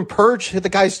go through and purge the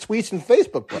guy's tweets and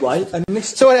Facebook posts. Right,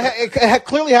 so it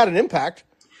clearly had an impact.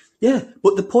 Yeah,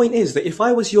 but the point is that if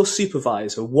I was your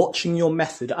supervisor watching your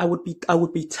method, I would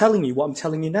be telling you what I'm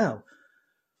telling you now.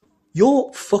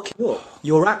 You're fucking up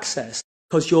your access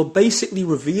because you're basically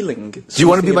revealing. Do you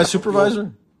want to be my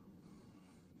supervisor?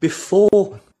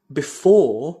 Before,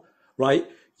 right?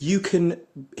 You can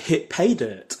hit pay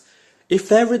dirt. If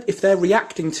they're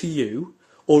reacting to you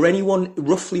or anyone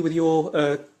roughly with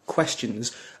your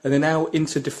questions and they're now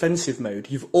into defensive mode,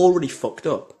 you've already fucked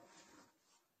up.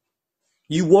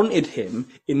 You wanted him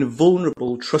in a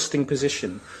vulnerable, trusting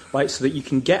position, right, so that you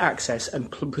can get access and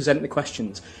present the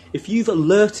questions. If you've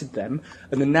alerted them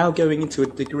and they're now going into a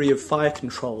degree of fire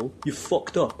control, you've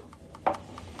fucked up.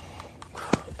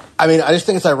 I mean, I just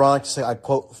think it's ironic to say I,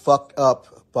 quote, fucked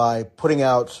up by putting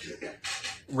out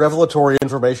revelatory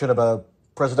information about a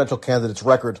presidential candidate's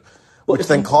record, which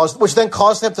then caused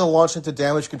them to launch into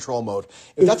damage control mode.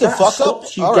 If that's a fuck up,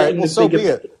 all right, well, so be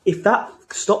it. If that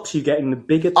stops you getting the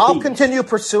bigger piece, I'll continue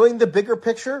pursuing the bigger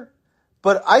picture,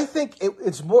 but I think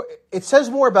it says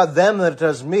more about them than it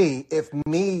does me if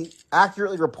me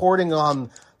accurately reporting on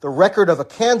the record of a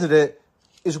candidate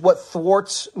is what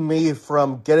thwarts me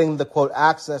from getting the, quote,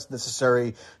 access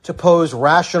necessary to pose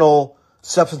rational,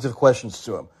 substantive questions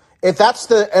to him. If that's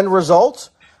the end result,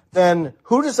 then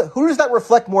who does that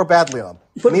reflect more badly on?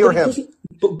 Me or him?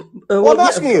 I'm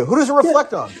asking you, who does it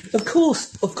reflect on? Of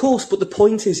course, but the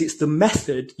point is it's the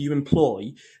method you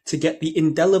employ to get the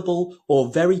indelible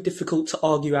or very difficult to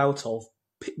argue out of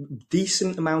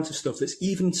decent amount of stuff that's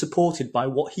even supported by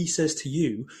what he says to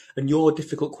you and your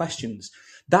difficult questions.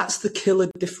 That's the killer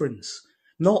difference.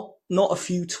 Not a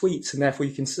few tweets, and therefore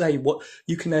you can say what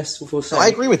you can therefore say. I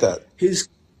agree with that. His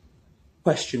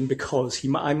question because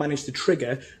I managed to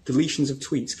trigger deletions of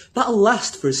tweets. That'll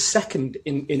last for a second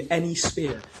in any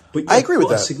sphere. But I agree with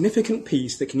that. A significant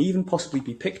piece that can even possibly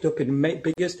be picked up in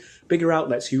bigger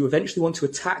outlets who eventually want to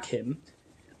attack him,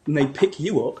 and they pick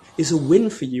you up, is a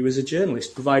win for you as a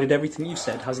journalist, provided everything you've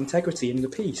said has integrity in the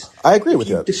piece. I agree with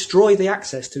that. If you destroy the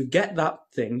access to get that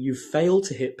thing, you've failed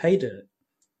to hit pay dirt.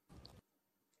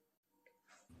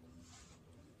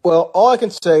 Well, all I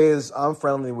can say is I'm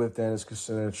friendly with Dennis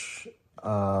Kucinich.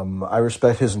 I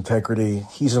respect his integrity.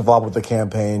 He's involved with the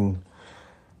campaign.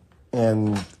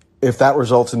 And if that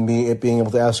results in me being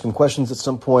able to ask him questions at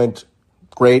some point,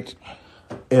 great.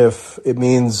 If it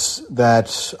means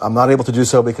that I'm not able to do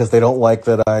so because they don't like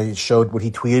that I showed what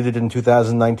he tweeted in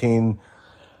 2019,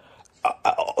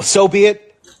 so be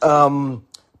it.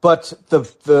 But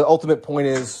the ultimate point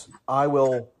is I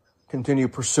will continue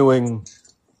pursuing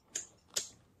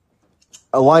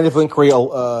a line of inquiry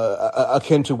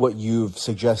akin to what you've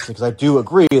suggested, because I do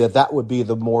agree that would be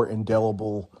the more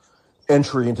indelible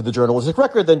entry into the journalistic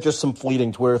record than just some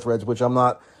fleeting Twitter threads, which I'm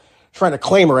not trying to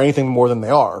claim or anything more than they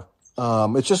are.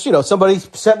 It's just, somebody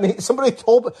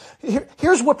told me,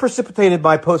 here's what precipitated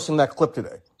my posting that clip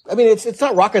today. I mean, it's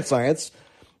not rocket science.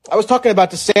 I was talking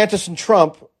about DeSantis and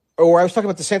Trump, or I was talking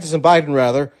about DeSantis and Biden,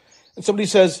 rather, and somebody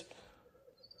says,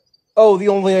 oh, the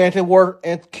only anti-war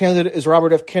candidate is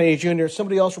Robert F. Kennedy Jr.,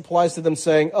 somebody else replies to them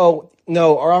saying, oh,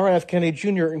 no, Robert F. Kennedy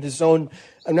Jr. in his own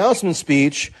announcement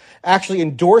speech actually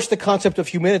endorsed the concept of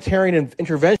humanitarian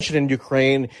intervention in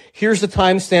Ukraine. Here's the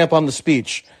timestamp on the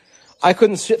speech. I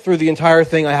couldn't sit through the entire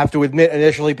thing, I have to admit,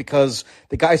 initially, because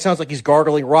the guy sounds like he's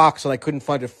gargling rocks, and I couldn't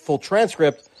find a full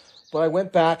transcript. But I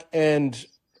went back and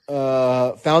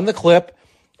found the clip,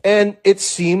 and it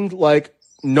seemed like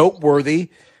noteworthy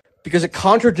because it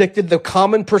contradicted the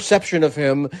common perception of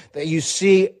him that you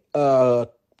see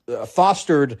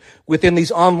fostered within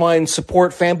these online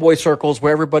support fanboy circles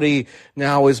where everybody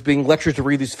now is being lectured to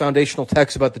read these foundational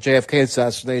texts about the JFK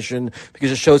assassination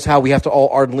because it shows how we have to all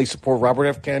ardently support Robert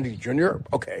F. Kennedy Jr.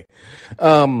 Okay.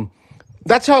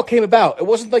 That's how it came about. It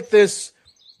wasn't like this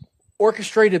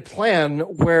orchestrated plan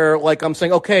where, like, I'm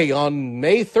saying, okay, on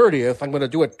May 30th, I'm going to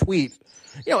do a tweet.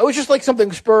 You know, it was just like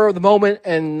something spur of the moment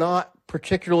and not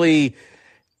particularly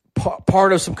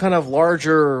part of some kind of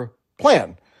larger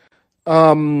plan.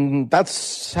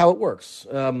 That's how it works.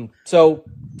 So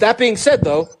that being said,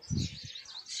 though,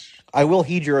 I will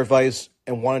heed your advice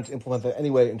and wanted to implement that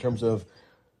anyway in terms of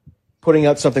putting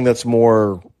out something that's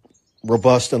more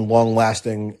robust and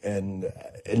long-lasting and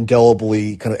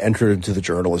indelibly kind of entered into the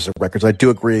journalistic records. I do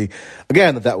agree,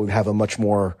 again, that would have a much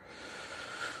more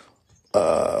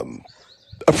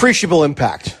appreciable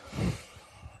impact.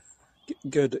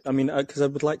 Good. I mean, because I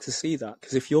would like to see that.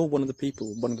 Because if you're one of the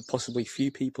people, one of the possibly few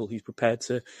people who's prepared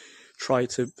to try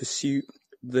to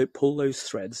pull those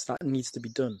threads, that needs to be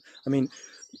done. I mean,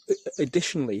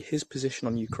 additionally, his position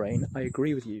on Ukraine, I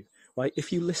agree with you. Right?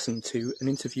 If you listen to an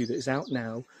interview that is out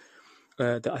now,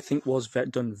 that I think was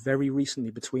done very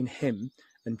recently between him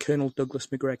and Colonel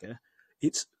Douglas Macgregor,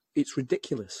 it's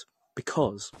ridiculous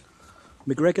because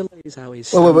Macgregor lays out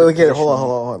his. Wait, hold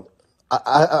on.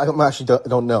 I actually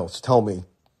don't know. So tell me,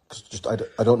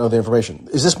 I don't know the information.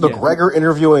 Is this Macgregor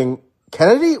interviewing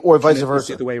Kennedy or vice versa? It's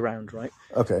the other way around, right?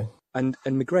 Okay. And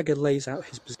Macgregor lays out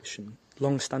his position,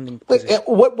 long-standing position.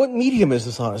 What medium is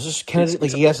this on? Is this Kennedy?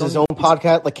 He has his own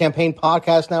podcast, like campaign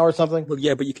podcast now or something? Well,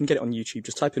 yeah, but you can get it on YouTube.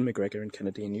 Just type in Macgregor and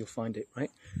Kennedy, and you'll find it,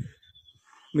 right?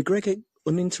 Macgregor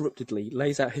uninterruptedly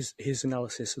lays out his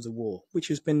analysis of the war, which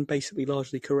has been basically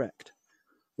largely correct,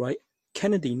 right?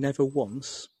 Kennedy never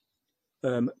once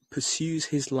pursues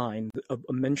his line,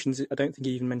 mentions it. I don't think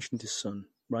he even mentioned his son,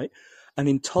 right? And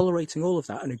in tolerating all of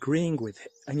that and agreeing with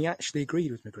it, and he actually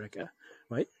agreed with Macgregor,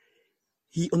 right?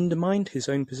 He undermined his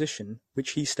own position,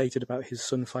 which he stated about his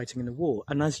son fighting in the war.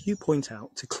 And as you point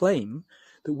out, to claim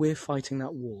that we're fighting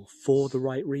that war for the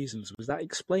right reasons, was that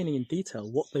explaining in detail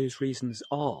what those reasons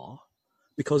are?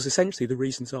 Because essentially the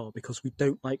reasons are because we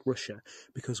don't like Russia,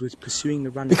 because we're pursuing the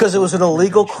random... Because it was an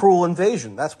illegal, cruel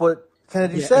invasion. That's what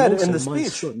Kennedy said in the speech.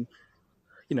 Son,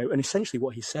 you know, and essentially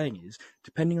what he's saying is,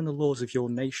 depending on the laws of your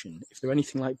nation, if they're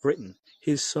anything like Britain,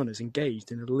 his son is engaged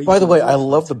in a illegal... By the way, I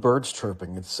love the birds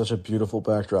chirping. It's such a beautiful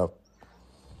backdrop.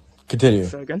 Continue.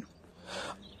 Say again?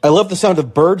 I love the sound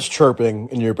of birds chirping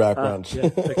in your background. Yeah,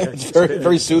 okay. It's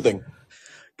very soothing.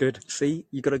 Good. See,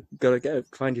 you gotta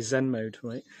find your Zen mode,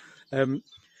 right? You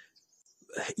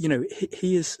know,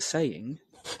 he is saying...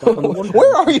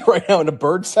 Where are you right now? In a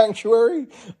bird sanctuary?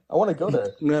 I want to go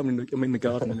there. No, I'm in the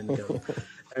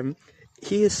garden.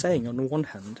 He is saying, on the one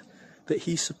hand, that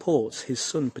he supports his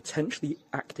son potentially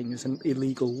acting as an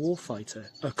illegal warfighter,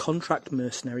 a contract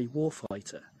mercenary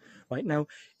warfighter. Right now,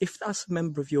 if that's a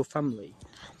member of your family,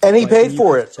 and he paid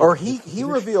for it, or he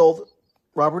revealed,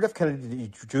 Robert F.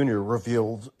 Kennedy Jr.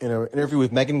 revealed in an interview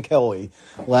with Megyn Kelly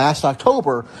last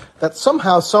October that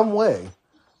somehow, some way,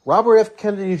 Robert F.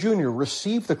 Kennedy Jr.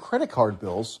 received the credit card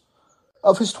bills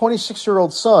of his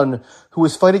 26-year-old son who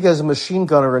was fighting as a machine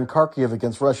gunner in Kharkiv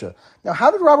against Russia. Now,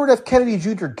 how did Robert F. Kennedy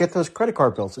Jr. get those credit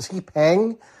card bills? Is he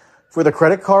paying for the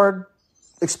credit card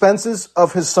expenses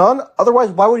of his son? Otherwise,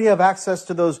 why would he have access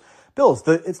to those bills?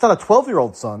 It's not a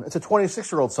 12-year-old son. It's a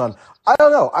 26-year-old son. I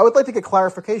don't know. I would like to get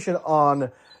clarification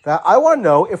on that. I want to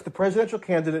know if the presidential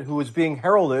candidate who is being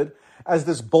heralded as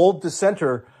this bold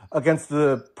dissenter against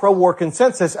the pro-war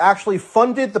consensus actually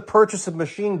funded the purchase of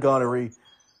machine gunnery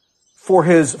for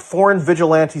his foreign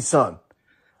vigilante son.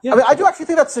 Yeah. I mean, I do actually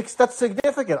think that's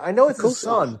significant. I know it's his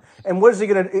son, and what is he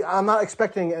going to... I'm not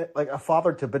expecting like a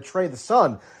father to betray the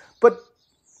son, but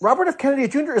Robert F. Kennedy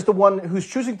Jr. is the one who's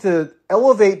choosing to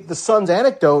elevate the son's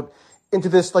anecdote into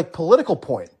this like political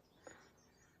point.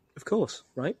 Of course,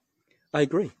 right? I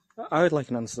agree. I would like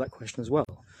an answer to that question as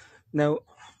well. Now,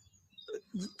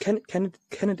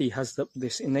 Kennedy has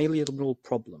this inalienable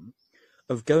problem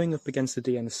of going up against the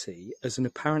DNC as an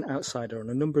apparent outsider in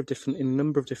a number of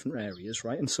different areas,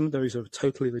 right? And some of those are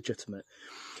totally legitimate,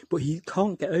 but he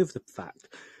can't get over the fact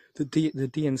the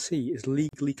DNC is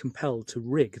legally compelled to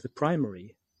rig the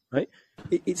primary, right?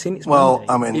 It's in its Well, mandate.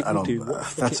 I mean, It I will don't. do what the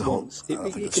fuck That's it a whole. wants. I don't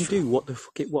think It that's can true. do what the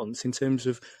fuck it wants in terms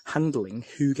of handling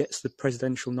who gets the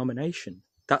presidential nomination.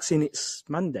 That's in its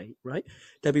mandate, right?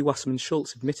 Debbie Wasserman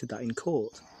Schultz admitted that in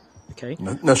court. Okay.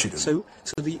 No, she didn't. So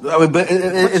I mean, but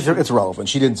it's irrelevant.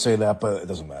 She didn't say that, but it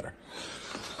doesn't matter.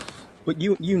 but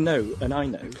you know, and I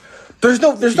know. There's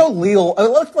no legal.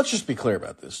 Let's just be clear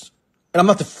about this. And I'm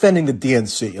not defending the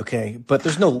DNC, okay? But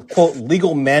there's no, quote,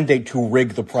 legal mandate to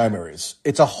rig the primaries.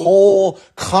 It's a whole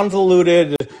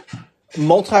convoluted,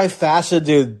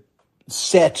 multifaceted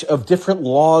set of different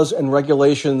laws and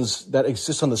regulations that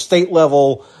exist on the state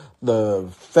level, the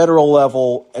federal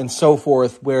level, and so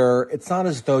forth, where it's not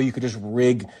as though you could just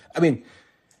rig. I mean,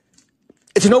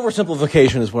 it's an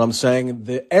oversimplification is what I'm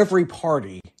saying. Every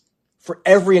party, for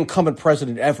every incumbent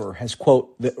president ever, has,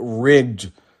 quote,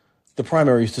 rigged the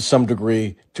primaries to some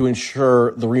degree to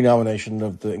ensure the renomination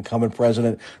of the incumbent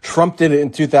president. Trump did it in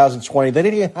 2020. They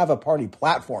didn't even have a party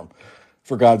platform,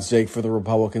 for God's sake, for the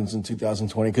Republicans in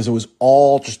 2020, because it was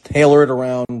all just tailored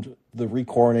around the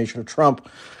recoronation of Trump.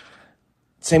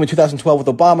 Same in 2012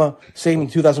 with Obama. Same in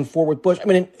 2004 with Bush. I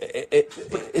mean,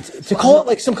 it's to call it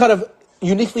like some kind of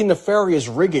uniquely nefarious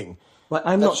rigging. Well,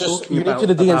 I'm not just talking unique about to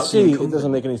the DNC. the It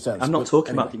doesn't make any sense. I'm not talking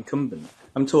anyway. about the incumbent.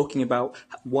 I'm talking about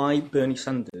why Bernie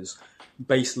Sanders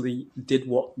basically did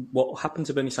what happened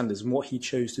to Bernie Sanders and what he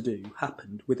chose to do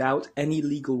happened without any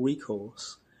legal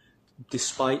recourse,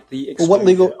 despite the exposure Well, what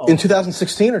legal of, in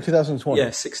 2016 or 2020? Yeah,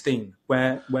 16,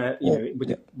 where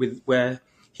where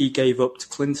he gave up to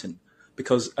Clinton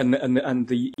because and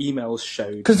the emails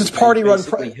showed Because it's party run.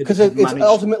 Because it's managed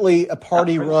ultimately a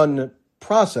party run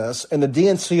process, and the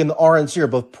DNC and the RNC are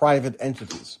both private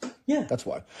entities. Yeah, That's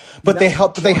why. But they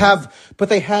help. But they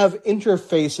have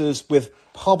interfaces with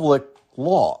public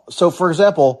law. So, for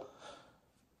example,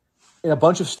 in a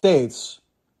bunch of states,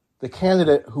 the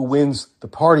candidate who wins the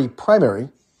party primary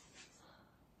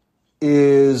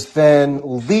is then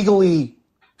legally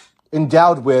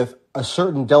endowed with a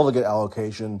certain delegate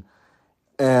allocation,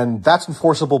 and that's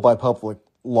enforceable by public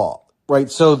law, right?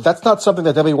 So that's not something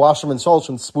that Debbie Wasserman Schultz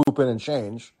can swoop in and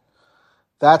change.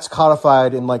 That's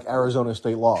codified in like Arizona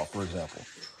state law, for example.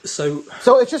 So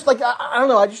it's just like, I don't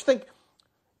know. I just think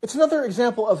it's another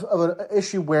example of an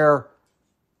issue where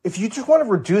if you just want to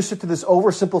reduce it to this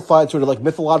oversimplified sort of like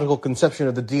mythological conception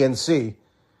of the DNC,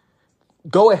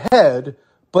 go ahead.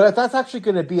 But that's actually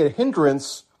going to be a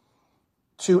hindrance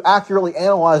to accurately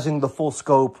analyzing the full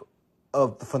scope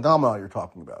of the phenomenon you're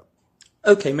talking about.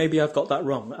 Okay, maybe I've got that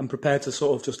wrong. I'm prepared to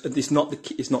sort of just. It's not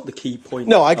the key point.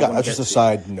 No, I got it. That's just a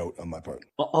side note on my part.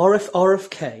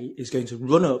 RFK is going to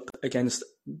run up against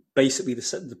basically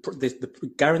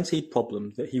the guaranteed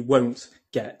problem that he won't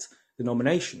get the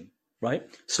nomination, right?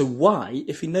 So why,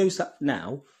 if he knows that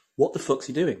now, what the fuck's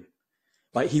he doing?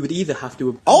 Right? He would either have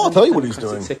to. I'll tell you what he's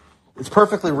doing. It's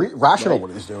perfectly rational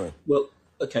what he's doing. Well,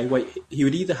 okay, wait. He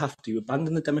would either have to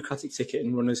abandon the Democratic ticket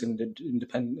and run as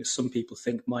independent, as some people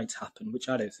think might happen, which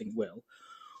I don't think will,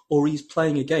 or he's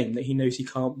playing a game that he knows he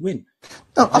can't win.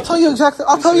 No, I'll tell you exactly.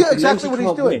 I'll tell you exactly what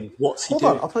he's doing. Win, what's he Hold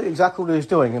doing? on, I'll tell you exactly what he's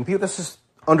doing. And people, this is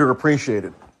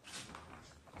underappreciated.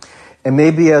 And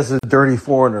maybe as a dirty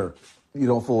foreigner, you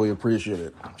don't fully appreciate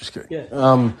it. I'm just kidding.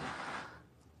 Yeah.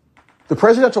 The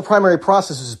presidential primary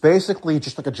process is basically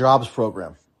just like a jobs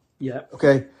program. Yeah.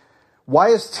 Okay. Why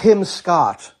is Tim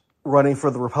Scott running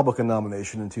for the Republican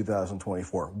nomination in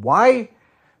 2024? Why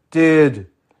did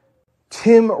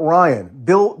Tim Ryan,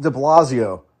 Bill de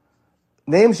Blasio,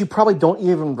 names you probably don't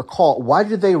even recall, why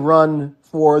did they run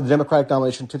for the Democratic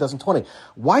nomination in 2020?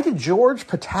 Why did George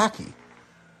Pataki,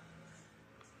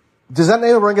 does that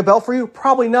name ring a bell for you?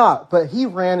 Probably not, but he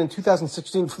ran in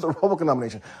 2016 for the Republican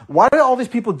nomination. Why did all these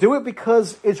people do it?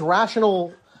 Because it's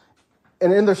rational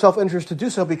and in their self-interest to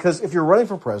do so, because if you're running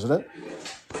for president,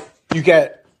 you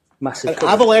get Massive an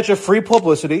avalanche of free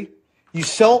publicity, you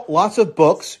sell lots of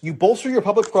books, you bolster your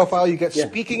public profile, you get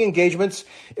speaking engagements.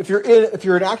 If you're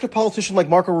an active politician like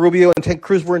Marco Rubio and Ted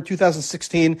Cruz were in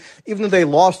 2016, even though they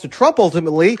lost to Trump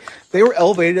ultimately, they were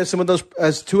elevated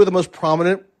as two of the most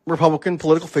prominent Republican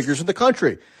political figures in the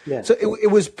country. Yeah. So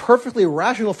it was perfectly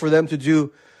rational for them to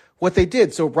do what they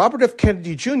did. So Robert F.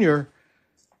 Kennedy Jr.,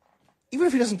 even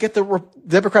if he doesn't get the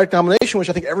Democratic nomination, which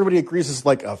I think everybody agrees is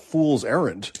like a fool's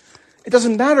errand, it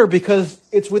doesn't matter because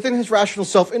it's within his rational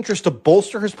self-interest to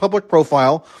bolster his public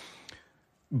profile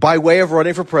by way of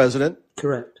running for president.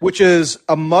 Correct. Which is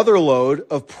a motherlode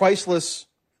of priceless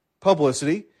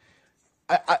publicity.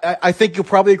 I think you'll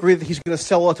probably agree that he's going to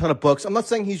sell a ton of books. I'm not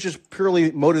saying he's just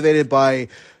purely motivated by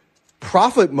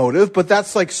profit motive, but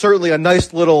that's like certainly a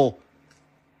nice little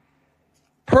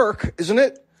perk, isn't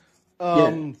it?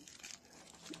 Yeah.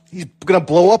 He's going to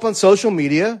blow up on social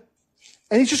media,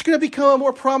 and he's just going to become a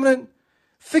more prominent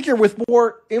figure with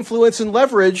more influence and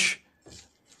leverage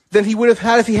than he would have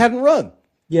had if he hadn't run.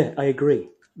 Yeah, I agree.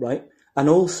 Right, and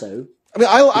also, I mean,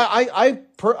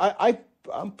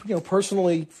 I'm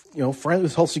personally friends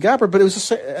with Tulsi Gabbard, but it was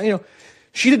just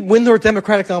she didn't win the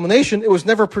Democratic nomination. It was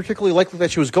never particularly likely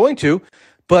that she was going to,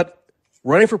 but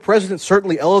running for president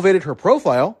certainly elevated her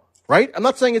profile. Right? I'm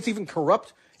not saying it's even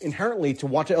corrupt inherently to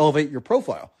want to elevate your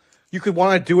profile. You could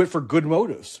want to do it for good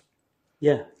motives.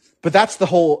 yeah, But that's the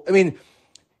whole. I mean,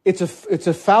 it's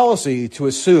a fallacy to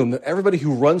assume that everybody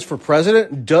who runs for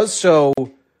president does so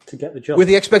to get the job. with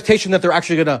the expectation that they're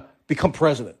actually going to become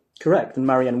president. Correct, and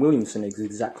Marianne Williamson is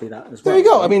exactly that as well. There you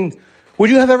go. I mean, would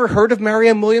you have ever heard of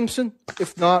Marianne Williamson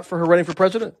if not for her running for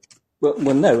president? Well,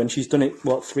 no, and she's done it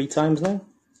 3 times now.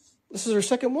 This is her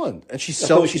second one, and she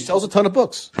sells a ton of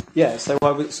books. Yeah, so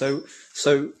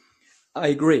I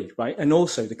agree, right? And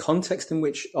also the context in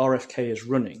which RFK is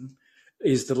running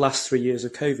is the last 3 years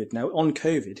of COVID. Now, on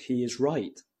COVID, he is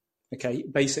right. Okay,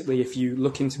 basically, if you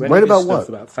look into any Right of this about stuff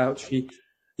what? about Fauci,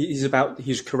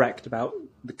 he's correct about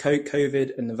the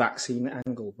COVID and the vaccine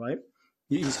angle, right?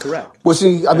 He's correct. Was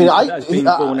he? I mean, if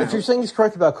out. you're saying he's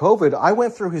correct about COVID, I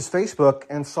went through his Facebook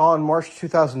and saw in March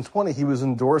 2020 he was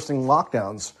endorsing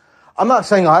lockdowns. I'm not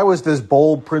saying I was this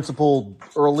bold, principled,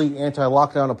 early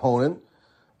anti-lockdown opponent,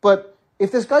 but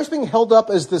if this guy's being held up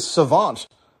as this savant,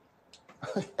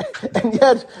 and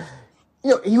yet,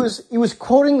 he was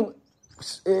quoting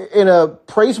in a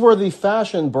praiseworthy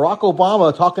fashion Barack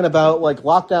Obama talking about like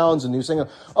lockdowns, and he was saying,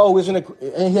 "Oh, isn't it?"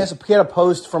 And he had a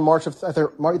post from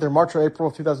either March or April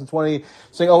of 2020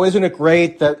 saying, "Oh, isn't it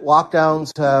great that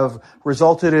lockdowns have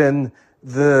resulted in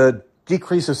the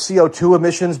decrease of CO2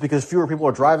 emissions because fewer people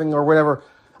are driving or whatever."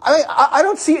 I mean, I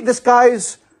don't see this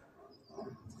guy's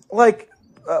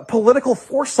political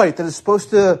foresight that is supposed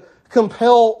to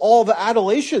compel all the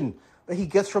adulation that he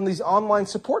gets from these online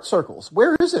support circles.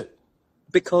 Where is it?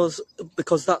 Because if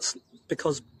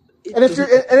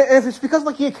it's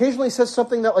because he occasionally says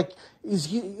something that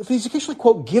if he's occasionally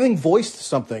quote giving voice to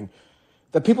something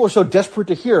that people are so desperate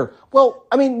to hear. Well,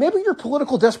 I mean, maybe your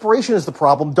political desperation is the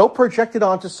problem. Don't project it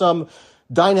onto some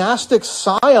dynastic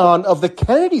scion of the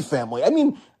Kennedy family. I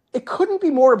mean, it couldn't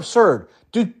be more absurd.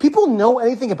 Do people know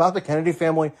anything about the Kennedy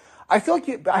family? I feel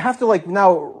like I have to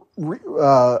now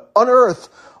unearth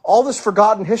all this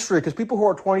forgotten history because people who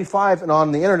are 25 and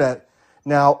on the internet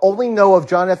now only know of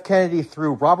John F. Kennedy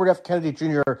through Robert F. Kennedy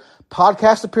Jr.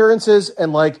 podcast appearances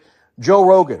and Joe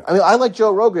Rogan. I mean, I like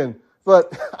Joe Rogan,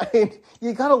 but I mean,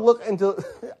 you got to look into.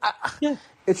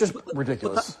 It's just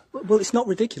ridiculous. Well, it's not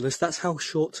ridiculous. That's how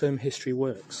short-term history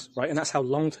works, right? And that's how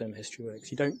long-term history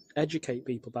works. You don't educate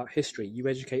people about history. You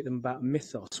educate them about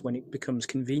mythos when it becomes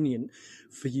convenient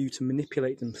for you to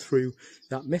manipulate them through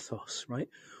that mythos, right?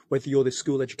 Whether you're the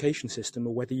school education system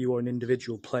or whether you are an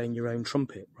individual playing your own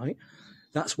trumpet, right?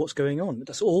 That's what's going on.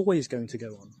 That's always going to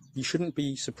go on. You shouldn't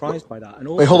be surprised by that. And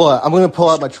also, wait, hold on. I'm going to pull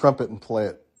out my trumpet and play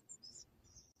it.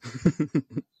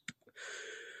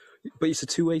 But it's a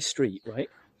two-way street, right?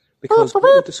 Because what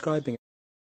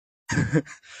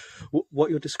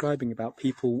you're describing about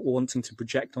people wanting to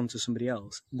project onto somebody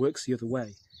else works the other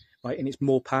way, right? And it's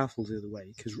more powerful the other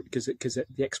way because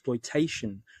the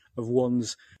exploitation of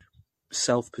one's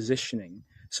self-positioning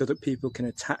so that people can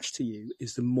attach to you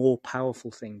is the more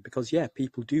powerful thing. Because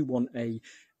people do want a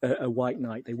white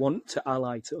knight. They want to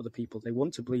ally to other people. They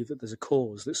want to believe that there's a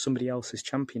cause that somebody else is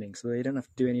championing, so they don't have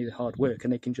to do any of the hard work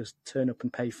and they can just turn up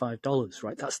and pay $5,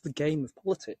 right? That's the game of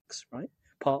politics, right?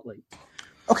 Partly.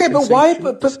 Okay, but why?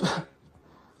 But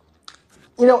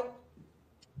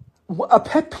a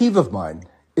pet peeve of mine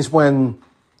is when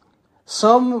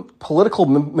some political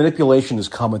manipulation is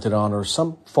commented on or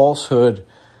some falsehood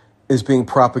is being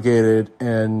propagated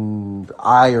and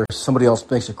I or somebody else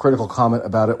makes a critical comment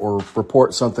about it or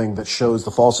reports something that shows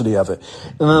the falsity of it.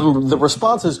 And then the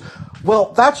response is,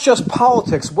 well, that's just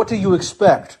politics. What do you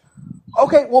expect?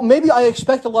 Okay, well, maybe I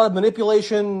expect a lot of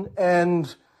manipulation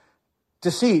and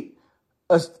deceit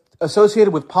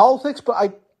associated with politics, but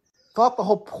I thought the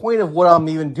whole point of what I'm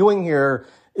even doing here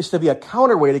is to be a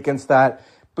counterweight against that.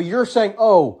 But you're saying,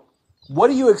 oh, what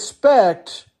do you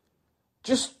expect?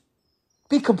 Just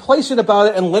be complacent about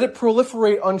it and let it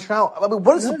proliferate unchallenged. I mean,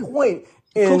 what is the point?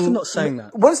 Of course I'm not saying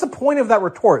that. What is the point of that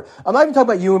retort? I'm not even talking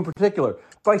about you in particular,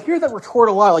 but I hear that retort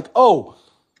a lot,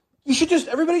 you should just,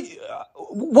 everybody,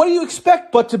 what do you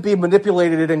expect but to be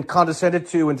manipulated and condescended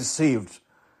to and deceived?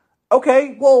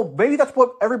 Okay, well, maybe that's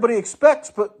what everybody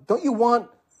expects, but don't you want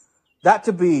that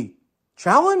to be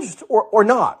challenged or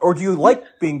not? Or do you like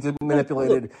being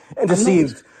manipulated and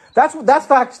deceived? That's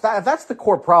the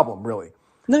core problem, really.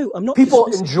 No, I'm not. People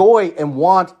enjoy and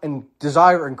want and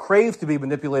desire and crave to be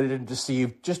manipulated and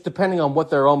deceived, just depending on what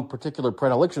their own particular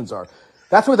predilections are.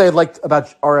 That's what they liked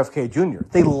about RFK Jr.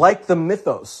 They like the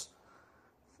mythos.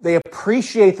 They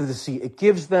appreciate the deceit. It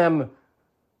gives them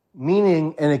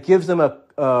meaning, and it gives them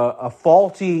a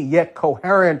faulty yet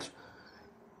coherent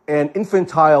and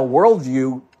infantile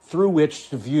worldview through which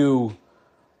to view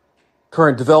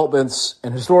current developments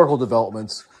and historical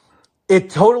developments. It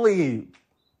totally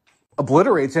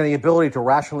obliterates any ability to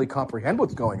rationally comprehend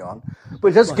what's going on, but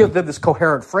it does give them this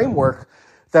coherent framework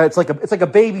that it's like a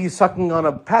baby sucking on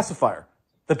a pacifier.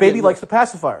 The baby likes the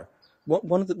pacifier.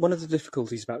 One of the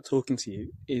difficulties about talking to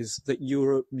you is that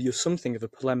you're something of a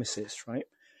polemicist, right?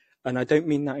 And I don't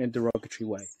mean that in a derogatory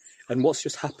way. And what's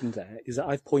just happened there is that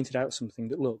I've pointed out something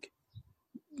that, look,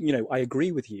 I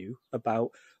agree with you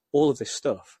about all of this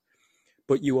stuff,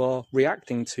 but you are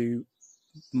reacting to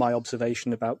my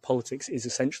observation about politics is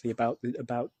essentially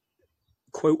about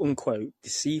quote unquote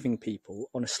deceiving people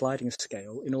on a sliding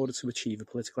scale in order to achieve a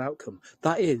political outcome.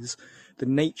 That is the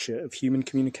nature of human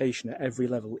communication at every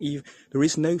level. There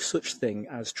is no such thing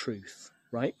as truth,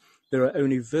 right? There are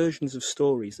only versions of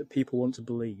stories that people want to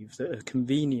believe that are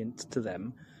convenient to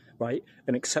them, right,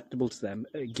 and acceptable to them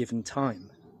at a given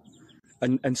time.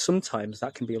 And sometimes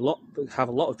that can be have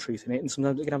a lot of truth in it, and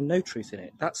sometimes it can have no truth in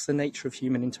it. That's the nature of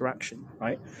human interaction,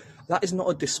 right? That is not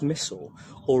a dismissal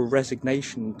or a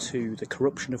resignation to the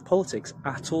corruption of politics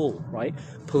at all, right?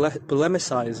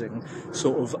 Polemicizing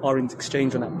sort of our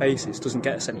exchange on that basis doesn't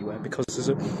get us anywhere, because there's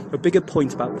a bigger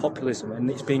point about populism, and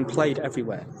it's being played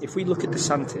everywhere. If we look at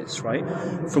DeSantis, right,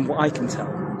 from what I can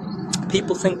tell,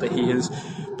 people think that he is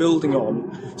building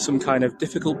on some kind of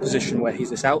difficult position where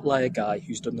he's this outlier guy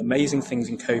who's done amazing things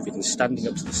in COVID and standing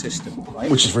up to the system,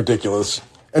 right? Which is ridiculous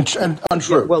and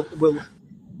untrue. Yeah, well,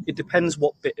 it depends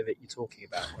what bit of it you're talking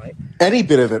about, right? Any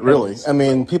bit of it, really. I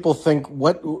mean, people think,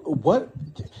 what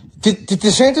did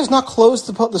DeSantis not close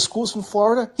the schools in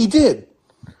Florida? He did.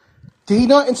 Did he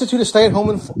not institute a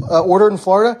stay-at-home order in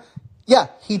Florida? Yeah,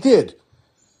 he did.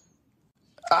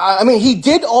 I mean, he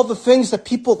did all the things that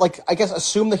people, I guess,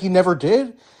 assume that he never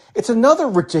did. It's another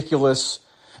ridiculous.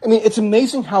 I mean, it's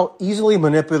amazing how easily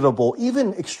manipulable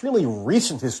even extremely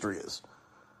recent history is.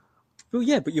 Well,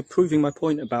 yeah, but you're proving my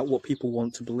point about what people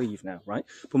want to believe now, right?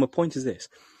 But my point is this.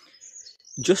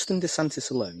 Justin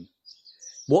DeSantis alone,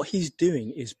 what he's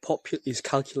doing is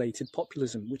calculated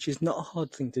populism, which is not a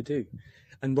hard thing to do.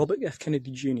 And Robert F.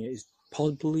 Kennedy Jr. is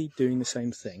probably doing the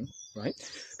same thing, right?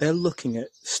 They're looking at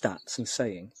stats and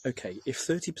saying, okay, if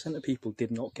 30% of people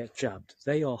did not get jabbed,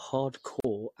 they are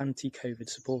hardcore anti-COVID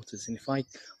supporters. And if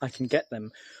I can get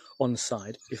them on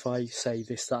side, if I say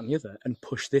this, that, and the other, and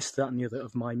push this, that, and the other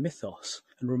of my mythos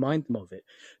and remind them of it,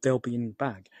 they'll be in the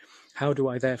bag. How do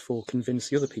I therefore convince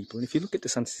the other people? And if you look at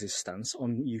DeSantis' stance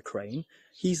on Ukraine,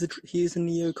 he is the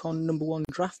neocon #1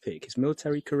 draft pick. His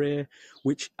military career,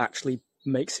 which actually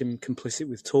makes him complicit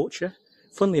with torture.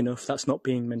 Funnily enough, that's not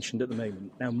being mentioned at the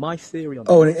moment. Now, my theory on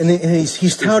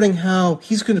he's touting how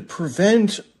he's going to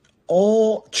prevent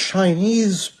all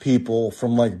Chinese people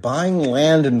from buying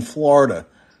land in Florida.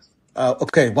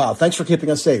 Okay, wow, thanks for keeping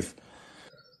us safe.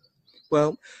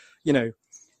 Well,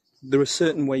 there are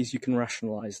certain ways you can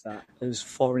rationalise that as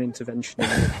foreign intervention in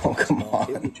the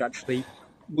market, which actually,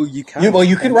 you can.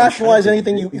 You can rationalise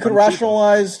anything. You can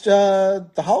rationalise the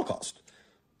Holocaust.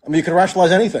 I mean, you can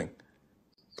rationalise anything.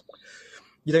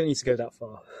 You don't need to go that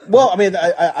far. Well, I mean,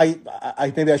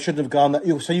 I maybe I shouldn't have gone that.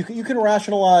 So you can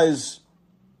rationalise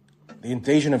the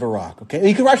invasion of Iraq. Okay,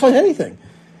 you can rationalise anything.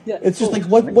 Yeah, it's just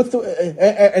what's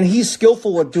the and he's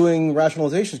skillful at doing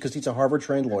rationalizations because he's a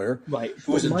Harvard-trained lawyer, right?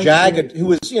 Who was a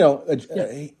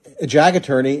JAG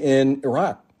attorney in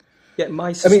Iraq. Yeah,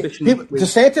 my suspicion.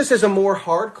 DeSantis is a more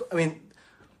hard. I mean,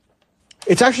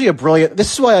 it's actually a brilliant.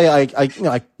 This is why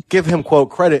I give him quote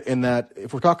credit in that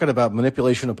if we're talking about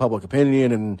manipulation of public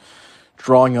opinion and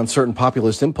drawing on certain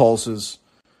populist impulses,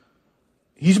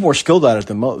 he's more skilled at it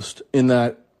than most. In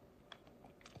that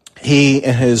he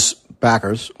and his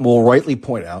backers will rightly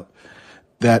point out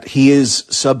that he is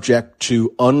subject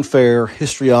to unfair,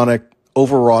 histrionic,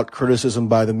 overwrought criticism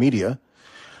by the media,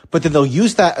 but then they'll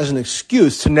use that as an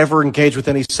excuse to never engage with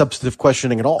any substantive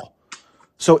questioning at all.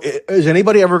 So is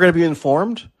anybody ever going to be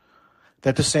informed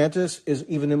that DeSantis is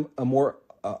even a more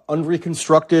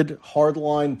unreconstructed,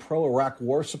 hardline, pro-Iraq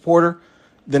war supporter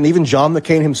than even John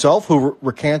McCain himself, who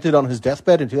recanted on his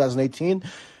deathbed in 2018?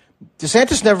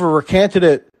 DeSantis never recanted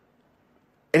it,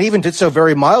 and even did so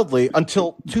very mildly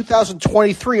until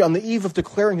 2023 on the eve of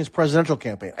declaring his presidential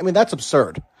campaign. I mean, that's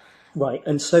absurd. right?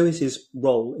 And so is his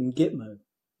role in Gitmo,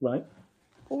 right?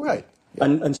 All right. Yeah.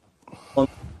 And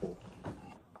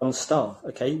on Star,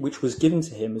 okay, which was given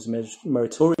to him as a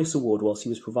meritorious award whilst he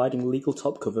was providing legal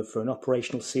top cover for an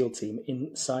operational SEAL team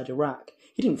inside Iraq.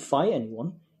 He didn't fight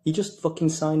anyone. He just fucking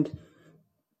signed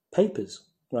papers,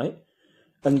 right?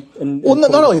 And well,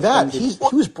 not only that, he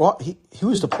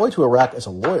was deployed to Iraq as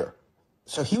a lawyer,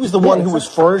 so he was the one who was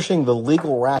furnishing the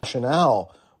legal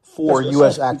rationale for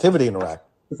U.S. activity in Iraq,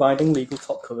 providing legal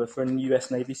top cover for a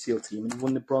U.S. Navy SEAL team, and he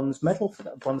won the bronze medal for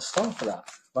that, bronze star for that,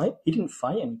 right? He didn't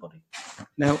fight anybody.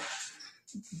 Now,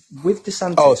 with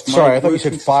DeSantis, oh, sorry, I thought you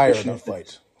said fire, not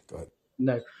fight. Go ahead.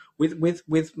 No,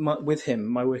 with him,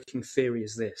 my working theory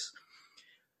is this: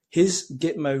 his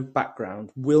Gitmo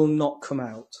background will not come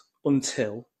out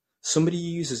until somebody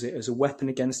uses it as a weapon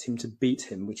against him to beat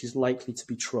him, which is likely to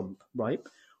be Trump, right?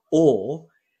 Or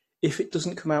if it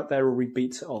doesn't come out there or he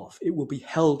beats it off, it will be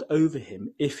held over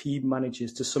him if he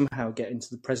manages to somehow get into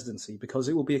the presidency, because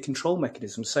it will be a control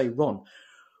mechanism. Say, Ron,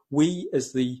 we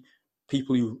as the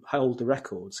people who hold the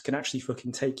records can actually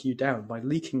fucking take you down by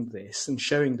leaking this and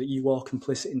showing that you are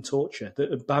complicit in torture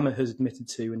that Obama has admitted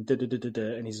to and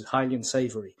and is highly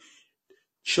unsavory.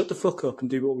 Shut the fuck up and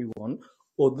do what we want,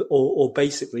 or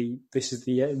basically this is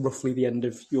the roughly the end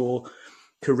of your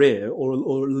career, or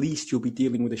at least you'll be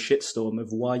dealing with a shitstorm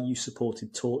of why you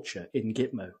supported torture in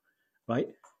Gitmo, right?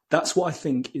 That's what I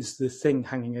think is the thing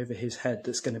hanging over his head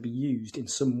that's going to be used in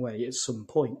some way at some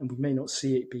point, and we may not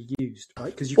see it be used,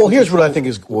 right? Well, here's what I think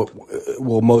is what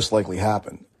will most likely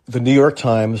happen. The New York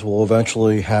Times will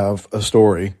eventually have a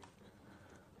story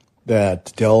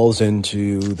that delves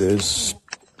into this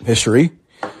history.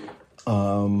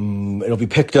 It'll be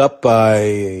picked up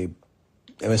by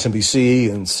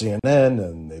MSNBC and CNN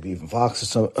and maybe even Fox or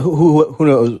some who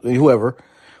knows, whoever.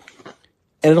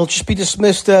 And it'll just be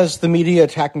dismissed as the media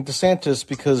attacking DeSantis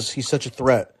because he's such a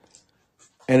threat.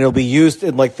 And it'll be used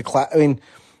in like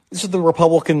this is the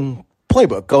Republican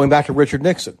playbook going back to Richard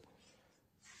Nixon,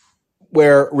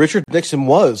 where Richard Nixon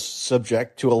was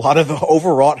subject to a lot of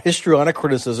overwrought histrionic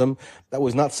criticism that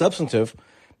was not substantive.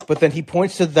 But then he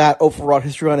points to that overwrought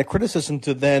histrionic criticism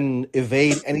to then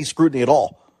evade any scrutiny at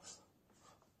all.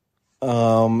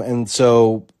 And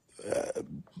so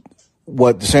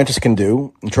what DeSantis can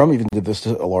do, and Trump even did this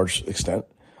to a large extent,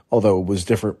 although it was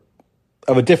different,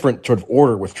 of a different sort of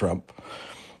order with Trump.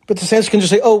 But DeSantis can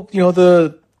just say,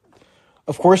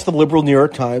 of course the liberal New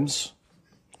York Times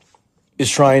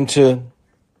is trying to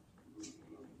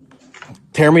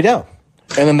tear me down.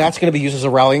 And then that's going to be used as a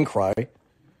rallying cry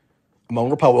among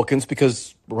Republicans,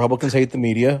 because Republicans hate the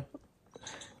media,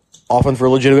 often for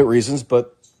legitimate reasons,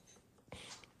 but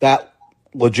that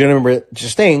legitimate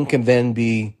disdain can then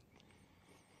be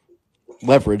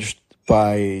leveraged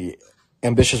by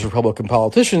ambitious Republican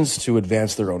politicians to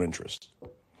advance their own interests.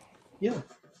 Yeah,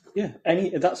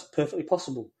 that's perfectly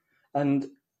possible, and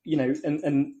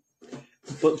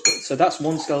so that's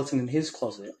one skeleton in his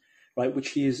closet, right? Which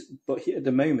he is, at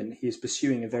the moment he is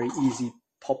pursuing a very easy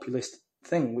populist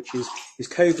thing, which is his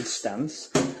COVID stance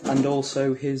and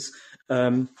also his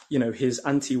his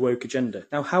anti-woke agenda.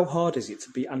 Now, how hard is it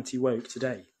to be anti-woke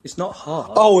today? It's not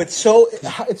hard. Oh, it's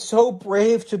so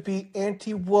brave to be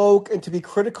anti-woke and to be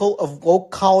critical of woke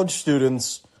college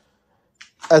students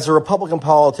as a Republican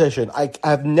politician.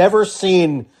 I've never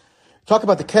seen, talk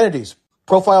about the Kennedys,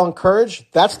 profile and courage,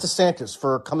 that's DeSantis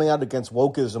for coming out against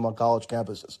wokeism on college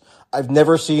campuses. I've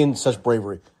never seen such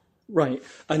bravery. Right,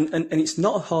 and it's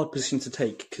not a hard position to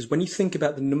take, because when you think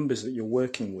about the numbers that you're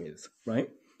working with, right,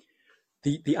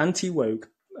 the anti-woke,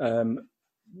 and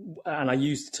I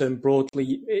use the term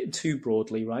too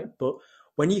broadly, right, but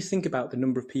when you think about the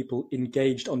number of people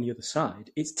engaged on the other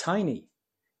side, it's tiny,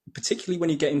 particularly when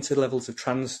you get into levels of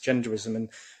transgenderism and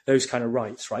those kind of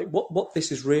rights, right? What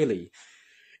this is really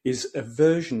is a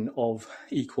version of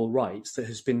equal rights that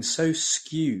has been so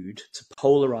skewed to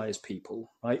polarize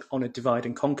people, right, on a divide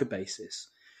and conquer basis.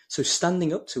 So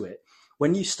standing up to it,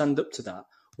 when you stand up to that,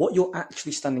 what you're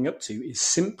actually standing up to is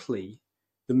simply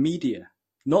the media,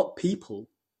 not people.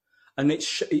 And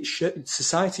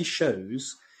society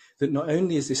shows that not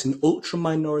only is this an ultra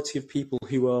minority of people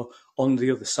who are on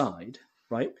the other side,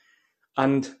 right,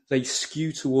 and they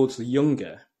skew towards the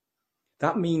younger,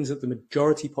 that means that the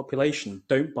majority population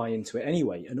don't buy into it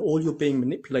anyway, and all you're being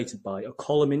manipulated by are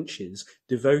column inches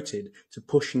devoted to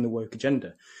pushing the woke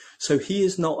agenda. So he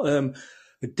is not a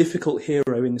difficult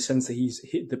hero in the sense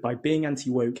that by being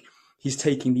anti-woke, he's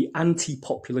taking the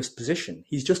anti-populist position.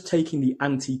 He's just taking the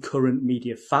anti-current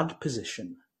media fad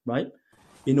position, right,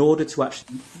 in order to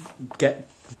actually get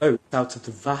votes out of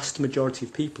the vast majority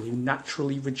of people who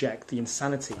naturally reject the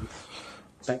insanity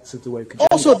aspects of the woke agenda.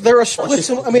 Also, there are splits.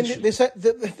 I mean,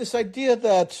 this idea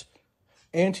that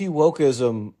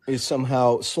anti-wokeism is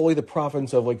somehow solely the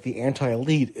province of like the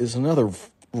anti-elite is another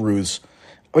ruse.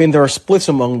 I mean, there are splits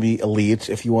among the elite,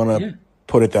 if you want to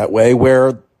put it that way,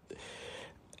 where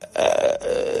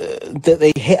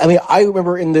I mean, I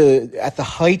remember at the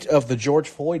height of the George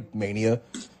Floyd mania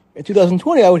in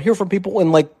 2020, I would hear from people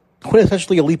in like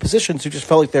quintessentially elite positions who just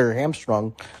felt like they were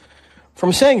hamstrung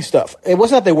from saying stuff. It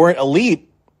wasn't that they weren't elite;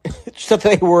 it's just that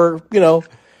they were,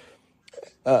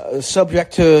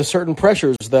 subject to certain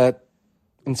pressures that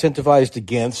incentivized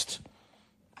against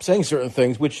saying certain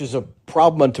things, which is a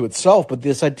problem unto itself. But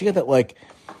this idea that like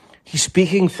he's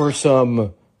speaking for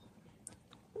some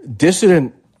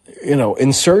dissident,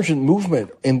 insurgent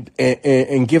movement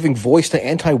and giving voice to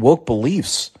anti-woke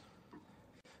beliefs.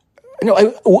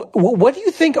 What do you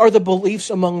think are the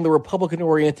beliefs among the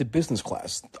Republican-oriented business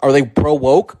class? Are they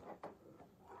pro-woke?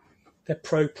 They're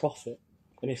pro-profit.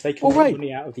 And if they can make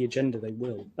money out of the agenda, they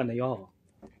will. And they are.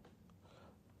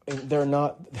 And they're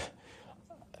not...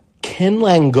 Ken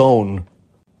Langone,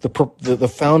 the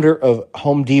founder of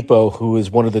Home Depot, who is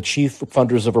one of the chief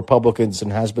funders of Republicans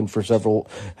and has been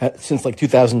since like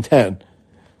 2010,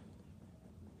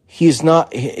 he's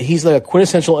like a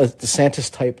quintessential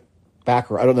DeSantis-type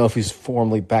backer. I don't know if he's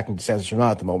formally backing DeSantis or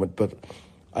not at the moment, but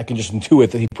I can just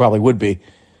intuit that he probably would be.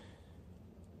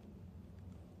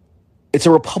 It's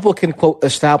a Republican, quote,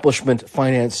 establishment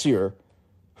financier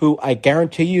who I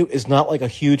guarantee you is not like a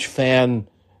huge fan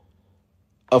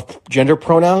of gender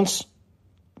pronouns,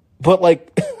 but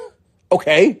like,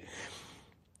 okay.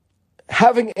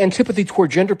 Having antipathy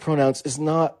toward gender pronouns is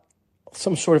not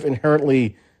some sort of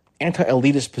inherently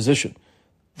anti-elitist position.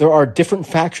 There are different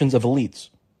factions of elites.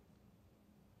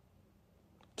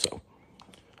 So,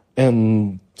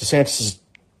 and DeSantis is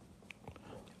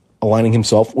aligning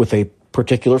himself with a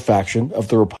particular faction of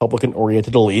the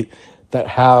Republican-oriented elite that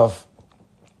have,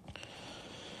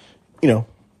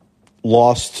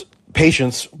 lost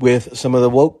patience with some of the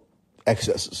woke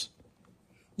excesses.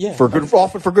 Yeah,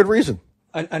 often for good reason.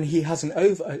 And he has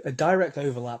a direct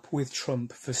overlap with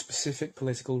Trump for specific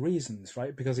political reasons,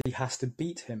 right? Because he has to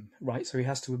beat him, right? So he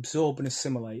has to absorb and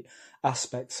assimilate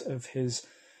aspects of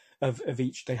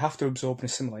each. They have to absorb and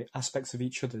assimilate aspects of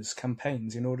each other's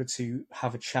campaigns in order to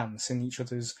have a chance in each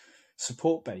other's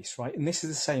support base, right? And this is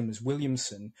the same as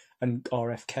Williamson and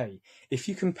RFK. If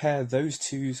you compare those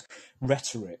two's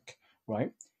rhetoric,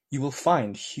 right, you will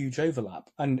find huge overlap.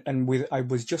 And I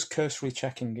was just cursory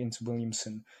checking into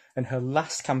Williamson, and her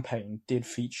last campaign did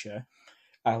feature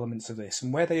elements of this.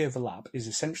 And where they overlap is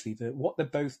essentially that what they're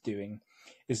both doing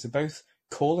is they're both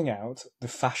calling out the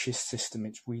fascist system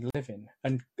which we live in.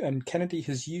 And Kennedy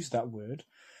has used that word,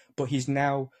 but he's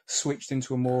now switched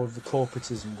into a more of the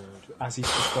corporatism word as he's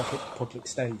just got hit the public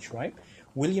stage, right?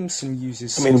 Williamson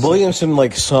uses... I mean, Williamson,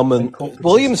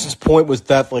 Williamson's point was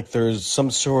that, like, there's some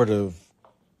sort of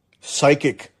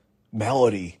psychic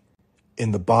malady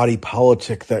in the body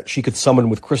politic that she could summon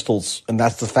with crystals, and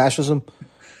that's the fascism.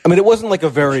 I mean, it wasn't like a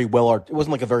very well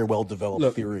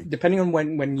developed theory. Depending on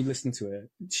when you listen to her,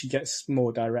 she gets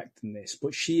more direct than this,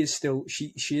 but she is still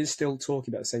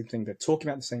talking about the same thing. They're talking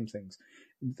about the same things.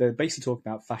 They're basically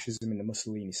talking about fascism in the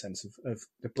Mussolini sense of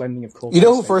the blending of corporate. You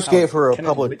know who first gave her a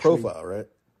public profile, right?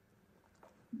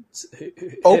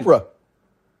 Oprah.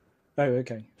 Oh,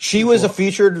 okay. She was a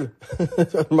featured.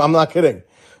 I'm not kidding.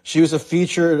 She was a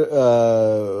featured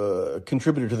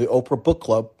contributor to the Oprah Book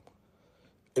Club.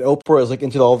 And Oprah is like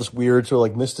into all this weird sort of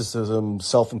like mysticism,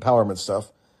 self-empowerment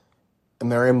stuff. And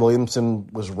Marianne Williamson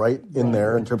was right in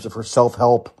there in terms of her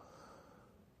self-help,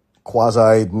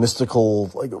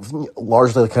 quasi-mystical, like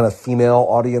largely kind of female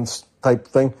audience type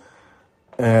thing.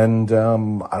 And I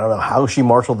don't know how she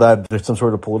marshaled that to some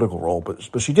sort of political role, but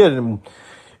she did. And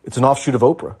it's an offshoot of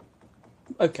Oprah.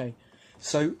 Okay.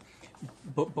 So,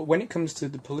 but when it comes to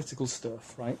the political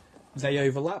stuff, right, they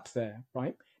overlap there,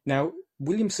 right? Now,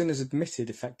 Williamson has admitted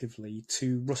effectively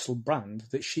to Russell Brand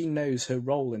that she knows her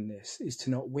role in this is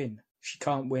to not win. She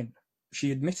can't win.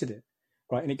 She admitted it,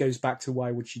 right? And it goes back to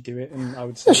why would she do it? And I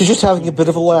would say she's just having a bit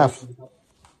of a laugh.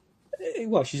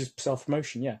 Well, she's just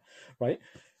self-promotion, yeah, right?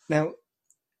 Now,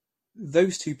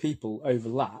 those two people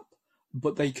overlap,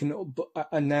 but they can,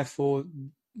 and therefore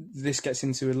this gets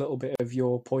into a little bit of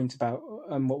your point about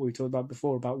what we talked about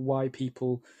before about why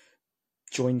people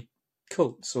join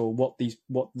cults or what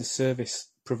the service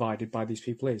provided by these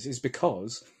people is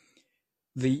because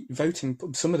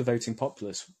some of the voting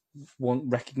populace want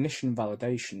recognition,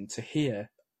 validation to hear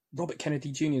Robert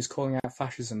Kennedy Jr. is calling out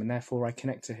fascism and therefore I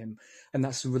connect to him, and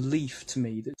that's a relief to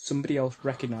me that somebody else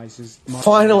recognizes.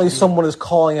 Finally, someone is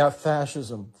calling out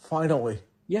fascism. Finally,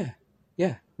 yeah,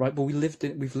 Yeah, right. But we've lived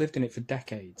in it for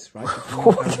decades, right?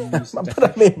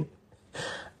 But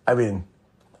I mean,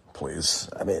 please.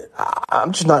 I mean,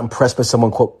 I'm just not impressed by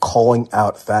someone, quote, calling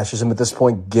out fascism at this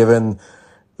point, given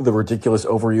the ridiculous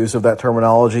overuse of that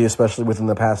terminology, especially within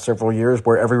the past several years,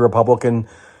 where every Republican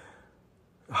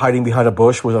hiding behind a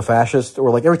bush was a fascist, or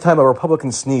like every time a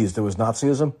Republican sneezed, it was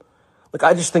Nazism. Like,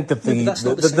 I just think that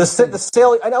the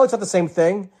sale, I know it's not the same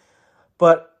thing,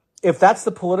 but if that's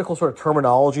the political sort of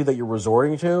terminology that you're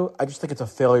resorting to, I just think it's a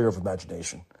failure of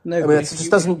imagination. No, I mean, it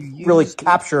just doesn't really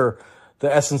capture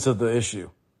the essence of the issue.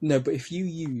 No, but if you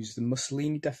use the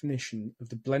Mussolini definition of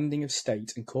the blending of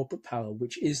state and corporate power,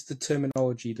 which is the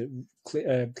terminology that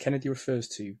Kennedy refers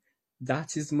to,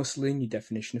 that is the Mussolini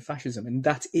definition of fascism, and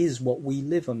that is what we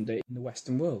live under in the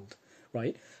Western world,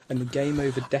 right? And the game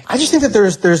over decades. I just think that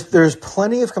there's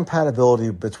plenty of compatibility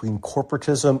between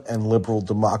corporatism and liberal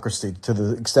democracy, to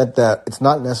the extent that it's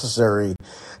not necessary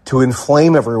to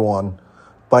inflame everyone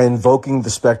by invoking the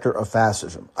specter of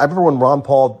fascism. I remember when Ron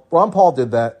Paul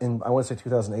did that in, I want to say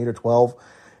 2008 or 12,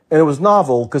 and it was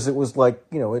novel because it was like,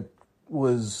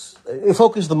 it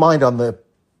focused the mind on the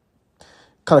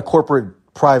kind of corporate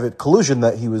private collusion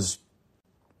that he was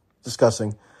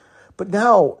discussing. But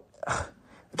now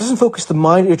it doesn't focus the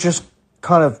mind, it just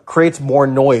kind of creates more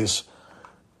noise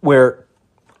where,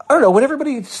 I don't know, when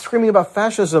everybody's screaming about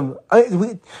fascism,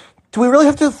 do we really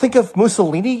have to think of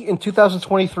Mussolini in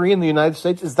 2023 in the United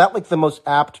States? Is that like the most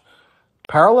apt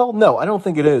parallel? No, I don't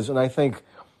think it is. And I think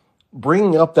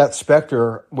bringing up that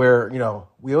specter where,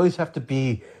 we always have to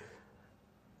be,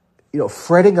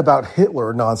 fretting about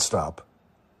Hitler nonstop.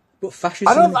 But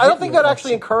fascism. I don't think that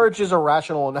actually encourages a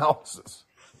rational analysis.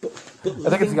 But I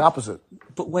think it's the opposite.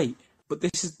 But wait, but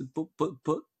this is but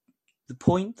the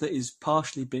point that is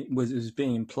partially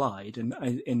being implied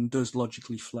and does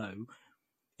logically flow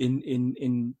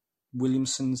in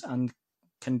Williamson's and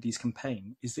Kennedy's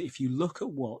campaign is that if you look at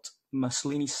what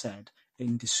Mussolini said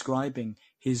in describing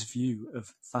his view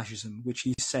of fascism, which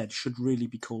he said should really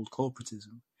be called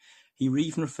corporatism, he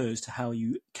even refers to how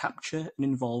you capture and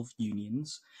involve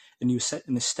unions, and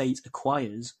the state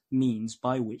acquires means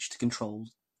by which to control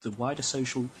the wider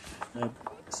social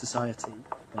society,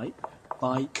 right?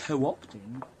 By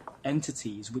co-opting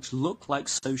entities which look like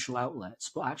social outlets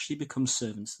but actually become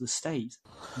servants to the state.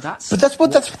 But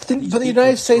the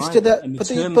United States did that.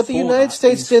 But the United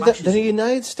States did that. The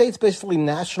United States basically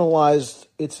nationalized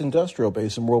its industrial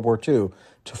base in World War II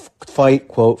to fight,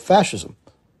 quote, fascism.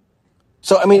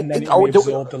 So I mean, and then we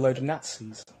absorbed a load of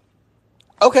Nazis.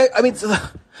 Okay, I mean,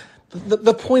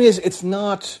 the point is, it's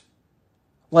not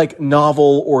like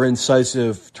novel or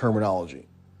incisive terminology.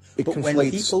 It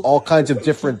conflates all kinds of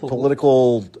different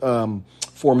political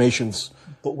formations.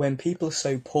 But when people are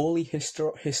so poorly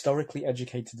historically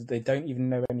educated that they don't even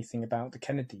know anything about the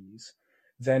Kennedys,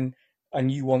 and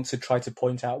you want to try to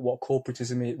point out what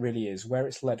corporatism it really is, where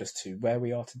it's led us to, where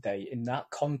we are today, in that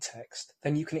context,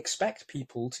 then you can expect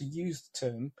people to use the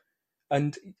term,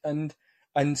 and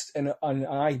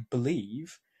I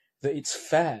believe that it's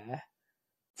fair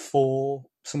for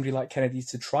somebody like Kennedy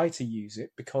to try to use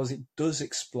it because it does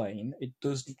explain, it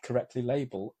does correctly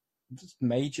label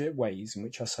major ways in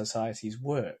which our societies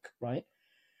work, right?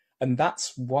 And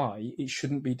that's why it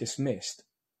shouldn't be dismissed.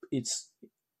 It's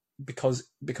because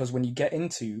when you get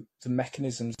into the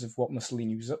mechanisms of what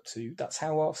Mussolini was up to, that's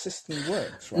how our system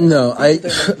works, right? No,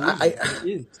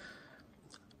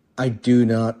 I do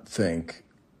not think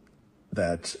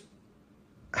that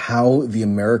how the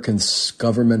American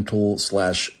governmental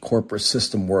 / corporate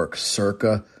system works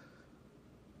circa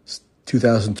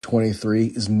 2023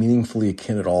 is meaningfully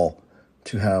akin at all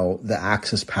to how the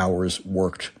Axis powers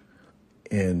worked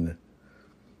in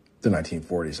the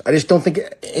 1940s. I just don't think,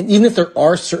 even if there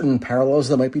are certain parallels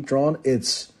that might be drawn,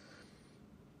 it's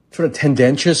sort of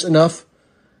tendentious enough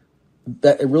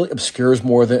that it really obscures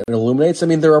more than it illuminates. I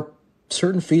mean, there are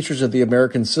certain features of the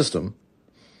American system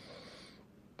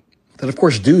that, of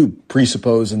course, do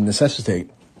presuppose and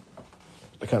necessitate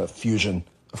a kind of fusion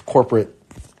of corporate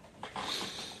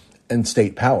and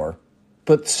state power.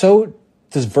 But so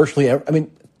does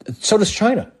so does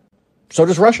China. So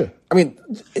does Russia. I mean,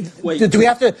 do we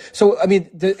have to? So I mean,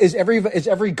 is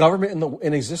every government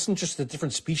in existence just a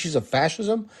different species of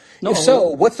fascism? No. If so,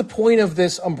 what's the point of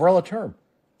this umbrella term?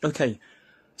 Okay,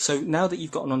 so now that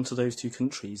you've gotten onto those two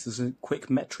countries, there's a quick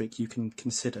metric you can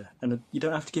consider, and you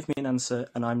don't have to give me an answer,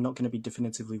 and I'm not going to be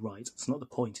definitively right. It's not the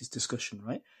point. It's discussion,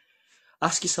 right?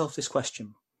 Ask yourself this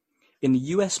question: in the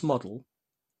US model,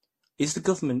 is the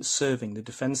government serving the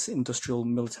defense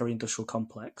military-industrial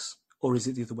complex, or is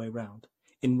it the other way around?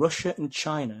 In Russia and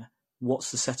China,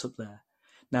 what's the setup there?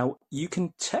 Now, you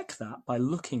can check that by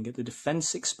looking at the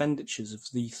defence expenditures of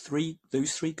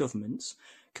those three governments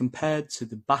compared to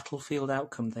the battlefield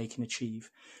outcome they can achieve.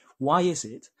 Why is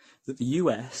it that the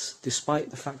US,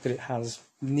 despite the fact that it has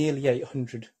nearly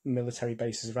 800 military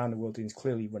bases around the world and is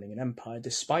clearly running an empire,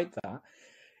 despite that,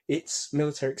 its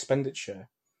military expenditure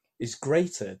is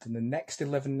greater than the next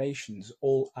 11 nations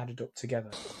all added up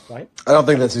together, right? I don't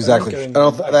think that's exactly. I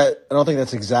don't think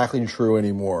that's exactly true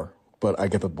anymore. But I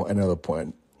get the point. I know the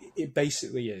point. It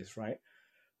basically is, right?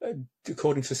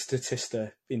 According to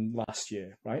Statista in last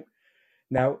year, right?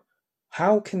 Now,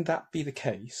 how can that be the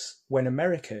case when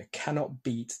America cannot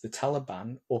beat the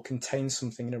Taliban or contain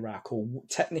something in Iraq or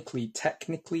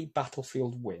technically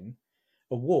battlefield win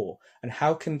a war? And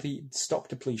how can the stock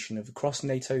depletion of across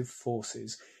NATO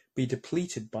forces be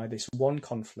depleted by this one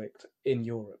conflict in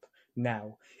Europe?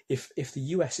 Now, if the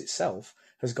US itself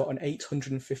has got an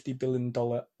 $850 billion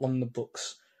on the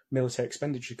books military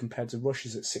expenditure compared to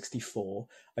Russia's at 64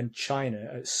 and China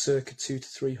at circa 200 to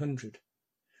 300,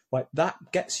 right?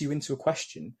 That gets you into a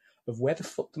question of where the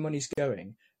fuck the money's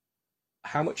going,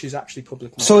 how much is actually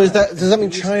publicly. So does that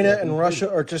mean China and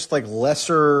Russia are just like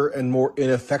lesser and more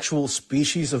ineffectual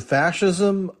species of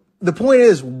fascism? The point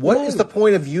is, what is the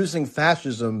point of using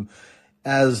fascism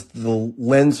as the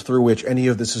lens through which any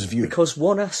of this is viewed? Because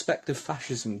one aspect of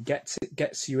fascism gets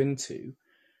you into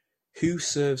who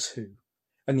serves who.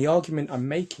 And the argument I'm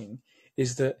making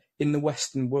is that in the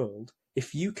Western world,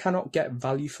 if you cannot get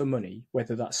value for money,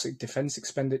 whether that's defense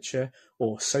expenditure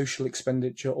or social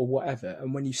expenditure or whatever,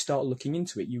 and when you start looking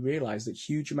into it, you realize that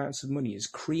huge amounts of money is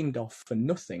creamed off for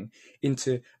nothing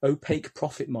into opaque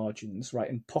profit margins, right,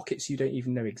 and pockets you don't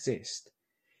even know exist.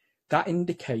 That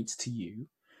indicates to you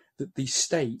that the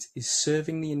state is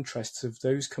serving the interests of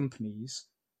those companies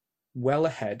well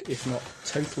ahead, if not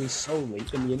totally solely,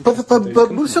 in the interest of those companies.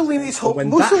 But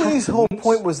Mussolini's whole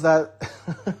point was that,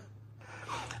 I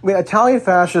mean, Italian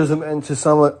fascism and to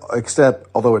some extent,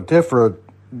 although it differed,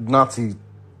 Nazi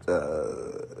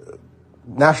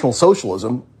National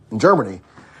Socialism in Germany,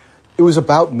 it was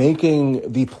about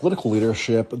making the political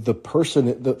leadership the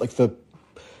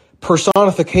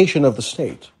personification of the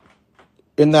state,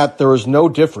 in that there is no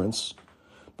difference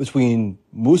between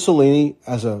Mussolini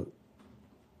as a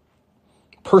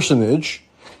personage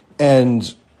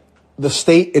and the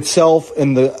state itself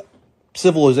and the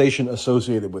civilization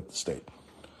associated with the state.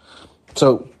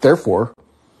 So, therefore,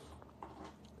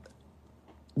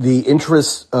 the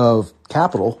interests of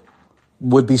capital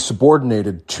would be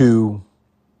subordinated to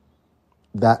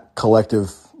that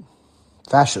collective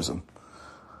fascism.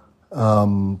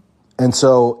 And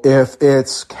so if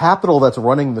it's capital that's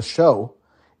running the show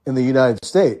in the United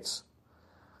States,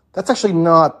 that's actually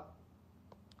not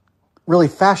really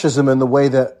fascism in the way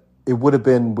that it would have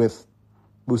been with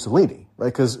Mussolini,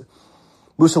 right? Because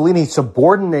Mussolini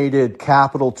subordinated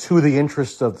capital to the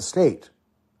interests of the state.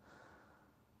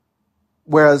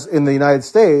 Whereas in the United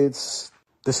States,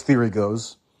 this theory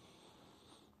goes,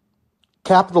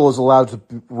 capital is allowed to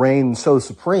reign so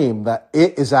supreme that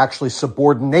it is actually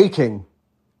subordinating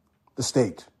the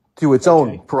state to its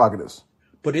own prerogatives.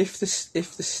 But if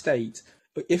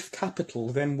capital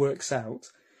then works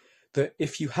out that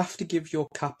if you have to give your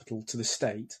capital to the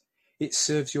state, it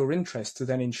serves your interest to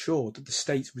then ensure that the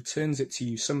state returns it to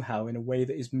you somehow in a way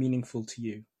that is meaningful to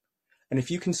you. And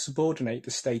if you can subordinate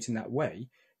the state in that way,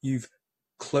 you've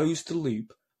closed the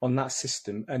loop on that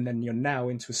system, and then you're now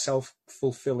into a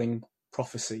self-fulfilling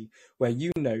prophecy where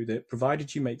you know that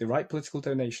provided you make the right political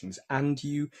donations and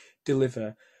you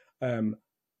deliver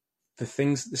the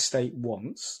things that the state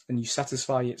wants and you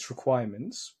satisfy its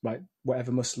requirements, right,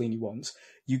 whatever Mussolini wants,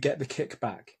 you get the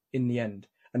kickback in the end.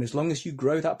 And as long as you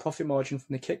grow that profit margin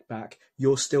from the kickback,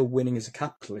 you're still winning as a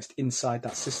capitalist inside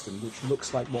that system, which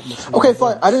looks like what Mussolini Okay,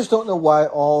 fine. wants. I just don't know why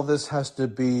all this has to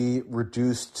be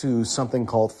reduced to something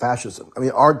called fascism. I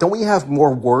mean, don't we have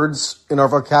more words in our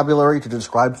vocabulary to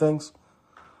describe things?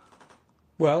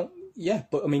 Well, yeah,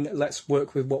 but I mean, let's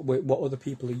work with what other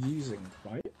people are using,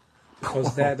 right?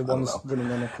 Because they're the ones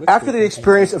running on a political After the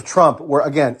experience of Trump, where,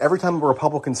 again, every time a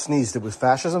Republican sneezed, it was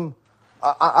fascism,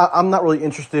 I'm not really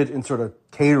interested in sort of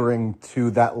catering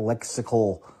to that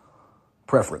lexical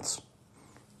preference.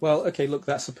 Well, okay, look,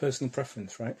 that's a personal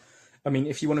preference, right? I mean,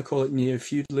 if you want to call it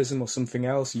neo-feudalism or something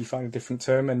else, you find a different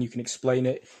term and you can explain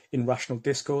it in rational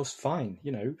discourse, fine,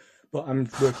 you know. But I'm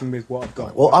working with what I've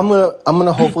got. Well, I'm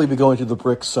gonna hopefully be going to the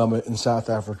BRICS summit in South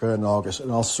Africa in August,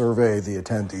 and I'll survey the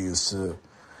attendees to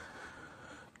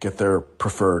get their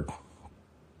preferred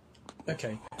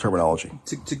terminology.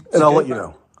 And I'll let you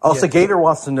know. Also, Gator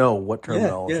wants to know what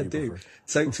terminology you prefer.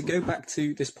 So to go back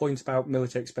to this point about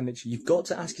military expenditure, you've got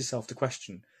to ask yourself the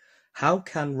question, How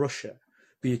can Russia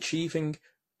be achieving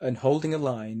and holding a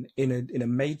line in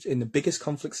the biggest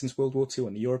conflict since World War II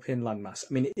on the European landmass?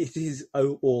 I mean, it is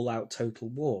all-out total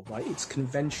war, right? It's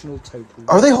conventional total war.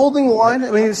 Are they holding the line? Right?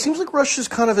 I mean, it seems like Russia's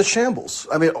kind of a shambles.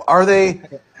 I mean, are they?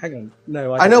 Hang on.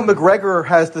 No, I know McGregor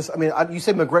has this. I mean, you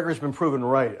say McGregor's been proven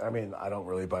right. I mean, I don't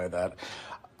really buy that.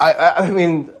 I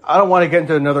mean, I don't want to get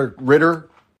into another Ritter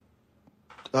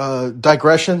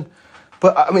digression,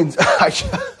 but I mean, I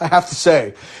have to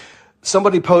say,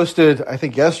 somebody posted, I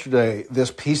think yesterday,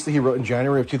 this piece that he wrote in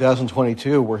January of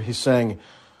 2022, where he's saying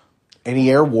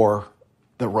any air war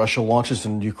that Russia launches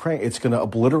in Ukraine, it's going to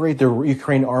obliterate the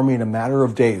Ukraine army in a matter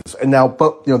of days. And now,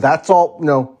 but that's all.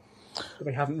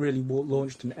 They haven't really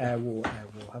launched an air war,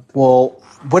 have they? Well,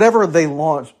 whatever they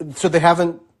launched, so they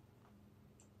haven't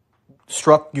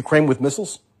struck Ukraine with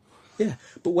missiles? Yeah,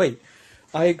 but wait,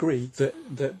 I agree that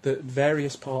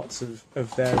various parts of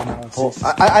their analysis.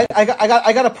 Well,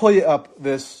 I got to pull you up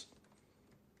this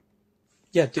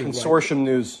consortium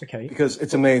news, okay, because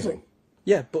it's amazing.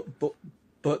 Yeah, but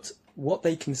what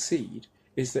they concede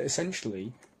is that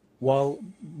essentially, while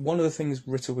one of the things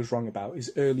Ritter was wrong about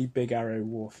is early big arrow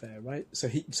warfare, right? So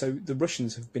the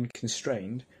Russians have been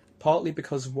constrained partly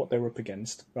because of what they were up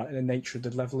against, right, and the nature of the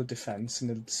level of defence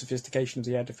and the sophistication of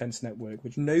the air defence network,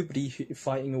 which nobody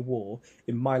fighting a war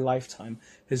in my lifetime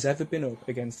has ever been up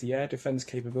against the air defence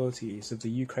capabilities of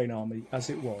the Ukraine army as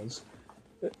it was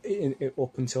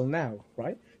up until now,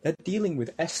 right? They're dealing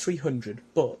with S-300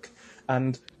 Buk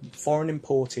and foreign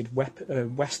imported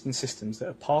Western systems that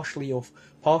are partially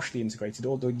integrated,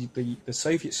 although the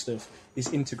Soviet stuff is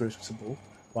integratable,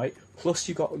 right? Plus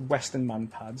you've got Western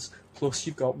manpads, plus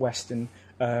you've got Western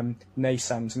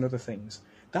NASAMS and other things.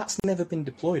 That's never been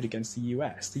deployed against the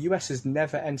US. The US has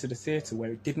never entered a theatre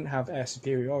where it didn't have air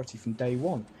superiority from day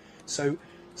one. So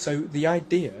the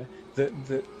idea that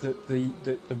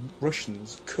the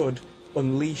Russians could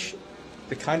unleash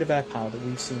the kind of air power that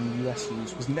we've seen the US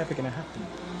use was never going to happen,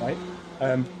 right?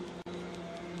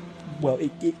 Well,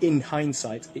 in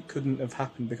hindsight, it couldn't have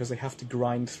happened because they have to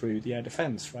grind through the air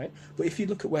defence, right? But if you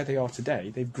look at where they are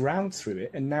today, they've ground through it,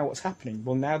 and now what's happening?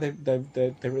 Well, now they're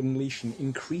unleashing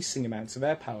increasing amounts of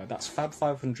air power. That's Fab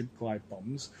 500 glide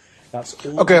bombs. That's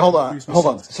all. Okay, hold on.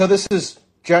 So this is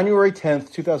January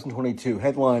 10th, 2022.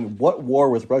 Headline: What war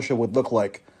with Russia would look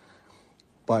like,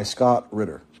 by Scott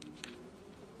Ritter.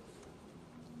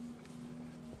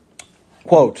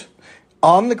 Quote,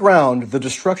 on the ground, the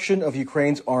destruction of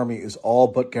Ukraine's army is all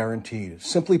but guaranteed.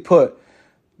 Simply put,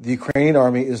 the Ukrainian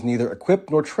army is neither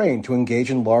equipped nor trained to engage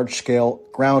in large-scale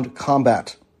ground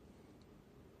combat.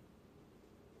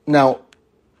 Now,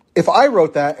 if I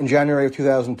wrote that in January of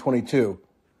 2022,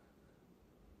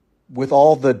 with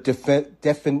all the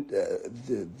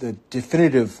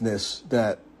definitiveness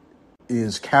that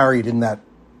is carried in that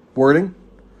wording,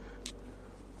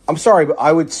 I'm sorry, but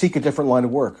I would seek a different line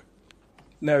of work.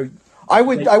 No, I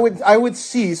would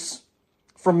cease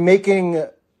from making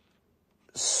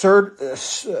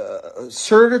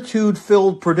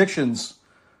certitude-filled predictions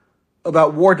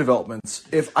about war developments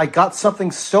if I got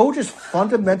something so just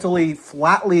fundamentally,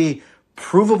 flatly,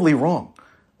 provably wrong.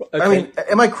 Okay. I mean,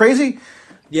 am I crazy?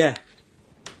 Yeah.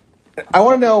 I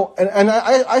want to know, and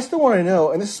I still want to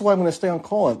know, and this is why I'm going to stay on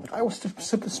Colin. I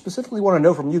specifically want to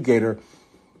know from you, Gator.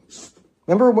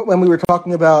 Remember when we were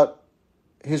talking about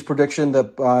his prediction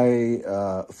that by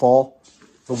fall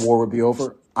the war would be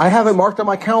over? I have it marked on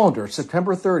my calendar,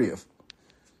 September 30th.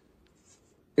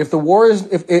 If the war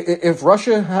if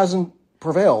Russia hasn't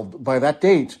prevailed by that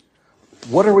date,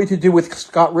 what are we to do with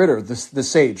Scott Ritter, the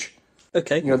sage?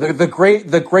 Okay,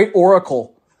 the great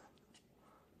oracle.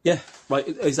 Yeah, right.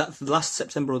 Is that last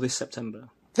September or this September?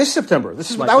 This September.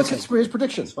 That was his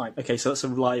prediction. That's fine. Okay, so that's a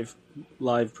live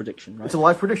prediction, right? It's a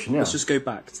live prediction, yeah. Let's just go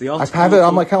back to the article. I have it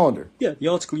on my calendar. Yeah, the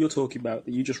article you're talking about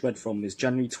that you just read from is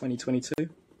January 2022?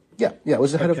 Yeah, it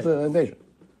was ahead of the invasion.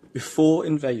 Before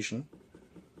invasion,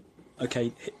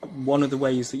 okay, one of the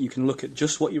ways that you can look at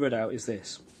just what you read out is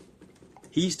this.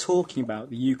 He's talking about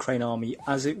the Ukraine army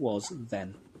as it was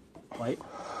then, right?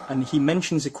 And he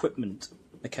mentions equipment,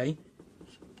 okay?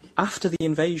 After the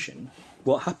invasion,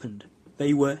 what happened?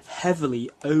 They were heavily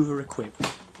over-equipped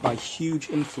by huge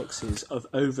influxes of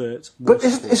overt... But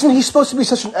isn't he supposed to be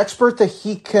such an expert that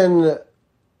he can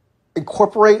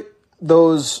incorporate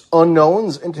those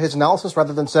unknowns into his analysis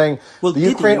rather than saying the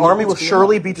Ukraine army will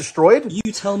surely be destroyed?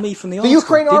 You tell me from the article. The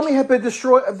Ukraine army had been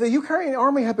destroyed. The Ukrainian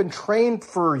army had been trained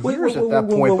for years at that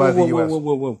point by the US.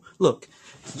 Whoa. Look,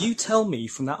 you tell me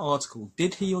from that article,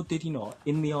 did he or did he not,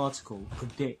 in the article,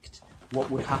 predict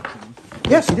what would happen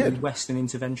yes, he did. Western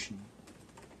intervention?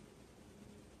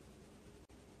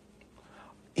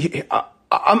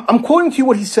 I'm quoting to you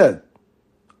what he said.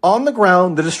 On the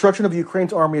ground, the destruction of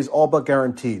Ukraine's army is all but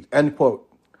guaranteed. End quote.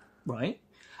 Right?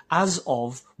 As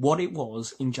of what it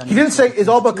was in He January. didn't say is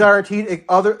all but guaranteed,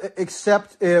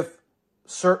 except if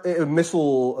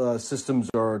missile systems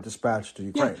are dispatched to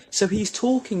Ukraine. Yeah. So he's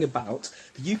talking about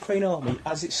the Ukraine army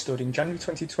as it stood in January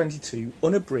 2022,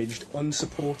 unabridged,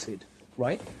 unsupported,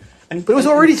 right? But it was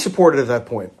already supported at that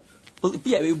point. Well,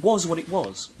 yeah, it was what it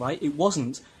was, right? It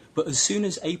wasn't. But as soon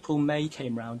as April, May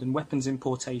came round and weapons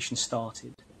importation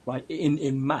started, right,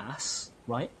 in mass,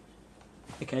 right?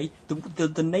 Okay,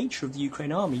 the nature of the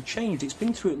Ukraine army changed. It's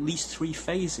been through at least 3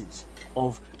 phases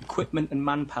of equipment and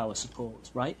manpower support,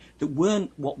 right? That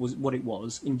weren't what it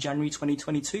was in January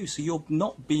 2022. So you're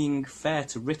not being fair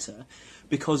to Ritter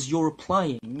because you're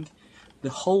applying the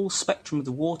whole spectrum of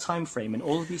the war time frame and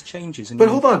all of these changes and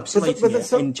encapsulating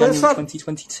it in January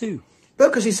 2022.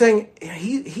 Because he's saying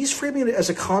he's framing it as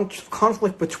a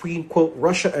conflict between, quote,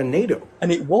 Russia and NATO.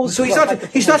 And it was. So he's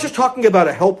not just talking about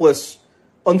a helpless,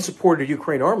 unsupported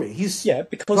Ukraine army. He's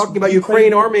talking about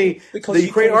Ukraine army, the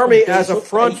Ukraine army as a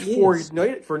front for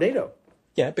NATO.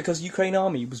 Yeah, because Ukraine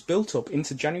army was built up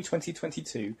into January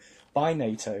 2022 by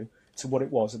NATO to what it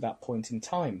was at that point in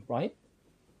time, right?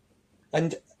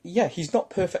 And yeah, he's not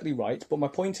perfectly right, but my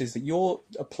point is that you're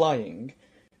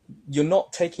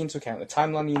not taking into account the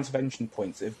timeline, the intervention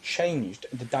points that have changed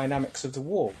the dynamics of the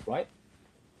war, right?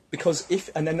 Because you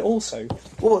should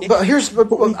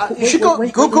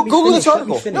Google this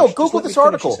article. No, Google this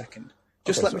article.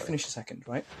 Just let me finish a second,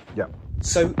 right? Yeah.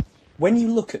 So when you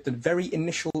look at the very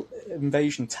initial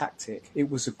invasion tactic, it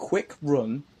was a quick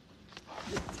run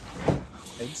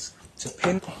to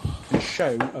pin and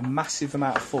show a massive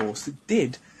amount of force that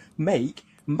did make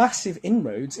massive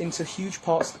inroads into huge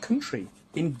parts of the country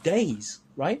in days,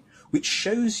 right? Which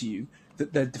shows you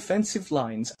that the defensive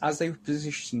lines, as they were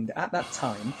positioned at that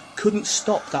time, couldn't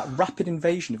stop that rapid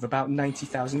invasion of about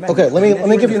 90,000 men. Okay, let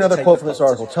me give you another quote from this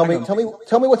article. Tell me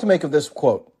what to make of this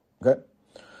quote. Okay,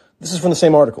 this is from the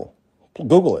same article.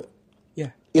 Google it.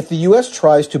 Yeah. If the U.S.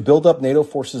 tries to build up NATO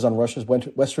forces on Russia's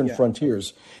western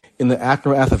frontiers in the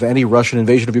aftermath of any Russian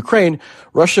invasion of Ukraine,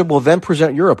 Russia will then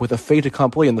present Europe with a fait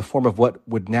accompli in the form of what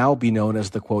would now be known as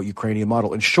the, quote, Ukrainian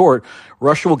model. In short,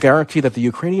 Russia will guarantee that the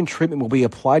Ukrainian treatment will be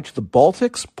applied to the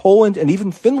Baltics, Poland, and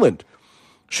even Finland,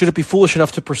 should it be foolish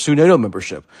enough to pursue NATO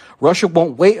membership. Russia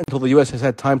won't wait until the U.S. has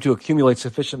had time to accumulate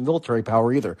sufficient military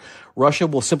power either. Russia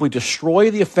will simply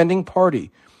destroy the offending party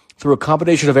through a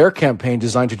combination of air campaign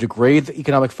designed to degrade the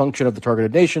economic function of the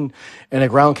targeted nation and a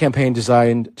ground campaign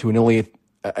designed to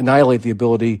annihilate the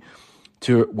ability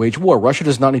to wage war. Russia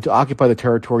does not need to occupy the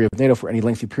territory of NATO for any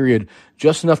lengthy period,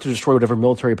 just enough to destroy whatever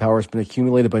military power has been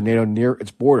accumulated by NATO near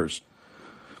its borders.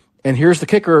 And here's the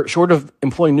kicker. Short of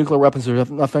employing nuclear weapons,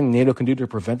 there's nothing NATO can do to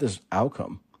prevent this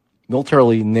outcome.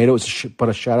 Militarily, NATO is but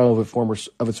a shadow of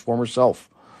its former self.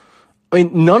 I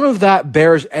mean, none of that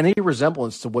bears any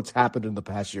resemblance to what's happened in the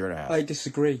past year and a half. I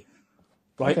disagree.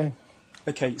 Right?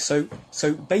 Okay, so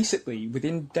basically,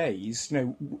 within days,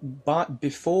 by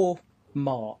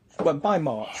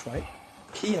March, right,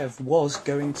 Kiev was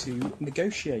going to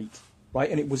negotiate, right,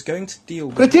 and it was going to deal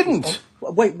with... But it didn't!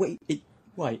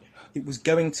 It was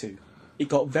going to. It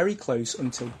got very close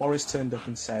until Boris turned up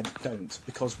and said, don't,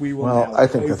 because we will now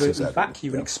back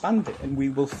you and expand it, and we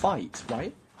will fight,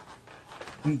 right?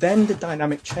 And then the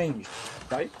dynamic changed,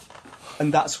 right?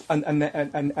 And that's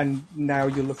and now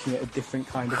you're looking at a different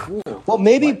kind of war. Well,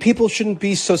 maybe people shouldn't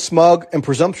be so smug and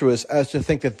presumptuous as to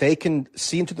think that they can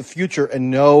see into the future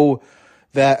and know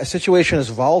that a situation as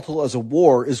volatile as a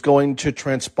war is going to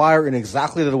transpire in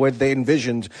exactly the way they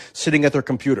envisioned sitting at their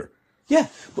computer. Yeah,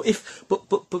 but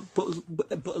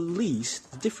at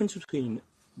least the difference between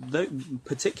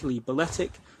particularly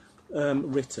Beletic,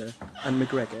 Ritter, and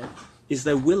Macgregor is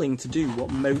they're willing to do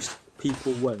what most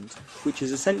people won't, which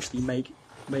is essentially make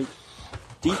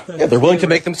deeper... Yeah, they're willing to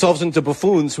make themselves into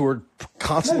buffoons who are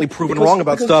constantly proven wrong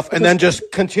about stuff and then just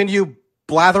continue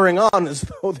blathering on as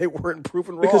though they weren't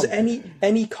proven wrong. Because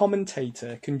any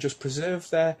commentator can just preserve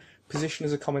their position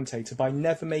as a commentator by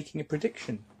never making a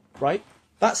prediction, right?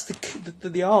 That's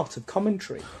the art of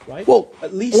commentary, right? Well,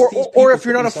 at least or if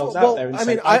you're not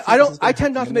I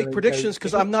tend not to make predictions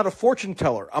because I'm not a fortune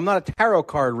teller. I'm not a tarot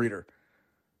card reader.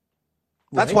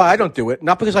 That's why I don't do it.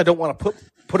 Not because I don't want to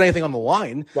put anything on the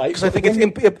line. Right. Because I think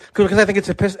it's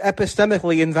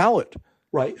epistemically invalid.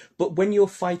 Right. But when you're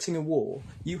fighting a war,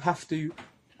 you have to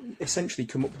essentially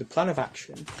come up with a plan of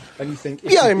action, and you think.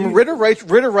 Ritter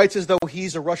writes as though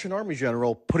he's a Russian army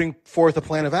general putting forth a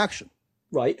plan of action.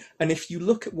 Right, and if you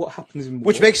look at what happens in war,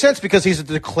 which makes sense because he's a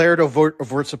declared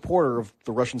overt supporter of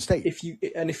the Russian state. If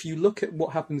you look at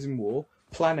what happens in war,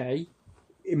 Plan A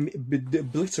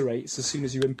obliterates as soon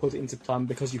as you input it into plan,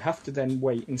 because you have to then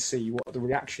wait and see what the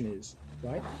reaction is,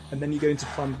 right? And then you go into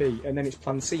plan B, and then it's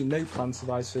plan C. No plan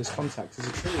survives first contact as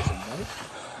a truism, right?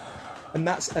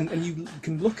 And you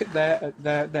can look at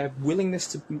their willingness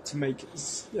to make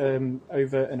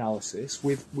over analysis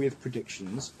with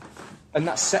predictions, and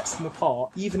that sets them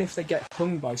apart, even if they get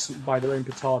hung by their own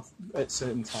petard at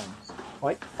certain times.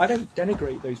 Right? I don't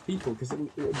denigrate those people, because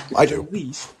I do.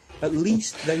 At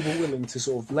least they were willing to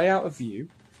sort of lay out a view,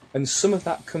 and some of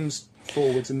that comes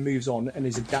forwards and moves on and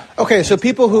is adapted. Okay, so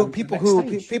people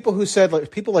who said, like,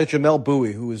 people like Jamel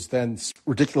Bowie, who was then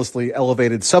ridiculously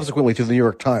elevated subsequently to the New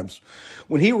York Times,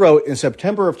 when he wrote in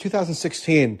September of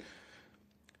 2016,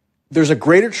 there's a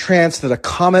greater chance that a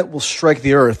comet will strike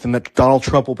the Earth than that Donald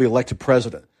Trump will be elected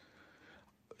president.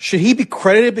 Should he be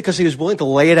credited because he was willing to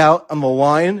lay it out on the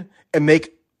line and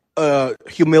make a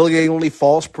humiliatingly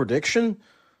false prediction?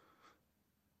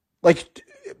 Like,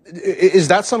 is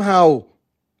that somehow,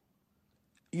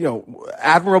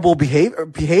 admirable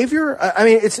behavior? I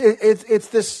mean, it's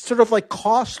this sort of like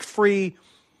cost-free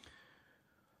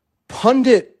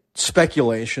pundit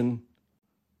speculation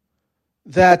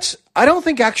that I don't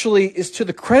think actually is to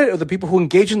the credit of the people who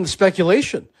engage in the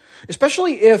speculation,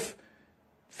 especially if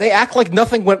they act like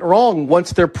nothing went wrong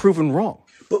once they're proven wrong.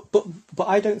 But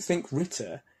I don't think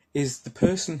Ritter is the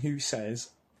person who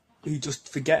just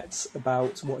forgets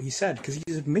about what he said, because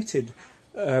he's admitted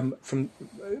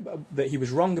that he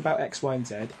was wrong about X, Y, and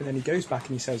Z, and then he goes back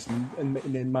and he says,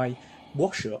 in my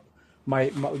wash-up,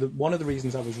 one of the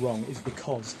reasons I was wrong is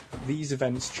because these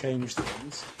events changed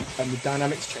things, and the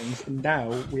dynamics changed, and now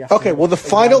we have to... Okay, well, the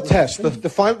final test, the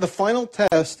final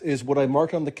test is what I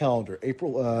marked on the calendar,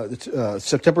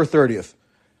 September 30th.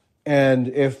 And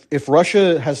if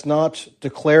Russia has not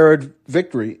declared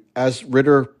victory, as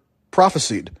Ritter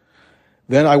prophesied,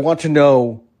 then I want to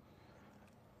know,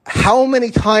 how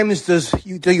many times do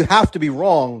you have to be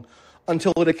wrong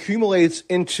until it accumulates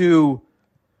into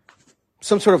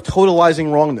some sort of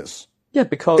totalizing wrongness? Yeah,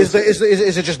 because...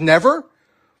 Is it just never?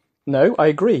 No, I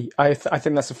agree. I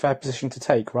think that's a fair position to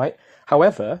take, right?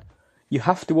 However, you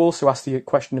have to also ask the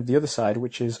question of the other side,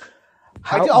 which is...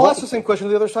 I'll ask the same question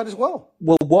of the other side as well.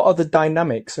 Well, what are the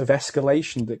dynamics of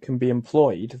escalation that can be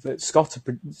employed that Scott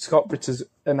Ritter's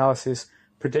analysis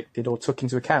predicted or took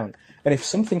into account? And if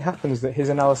something happens that his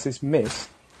analysis missed,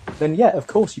 then yeah, of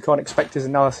course you can't expect his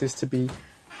analysis to be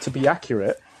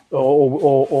accurate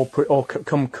or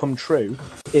come true.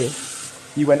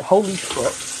 If you went, holy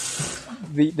fuck,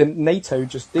 the NATO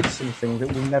just did something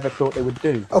that we never thought they would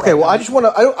do. Okay, well, I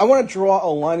want to draw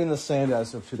a line in the sand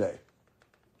as of today.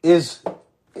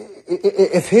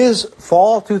 If his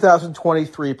fall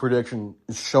 2023 prediction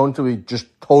is shown to be just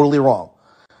totally wrong,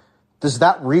 does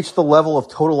that reach the level of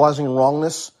totalizing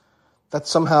wrongness that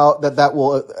somehow that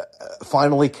will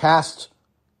finally cast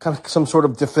kind of some sort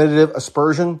of definitive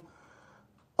aspersion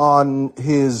on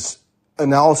his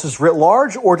analysis writ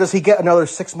large, or does he get another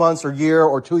 6 months or year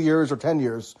or 2 years or 10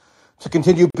 years to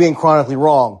continue being chronically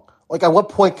wrong? Like, at what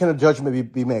point can a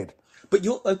judgment be made? But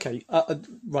you're okay,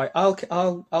 right?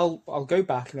 I'll go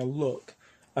back and I'll look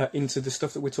into the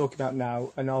stuff that we're talking about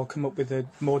now, and I'll come up with a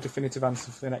more definitive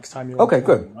answer for the next time you're okay. On,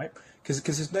 Good, right? Because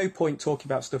there's no point talking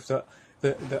about stuff that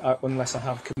unless I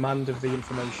have command of the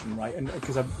information, right? And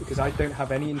because I don't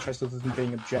have any interest other than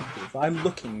being objective. I'm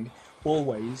looking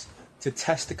always to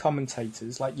test the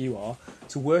commentators like you are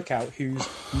to work out who's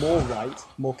more right,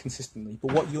 more consistently.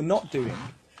 But what you're not doing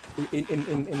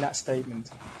in that statement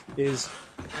is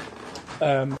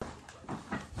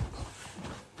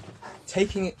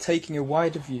taking a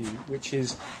wider view, which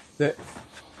is that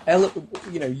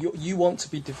you want to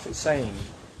be saying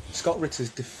Scott Ritter's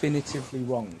definitively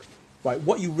wrong, right?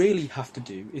 What you really have to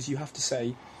do is you have to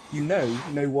say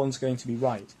no one's going to be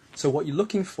right. So what you're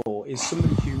looking for is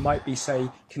somebody who might be, say,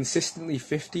 consistently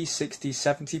 50, 60,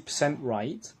 70%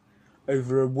 right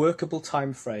over a workable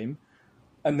time frame,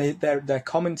 and their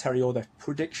commentary or their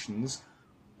predictions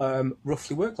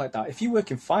roughly work like that. If you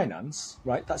work in finance,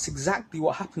 right, that's exactly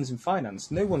what happens in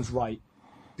finance. No one's right.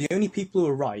 The only people who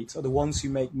are right are the ones who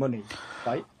make money,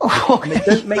 right? Okay. And they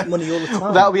don't make money all the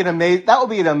time. That would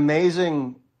be an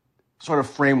amazing sort of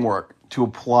framework to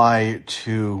apply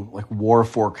to like war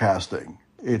forecasting.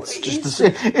 It's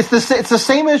the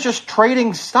same as just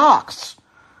trading stocks.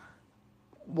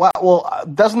 Well,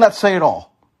 doesn't that say it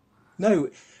all?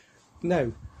 No,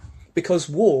 because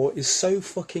war is so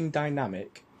fucking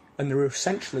dynamic, and there are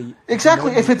essentially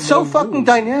exactly. If it's so fucking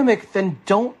dynamic, then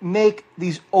don't make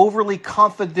these overly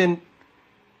confident,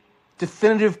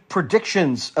 definitive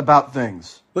predictions about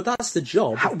things. But that's the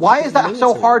job. Why is that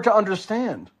so hard to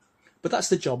understand? But that's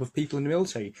the job of people in the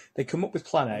military. They come up with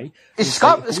Plan A. Is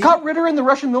Scott Ritter in the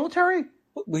Russian military?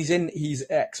 Well, he's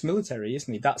ex-military,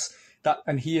 isn't he?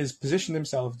 And he has positioned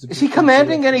himself to. Is he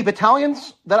commanding any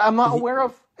battalions that I'm not aware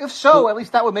of? If so, at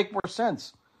least that would make more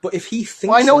sense. But if he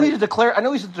thinks, well, I know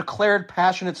he's a declared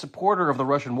passionate supporter of the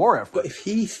Russian war effort. But if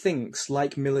he thinks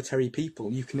like military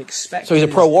people, you can expect. So he's a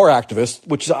pro-war activist,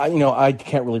 which I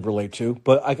can't really relate to.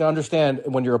 But I can understand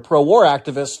when you're a pro-war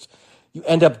activist, you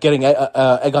end up getting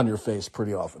egg on your face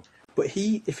pretty often. But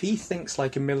if he thinks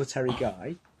like a military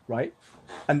guy, right,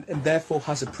 and therefore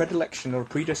has a predilection or a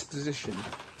predisposition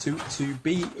to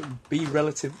be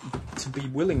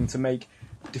willing to make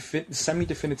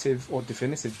semi-definitive or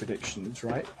definitive predictions,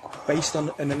 right, based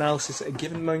on an analysis at a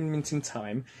given moment in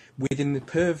time within the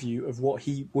purview of what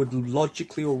he would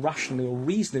logically or rationally or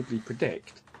reasonably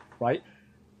predict, right,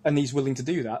 and he's willing to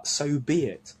do that, so be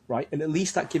it, right? And at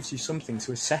least that gives you something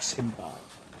to assess him by,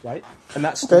 right? And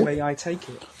that's the way I take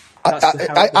it.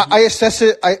 I assess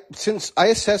it. I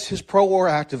assess his pro-war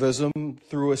activism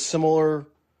through a similar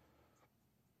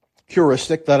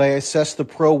heuristic that I assess the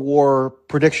pro-war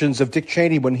predictions of Dick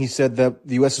Cheney when he said that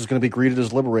the U.S. is going to be greeted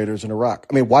as liberators in Iraq.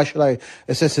 I mean, why should I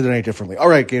assess it any differently? All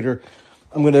right, Gator,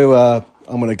 I'm going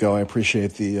to go. I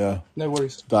appreciate the no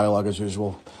worries dialogue as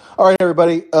usual. All right,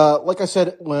 everybody. Like I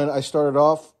said when I started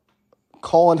off,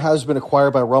 Callin has been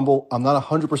acquired by Rumble. I'm not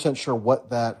 100% sure what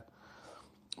that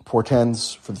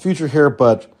portends for the future here,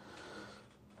 but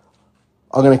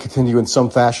I'm going to continue in some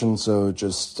fashion. So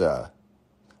just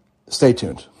stay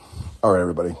tuned. All right,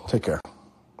 everybody. Take care.